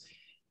decisions.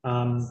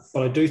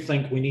 But I do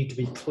think we need to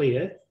be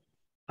clear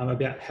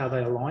about how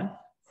they align.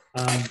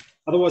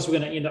 Otherwise, we're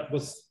going to end up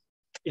with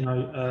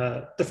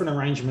different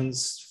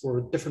arrangements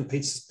for different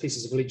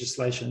pieces of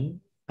legislation.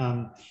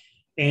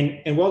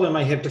 And while they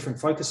may have different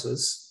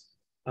focuses,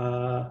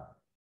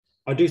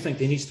 I do think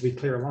there needs to be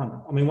clear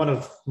alignment. I mean, one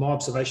of my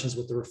observations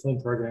with the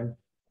reform program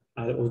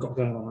that we've got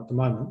going on at the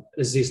moment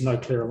is there's no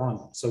clear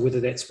alignment. So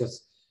whether that's with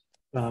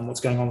what's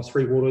going on with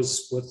Three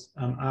Waters, with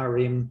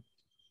RM,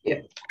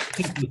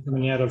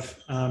 coming out of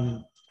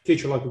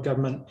future local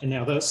government, and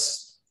now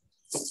this,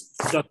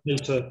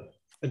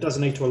 it does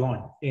need to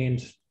align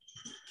and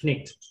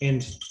connect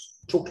and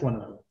talk to one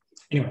another.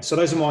 Anyway, so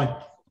those are my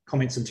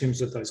comments in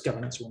terms of those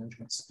governance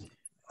arrangements.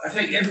 I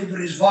think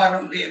everybody's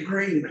violently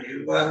agreeing with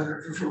you,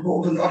 from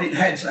all the nodding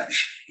heads,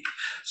 actually.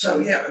 So,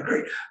 yeah,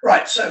 agree.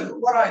 Right, so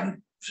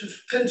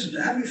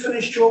Clinton, have you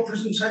finished your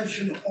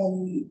presentation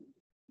on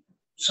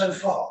so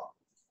far?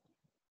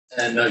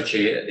 No,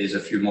 Chair, there's a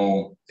few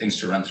more things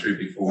to run through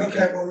before we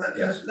Okay, well,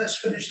 let's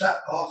finish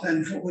that part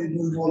then before we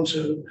move on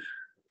to...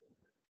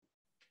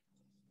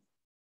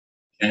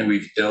 And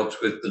we've dealt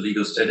with the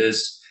legal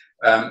status.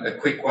 A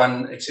quick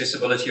one,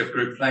 accessibility of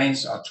group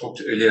planes. I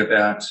talked earlier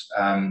about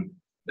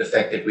the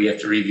fact that we have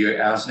to review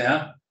ours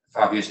now,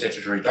 5-year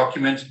statutory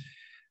document.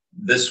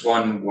 This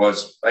one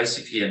was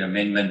basically an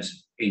amendment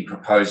being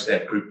proposed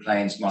that group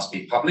plans must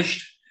be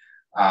published.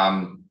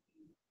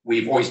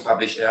 We've always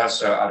published ours,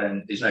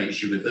 so there's no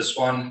issue with this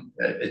one.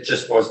 It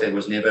just was, there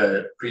was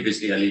never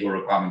previously a legal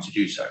requirement to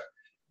do so.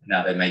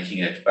 Now they're making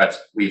it, but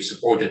we've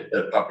supported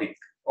the public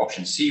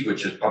option C,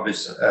 which is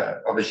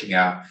publishing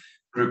our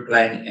group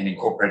plan and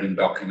incorporating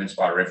documents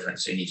by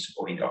reference, any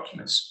supporting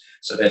documents.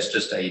 So that's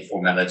just a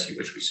formality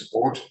which we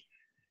support.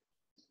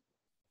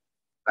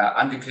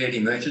 Undeclared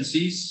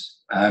emergencies.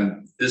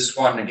 This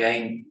one,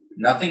 again,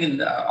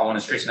 I want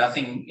to stress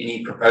nothing,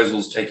 any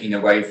proposals taking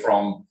away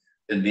from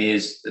the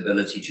Mayor's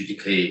ability to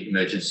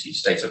declare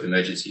states of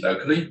emergency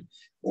locally,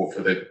 or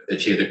for the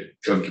Chair of the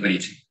Joint Committee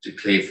to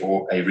declare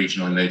for a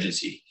regional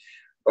emergency.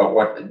 But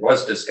what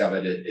was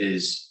discovered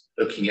is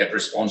looking at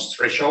response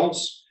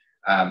thresholds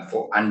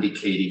for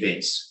undeclared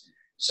events.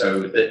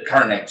 So the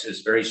current Act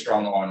is very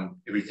strong on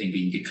everything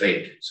being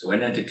declared. So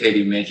when a declared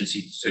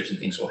emergency, certain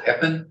things will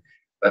happen,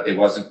 but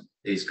there's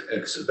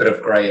a bit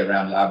of grey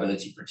around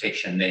liability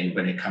protection then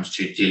when it comes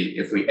to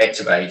if we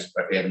activate,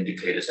 but we haven't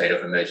declared a state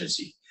of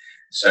emergency.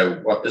 So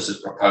what this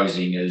is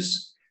proposing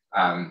is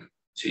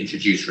to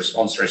introduce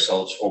response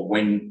thresholds for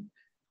when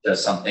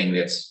does something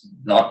that's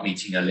not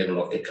meeting a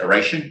level of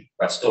declaration,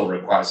 but still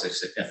requires a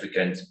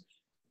significant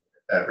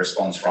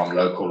response from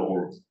local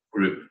or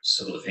group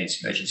civil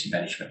defence emergency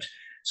management.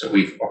 So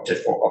we've opted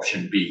for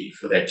option B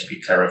for that to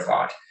be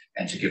clarified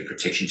and to give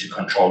protection to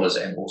controllers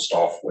and all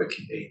staff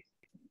working there.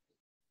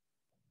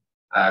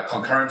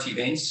 Concurrent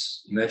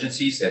events,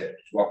 emergencies, that's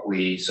what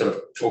we sort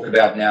of talk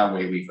about now,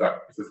 where we've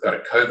got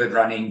a COVID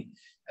running,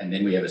 and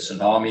then we have a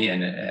tsunami,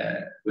 and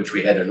which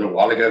we had a little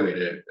while ago. We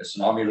had a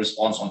tsunami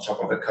response on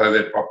top of a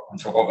COVID, on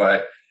top of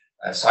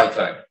a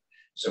cyclone.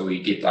 So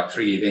we get like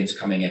 3 events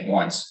coming at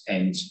once.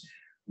 And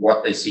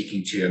what they're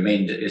seeking to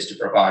amend is to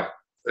provide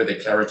further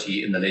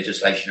clarity in the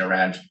legislation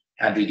around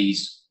how do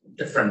these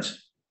different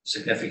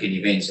significant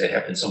events that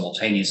happen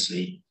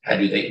simultaneously, how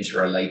do they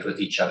interrelate with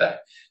each other?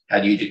 How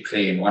do you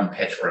declare in one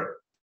patch for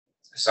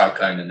a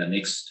cyclone and the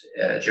next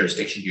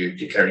jurisdiction you're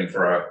declaring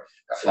for a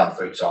flood,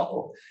 for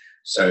example?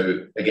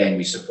 So again,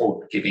 we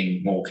support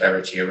giving more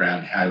clarity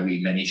around how we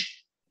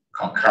manage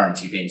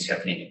concurrent events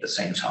happening at the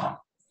same time.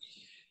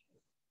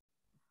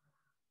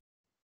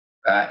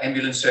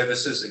 Ambulance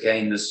services,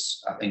 again,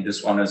 I think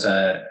this one is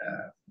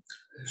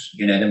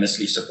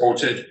unanimously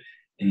supported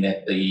in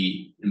that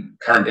the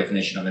current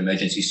definition of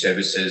emergency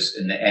services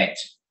in the Act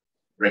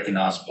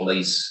recognised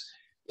police,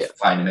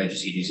 fire and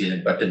emergency New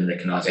Zealand, but didn't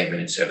recognise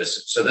ambulance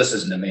services. So this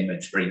is an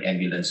amendment to bring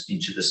ambulance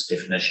into this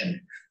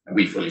definition, and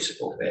we fully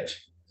support that.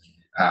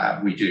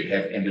 We do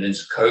have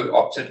ambulance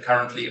co-opted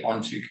currently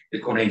onto the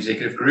Corner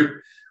Executive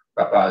Group,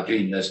 but by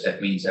doing this,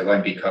 that means they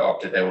won't be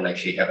co-opted, they will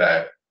actually have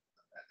a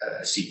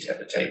seat at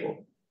the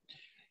table.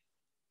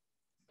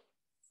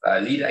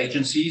 Lead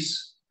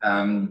agencies,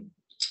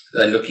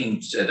 they're looking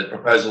to, the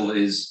proposal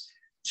is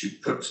to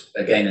put,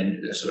 again,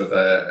 in sort of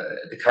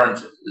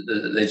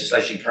the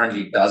legislation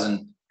currently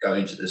doesn't go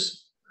into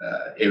this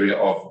area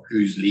of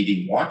who's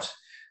leading what,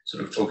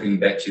 sort of talking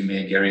back to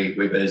Mayor Gary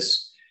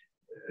Webber's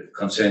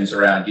concerns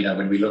around,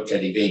 when we looked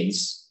at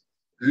events,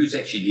 who's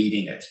actually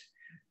leading it?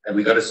 And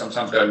we've got to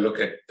sometimes go look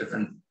at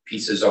different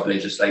pieces of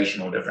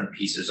legislation or different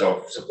pieces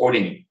of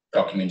supporting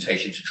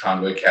documentation to try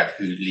and work out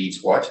who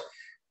leads what.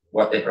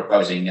 What they're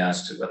proposing now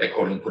is to what they're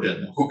calling put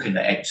a hook in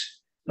the Act,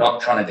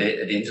 not trying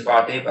to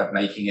identify it there, but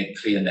making it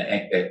clear in the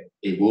Act that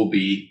there will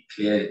be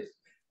clear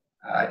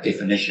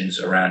definitions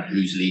around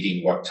who's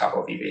leading what type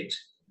of event.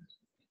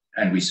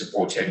 And we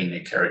support having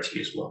that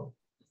clarity as well.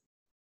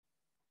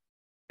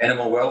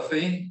 Animal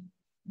welfare,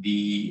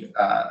 the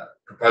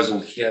proposal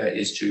here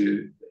is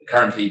to,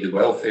 currently the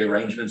welfare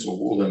arrangements or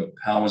all the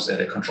powers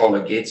that a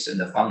controller gets and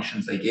the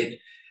functions they get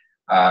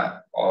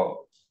are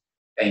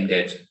aimed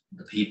at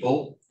the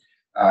people,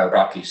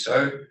 rightly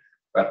so,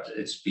 but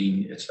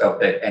it's felt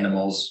that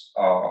animals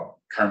are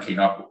currently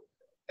not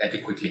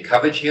adequately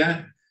covered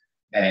here.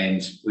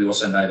 And we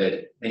also know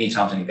that many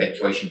times in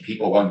evacuation,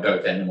 people won't go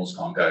if the animals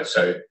can't go.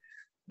 So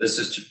this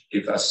is to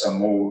give us some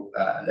more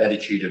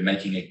latitude of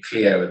making it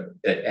clear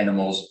that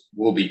animals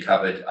will be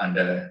covered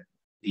under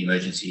the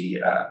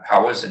emergency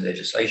powers and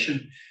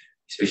legislation,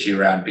 especially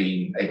around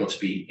being able to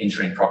be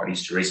entering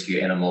properties to rescue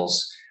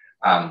animals,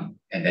 and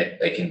that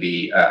they can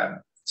be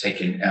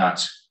taken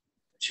out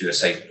to a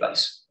safe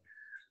place.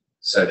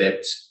 So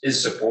that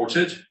is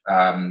supported.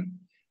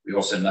 We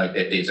also note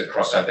that there's a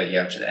crossover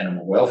here to the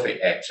Animal Welfare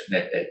Act, and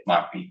that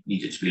might be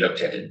needed to be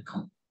looked at in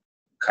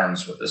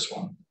concurrence with this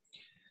one.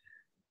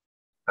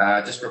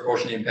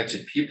 Disproportionately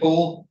impacted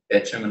people,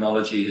 that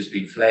terminology has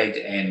been flagged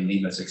and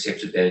NEMA's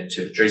accepted that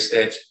to address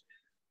that.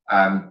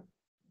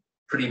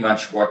 Pretty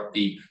much what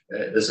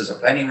this is a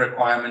planning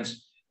requirement,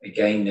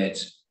 again, that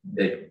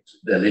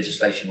the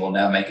legislation will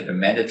now make it a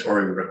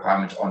mandatory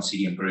requirement on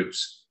CDM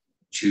groups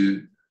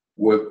to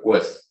work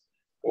with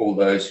all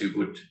those who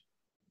would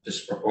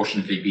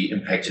disproportionately be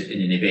impacted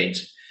in an event.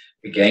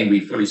 Again, we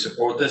fully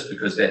support this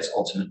because that's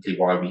ultimately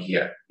why we're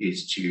here,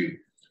 is to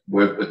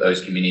work with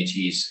those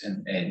communities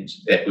and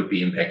that would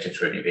be impacted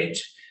through an event.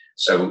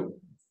 So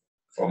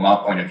from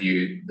our point of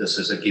view, this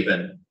is a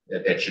given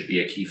that that should be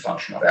a key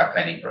function of our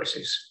planning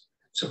process.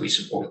 So we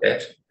support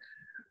that.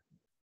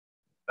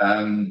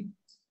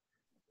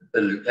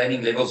 The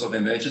planning levels of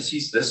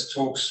emergencies, this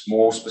talks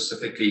more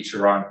specifically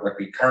to around what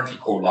we currently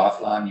call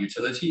lifeline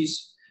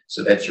utilities.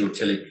 So that's your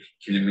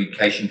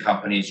telecommunication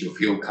companies, your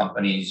fuel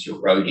companies,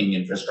 your roading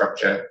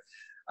infrastructure.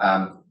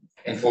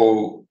 And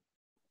for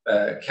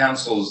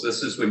councils,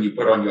 this is when you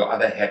put on your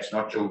other hats,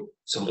 not your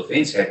civil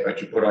defence hat,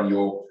 but you put on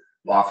your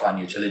lifeline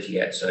utility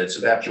hat. So it's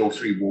about your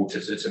three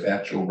waters, it's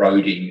about your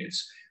roading,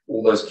 it's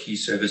all those key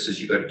services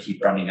you've got to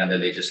keep running under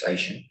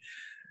legislation.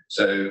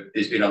 So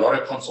there's been a lot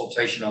of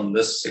consultation on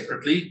this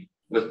separately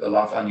with the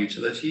lifeline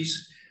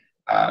utilities.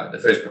 The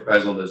first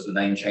proposal is the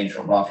name change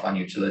from lifeline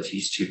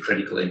utilities to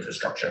critical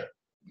infrastructure.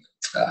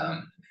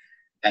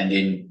 And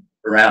then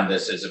around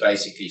this is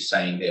basically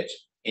saying that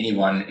any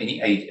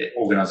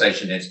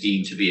organisation that's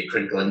deemed to be a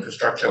critical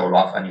infrastructure or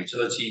lifeline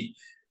utility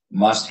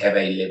must have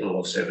a level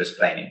of service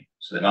planning.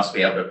 So they must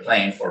be able to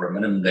plan for a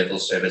minimum level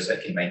of service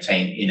that can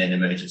maintain in an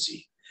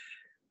emergency,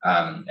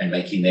 and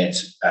making that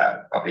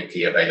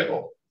publicly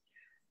available.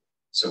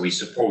 So we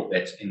support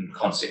that in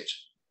concept.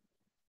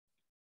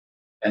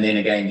 And then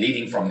again,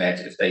 leading from that,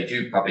 if they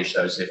do publish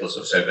those levels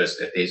of service,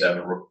 that there's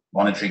a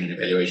monitoring and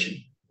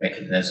evaluation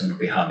mechanism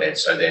behind that,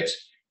 so that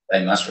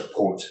they must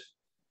report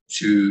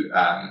to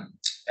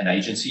an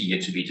agency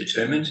yet to be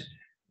determined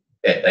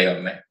that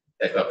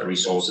they've got the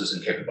resources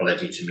and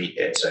capability to meet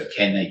that. So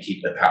can they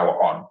keep the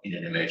power on in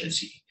an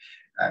emergency?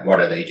 What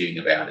are they doing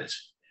about it?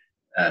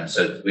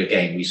 So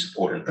again, we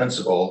support in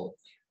principle,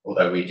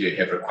 although we do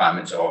have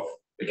requirements of,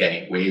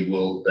 again, where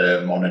will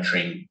the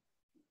monitoring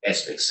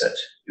aspect sit?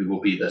 Who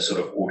will be the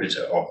sort of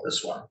auditor of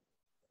this one?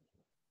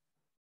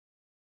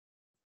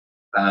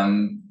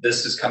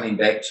 This is coming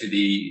back to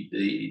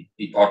the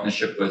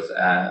partnership with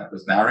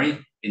Maori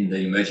in the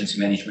emergency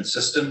management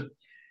system.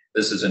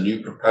 This is a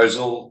new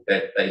proposal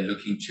that they're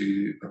looking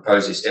to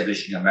propose,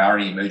 establishing a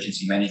Maori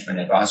Emergency Management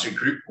Advisory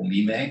Group, or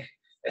MEMAG,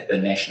 at the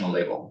national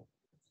level.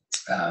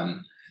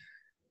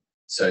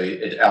 So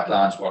it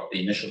outlines what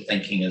the initial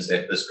thinking is,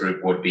 that this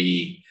group would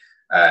be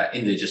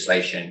in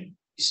legislation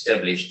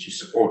established to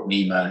support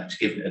NEMA, to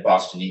give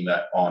advice to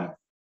NEMA on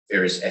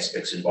various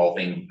aspects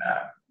involving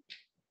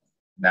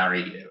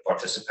Maori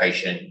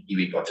participation,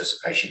 iwi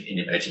participation in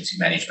emergency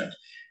management.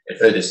 It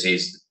further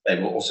says they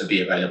will also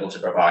be available to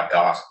provide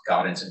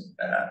guidance and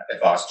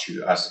advice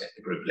to us at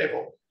the group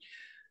level.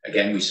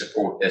 Again, we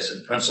support this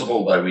in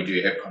principle, though we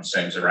do have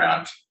concerns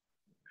around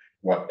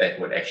what that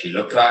would actually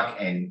look like.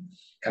 And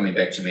coming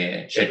back to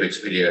Mayor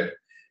Chadwick's earlier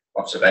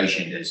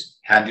observation is,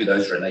 how do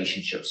those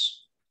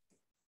relationships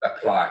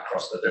apply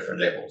across the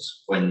different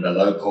levels when the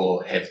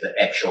local have the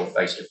actual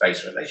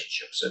face-to-face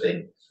relationship? So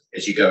then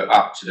as you go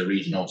up to the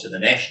regional, to the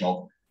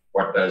national,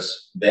 what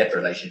does that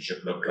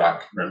relationship look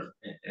like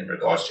in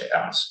regards to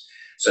ours?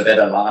 So that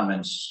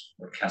alignment,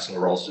 what Councillor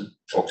Ralston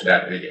talked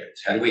about earlier,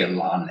 is how do we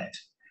align that?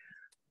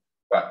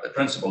 But the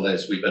principle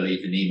is, we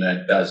believe the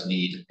NEMA does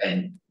need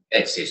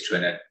access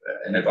to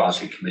an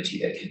advisory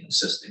committee that can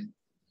assist them.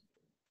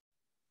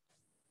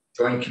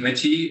 Joint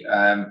committee,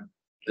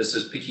 this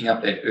is picking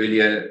up that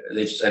earlier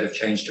legislative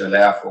change to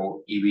allow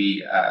for iwi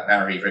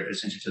Maori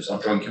representatives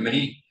on joint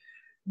committee.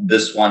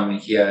 This one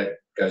here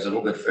goes a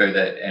little bit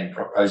further and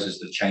proposes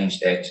the change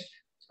that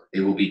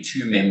there will be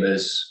 2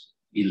 members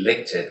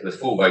elected with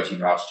full voting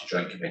rights to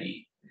joint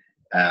committee.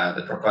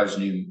 The proposed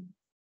new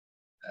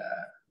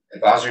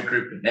advisory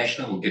group at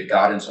national will give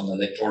guidance on the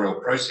electoral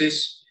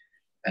process,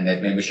 and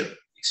that membership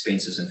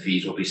expenses and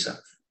fees will be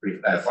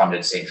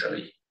funded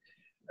centrally.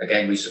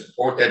 Again, we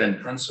support that in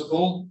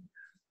principle,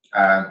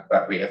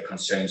 but we have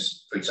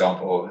concerns, for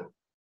example,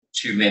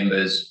 2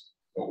 members,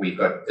 but we've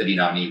got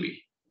 39 iwi.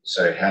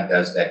 So how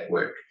does that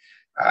work?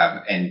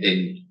 And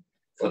then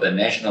for the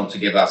national to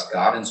give us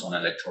guidance on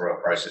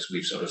electoral process,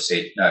 we've sort of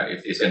said, no,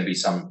 if there's going to be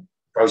some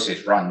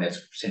process run that's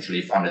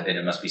centrally funded, then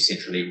it must be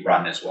centrally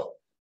run as well.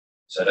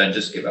 So don't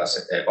just give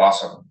us the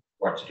advice on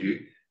what to do,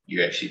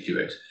 you actually do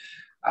it.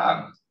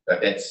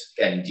 But that's,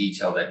 again,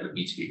 detail that would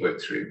need to be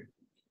worked through.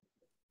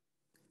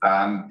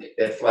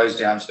 That flows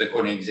down to the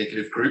coordinating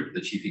executive group,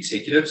 the chief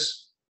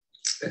executives.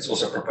 It's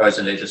also proposed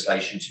in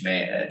legislation to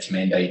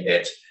mandate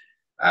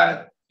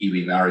that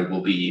iwi Maori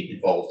will be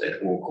involved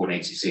at all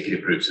coordinating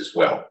executive groups as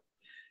well.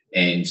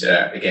 And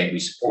again, we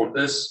support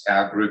this.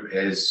 Our group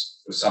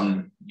has, for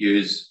some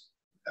years,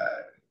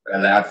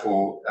 allowed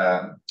for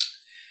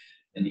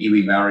an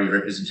iwi Maori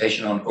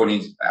representation on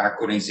our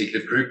coordinating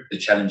executive group. The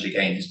challenge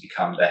again has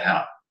become the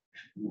how.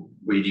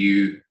 where do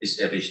you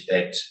establish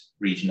that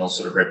regional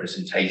sort of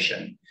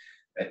representation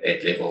at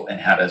that level, and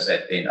how does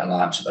that then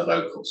align to the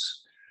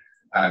locals?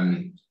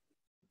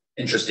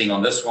 Interesting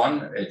on this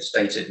one, it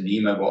stated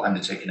NEMA will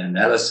undertake an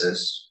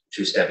analysis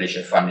to establish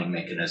a funding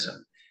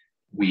mechanism.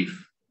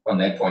 On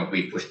that point,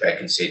 we've pushed back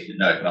and said,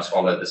 no, it must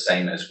follow the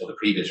same as for the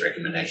previous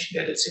recommendation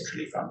that it's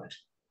centrally funded.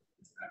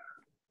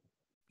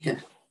 Yeah.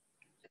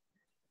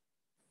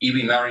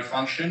 Iwi Māori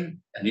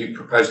function, a new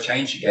proposed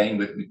change, again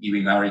with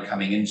Iwi Māori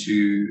coming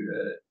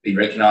into being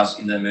recognised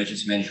in the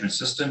emergency management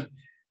system.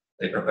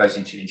 They're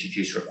proposing to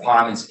introduce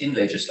requirements in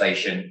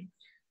legislation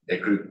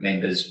that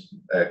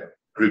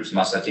groups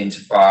must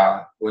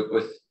work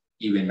with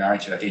Iwi Māori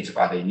to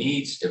identify their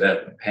needs,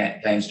 develop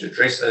plans to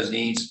address those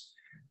needs,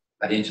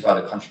 identify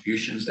the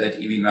contributions that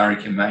Iwi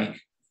Māori can make,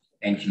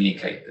 and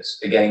communicate this.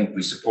 Again,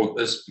 we support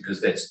this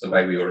because that's the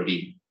way we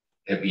already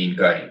have been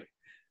going.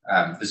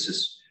 This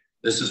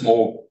is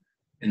more,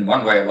 in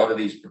one way, a lot of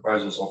these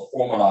proposals are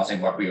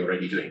formalising what we're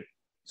already doing.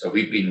 So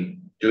we've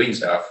been doing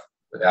stuff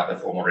without the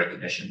formal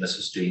recognition. This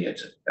is doing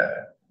it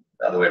the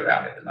other way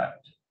around at the moment.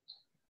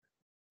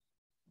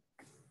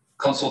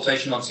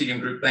 Consultation on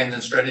CDM group plans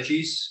and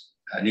strategies,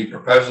 a new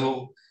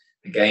proposal.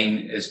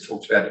 Again, as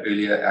talked about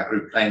earlier, our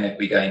group plan that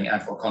we're going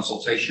out for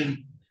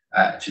consultation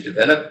to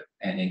develop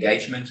and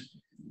engagement.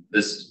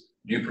 This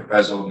new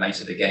proposal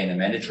makes it again a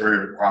mandatory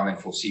requirement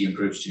for CDM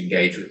groups to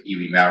engage with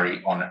Iwi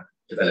Māori on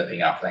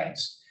developing our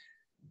plans.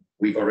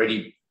 We've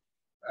already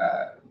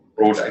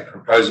brought a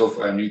proposal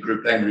for a new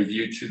group plan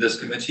review to this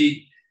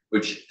committee,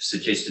 which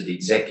suggested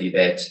exactly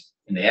that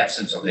in the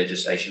absence of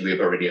legislation,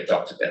 we've already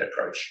adopted that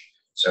approach.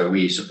 So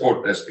we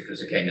support this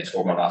because, again, it's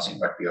formalising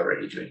what we're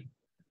already doing.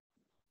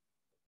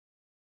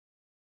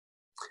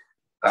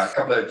 A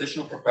couple of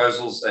additional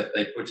proposals that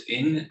they put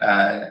in,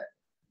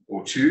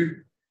 or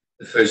two.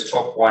 The first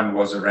top one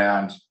was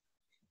around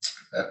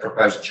a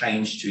proposed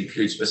change to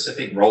include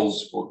specific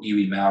roles for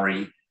Iwi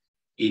Māori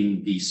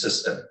in the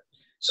system.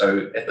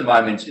 So at the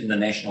moment in the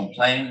national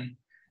plan,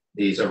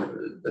 there's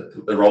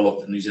the role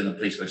of the New Zealand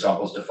Police, for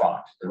example, is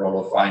defined, the role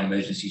of fire and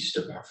emergencies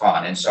is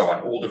defined, and so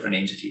on, all different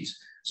entities.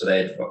 So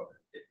they're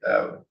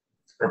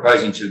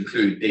proposing to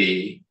include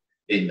there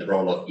in the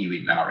role of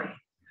Iwi Māori.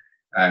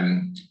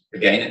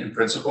 Again, in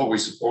principle, we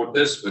support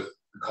this with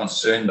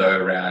concern, though,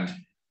 around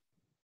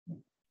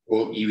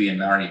will Iwi and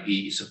Māori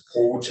be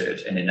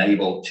supported and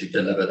enabled to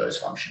deliver those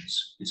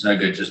functions? It's no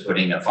good just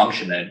putting a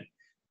function in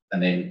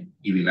and then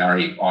Iwi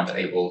Māori aren't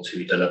able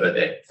to deliver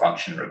that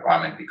function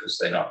requirement because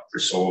they're not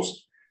resourced,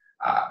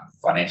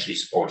 financially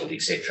supported,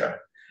 etc.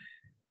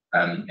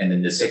 And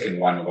then the second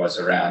one was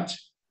around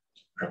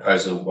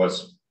proposal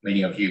was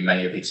many of you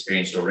may have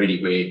experienced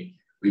already, where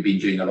we've been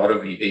doing a lot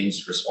of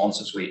events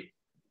responses where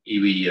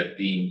Iwi have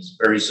been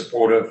very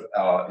supportive,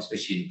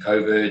 especially in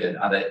COVID and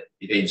other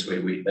events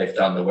where they've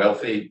done the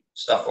welfare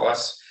stuff for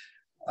us.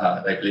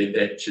 They've led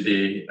that to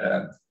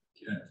their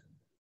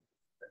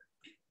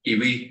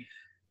Iwi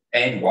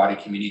and wider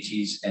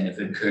communities and have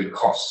incurred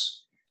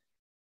costs.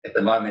 At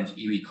the moment,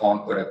 Iwi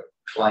can't put a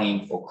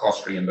claim for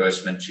cost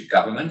reimbursement to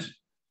government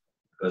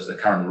because the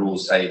current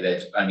rules say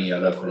that only a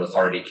local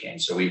authority can.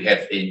 So Iwi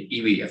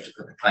have to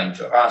put the claim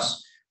to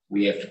us,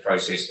 we have to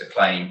process the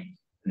claim,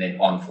 and then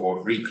on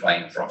for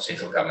reclaim from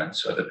central government.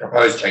 So the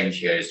proposed change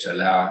here is to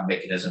allow a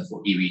mechanism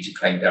for Iwi to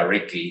claim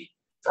directly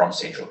from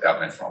central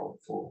government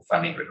for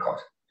funding record.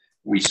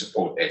 We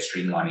support that,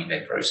 streamlining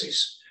that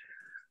process.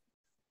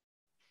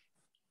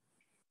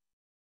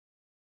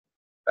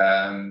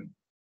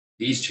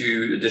 These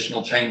two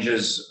additional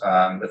changes,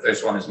 the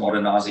first one is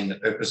modernising the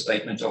purpose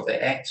statement of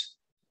the Act.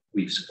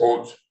 We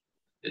support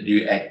the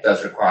new Act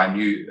does require a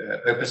new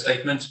purpose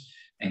statement,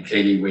 and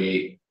clearly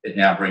where it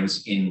now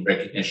brings in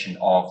recognition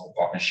of the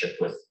partnership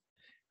with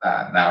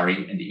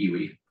Māori and the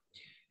iwi.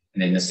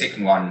 And then the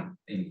second one,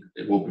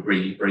 it will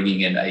be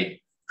bringing in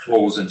a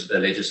clause into the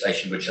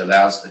legislation which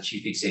allows the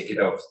Chief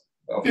Executive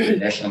of the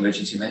National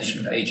Emergency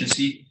Management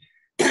Agency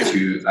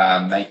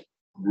to make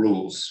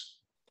rules.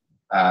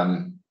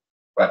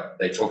 But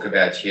they talk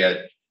about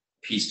here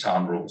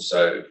peacetime rules.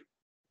 So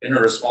in a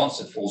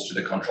response, it falls to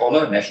the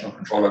controller, national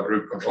controller,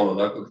 group controller,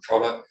 local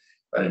controller.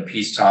 But in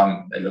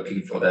peacetime, they're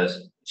looking for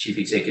the Chief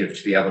Executive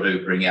to be able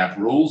to bring out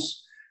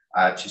rules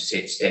to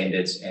set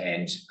standards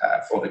and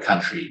for the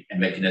country and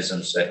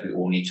mechanisms that we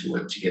all need to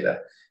work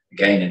together.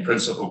 Again, in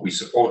principle, we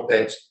support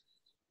that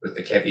with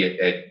the caveat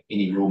that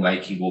any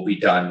rulemaking will be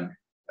done,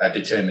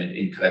 determined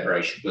in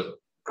collaboration with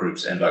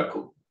groups and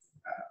local.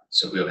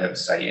 So we'll have a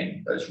say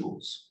in those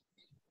rules.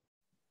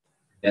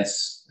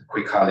 That's a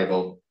quick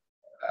high-level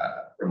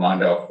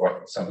reminder of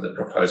what some of the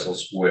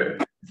proposals were.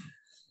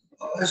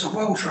 There's a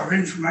wealth of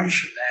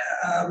information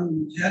there.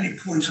 The only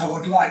point I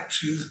would like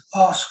to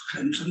ask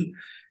Clinton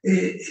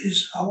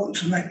is I want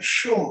to make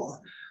sure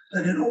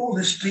that in all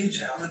this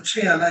detail, the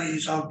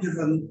TLAs are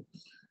given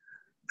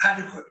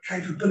adequate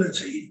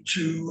capability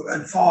to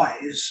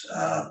advise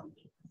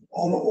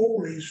on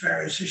all these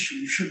various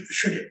issues,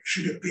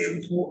 should it be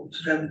important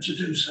to them to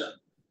do so.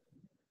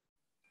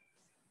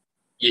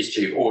 Yes,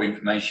 Chair, all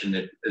information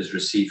that is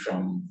received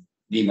from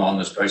NEMA on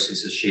this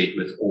process is shared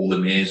with all the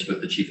mayors,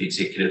 with the chief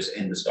executives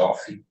and the staff.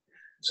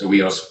 So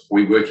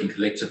we're working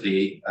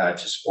collectively to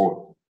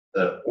support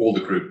all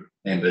the group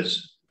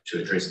members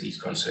to address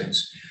these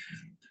concerns.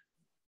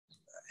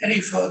 Any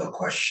further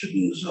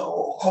questions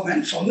or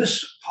comments on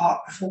this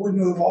part before we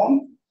move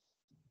on?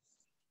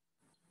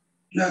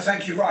 No,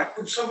 thank you. Right.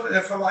 Would somebody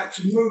therefore like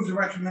to move the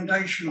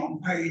recommendation on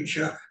page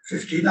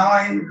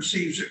 59,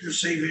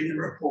 receiving the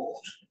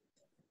report?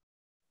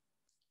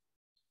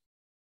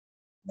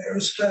 Mayor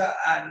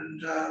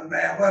and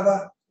Mayor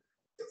Webber,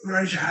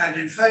 raise your hand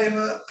in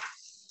favour.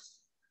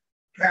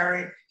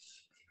 Carried.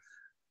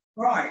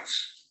 Right.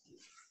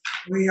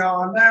 We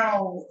are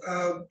now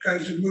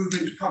going to move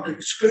into public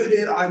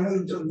excluded. I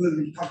move to move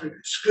into public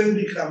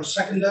excluded. Could I have a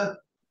seconder?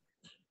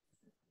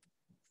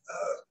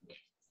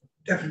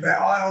 Deputy Mayor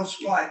Isles.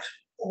 Right.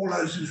 All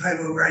those in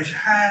favour, raise your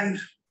hand.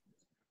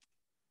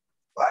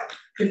 Right.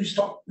 Can you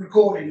stop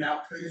recording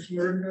now, please,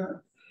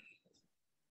 Marinda?